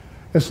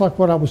 It's like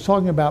what I was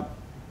talking about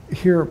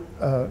here,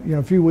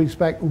 a few weeks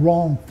back,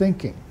 wrong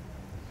thinking.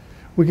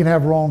 We can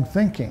have wrong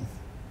thinking,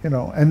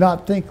 and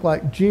not think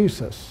like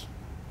Jesus,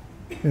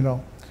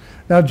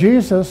 Now,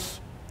 Jesus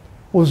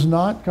was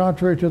not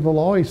contrary to the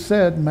law. He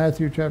said in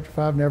Matthew chapter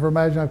 5, never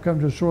imagine I've come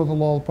to destroy the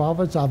law of the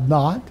prophets. I've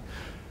not.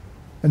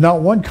 And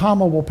not one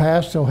comma will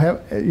pass till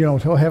heaven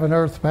and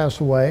earth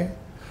pass away.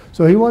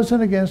 So he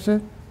wasn't against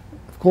it.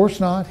 Of course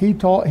not.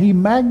 He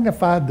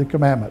magnified the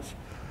commandments.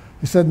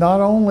 He said,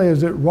 not only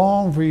is it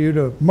wrong for you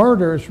to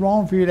murder, it's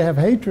wrong for you to have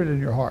hatred in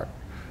your heart.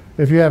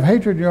 If you have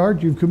hatred in your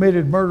heart, you've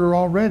committed murder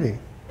already,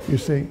 you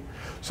see.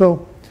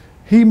 So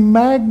he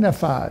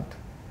magnified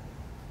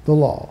the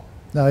law.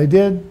 Now, he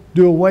did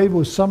do away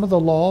with some of the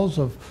laws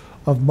of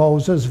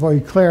Moses, where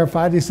he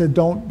clarified. He said,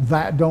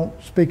 don't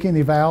speak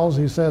any vows.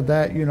 He said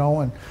that,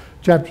 in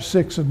chapter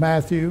 6 of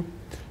Matthew.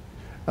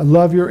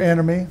 Love your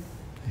enemy,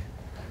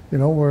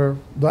 where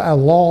the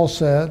law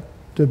said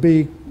to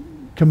be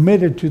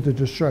committed to the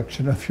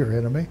destruction of your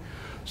enemy.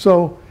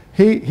 So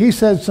he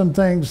said some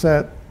things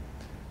that,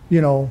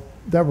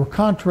 that were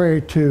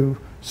contrary to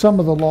some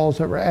of the laws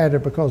that were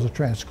added because of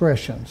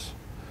transgressions.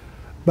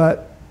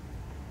 But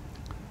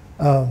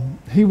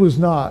he was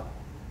not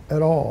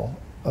at all,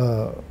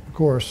 of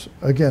course,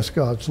 against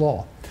God's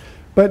law.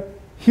 But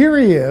here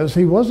he is.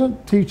 He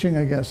wasn't teaching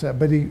against that,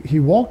 but he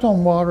walked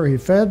on water. He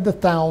fed the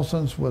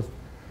thousands with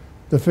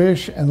the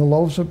fish and the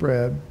loaves of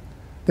bread.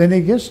 Then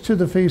he gets to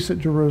the feast at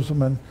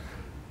Jerusalem, and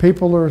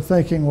people are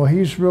thinking, well,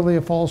 he's really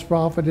a false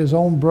prophet. His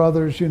own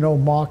brothers,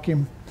 mock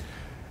him.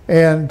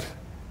 And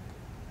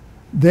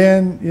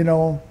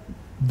then,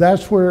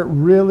 that's where it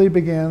really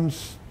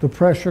begins. The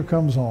pressure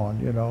comes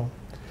on,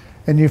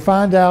 And you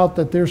find out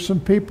that there's some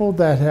people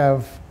that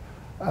have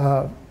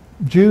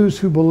Jews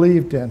who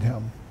believed in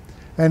him.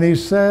 And he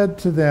said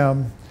to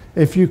them,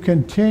 if you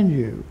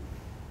continue,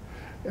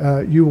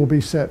 you will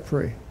be set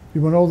free.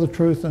 You will know the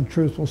truth, and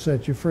truth will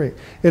set you free.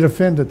 It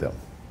offended them.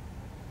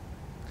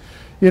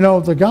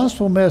 The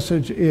gospel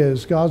message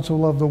is God so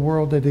loved the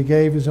world that he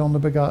gave his only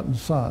begotten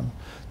Son,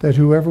 that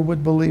whoever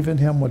would believe in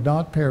him would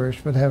not perish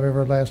but have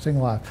everlasting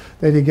life.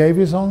 That he gave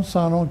his own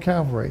Son on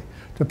Calvary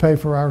to pay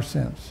for our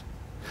sins.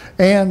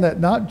 And that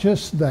not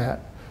just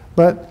that,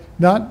 but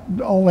not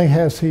only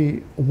has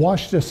he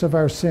washed us of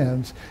our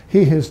sins,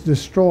 he has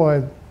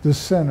destroyed the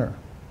sinner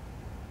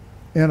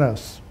in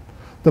us.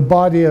 The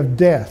body of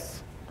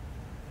death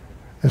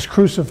is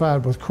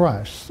crucified with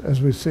Christ,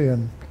 as we see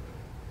in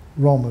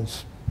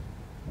Romans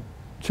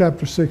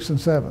chapter 6 and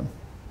 7.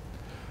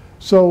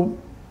 So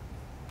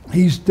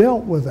he's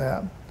dealt with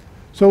that.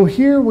 So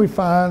here we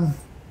find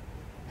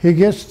he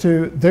gets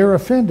to, they're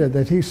offended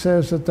that he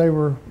says that they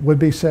would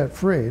be set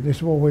free. They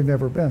say, well, we've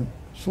never been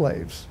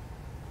slaves.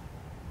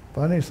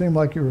 Funny, it seemed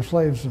like you were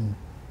slaves in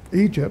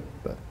Egypt.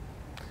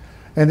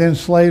 And then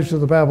slaves to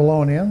the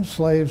Babylonians,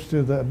 slaves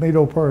to the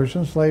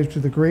Medo-Persians, slaves to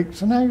the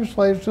Greeks, and now you're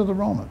slaves to the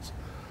Romans.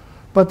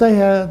 But they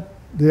had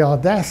the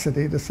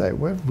audacity to say,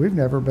 well, we've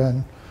never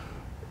been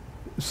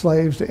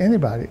slaves to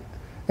anybody.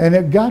 And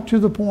it got to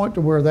the point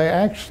to where they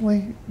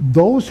actually,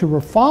 those who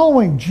were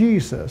following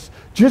Jesus,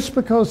 just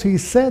because he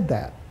said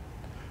that,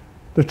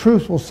 the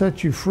truth will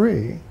set you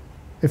free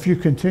if you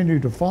continue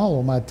to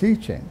follow my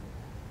teaching,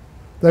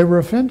 they were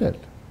offended.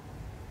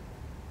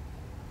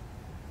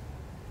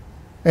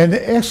 And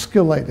it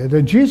escalated.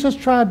 And Jesus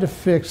tried to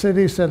fix it.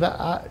 He said,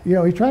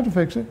 he tried to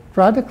fix it,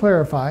 tried to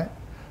clarify it.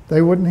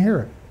 They wouldn't hear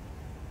it.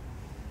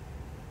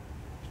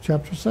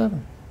 Chapter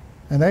 7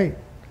 and 8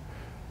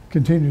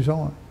 continues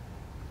on.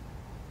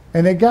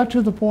 And it got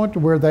to the point to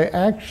where they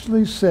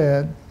actually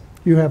said,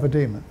 you have a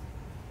demon.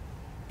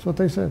 That's what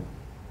they said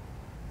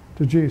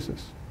to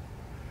Jesus.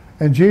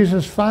 And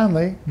Jesus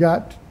finally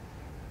got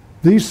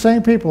these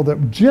same people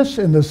that just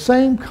in the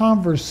same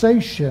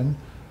conversation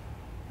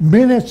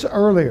minutes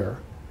earlier,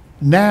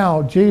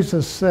 now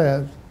Jesus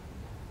said,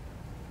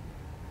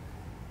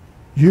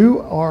 you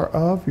are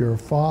of your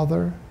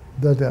father,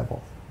 the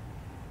devil.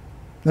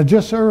 Now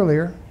just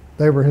earlier,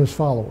 they were his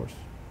followers.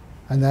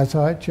 And that's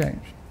how it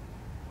changed.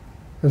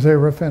 Because they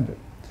were offended.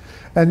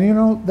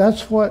 And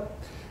that's what,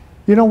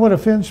 what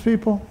offends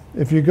people?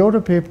 If you go to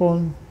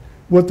people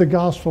with the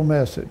gospel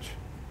message,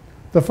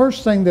 the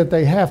first thing that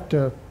they have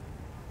to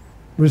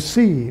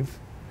receive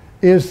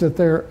is that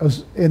they're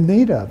in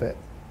need of it,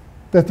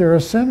 that they're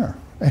a sinner.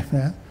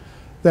 Amen.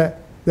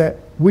 That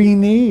we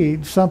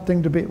need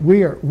something to be,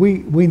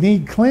 we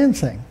need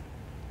cleansing,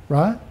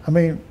 right? I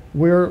mean,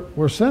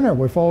 we're sinner,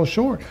 we fall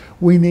short.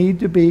 We need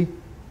to be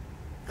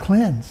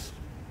cleansed.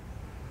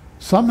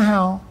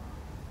 Somehow,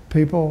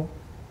 people,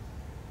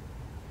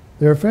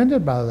 they're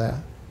offended by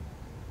that,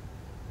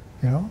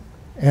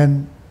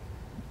 and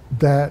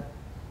that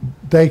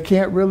they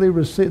can't really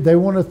receive, they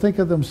want to think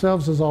of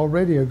themselves as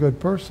already a good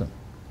person,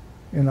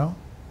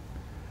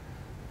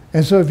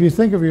 And so if you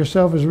think of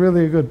yourself as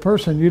really a good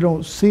person, you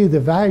don't see the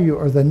value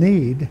or the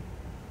need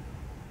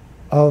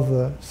of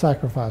the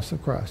sacrifice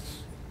of Christ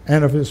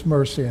and of his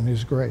mercy and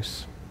his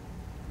grace.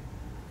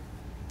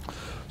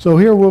 So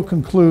here we'll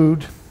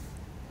conclude.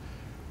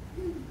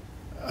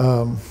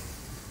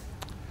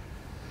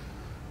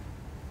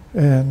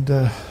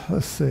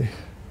 Let's see.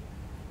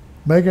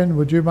 Megan,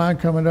 would you mind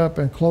coming up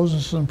and close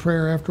us in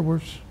prayer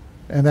afterwards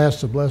and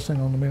ask the blessing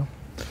on the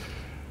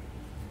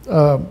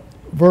meal?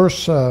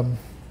 Verse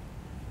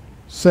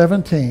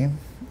 17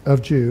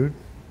 of Jude.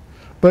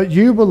 But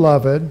you,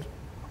 beloved,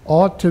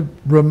 ought to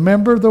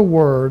remember the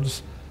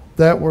words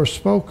that were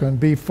spoken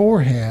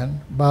beforehand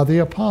by the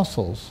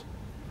apostles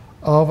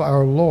of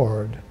our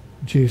Lord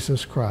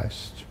Jesus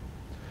Christ,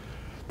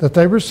 that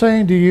they were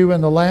saying to you,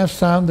 in the last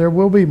time there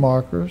will be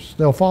mockers.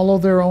 They'll follow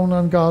their own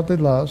ungodly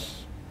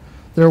lusts.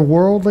 They're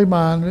worldly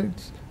minded.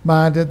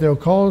 They'll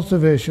cause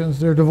divisions.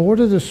 They're devoid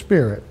of the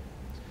Spirit.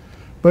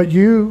 But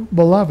you,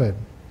 beloved,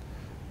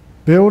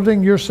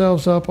 building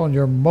yourselves up on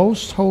your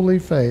most holy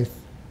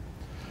faith,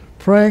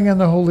 praying in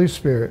the Holy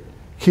Spirit,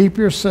 keep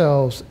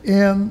yourselves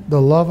in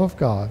the love of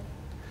God,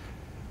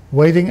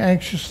 waiting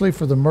anxiously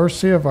for the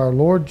mercy of our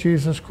Lord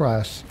Jesus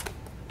Christ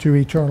to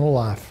eternal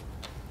life.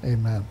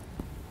 Amen.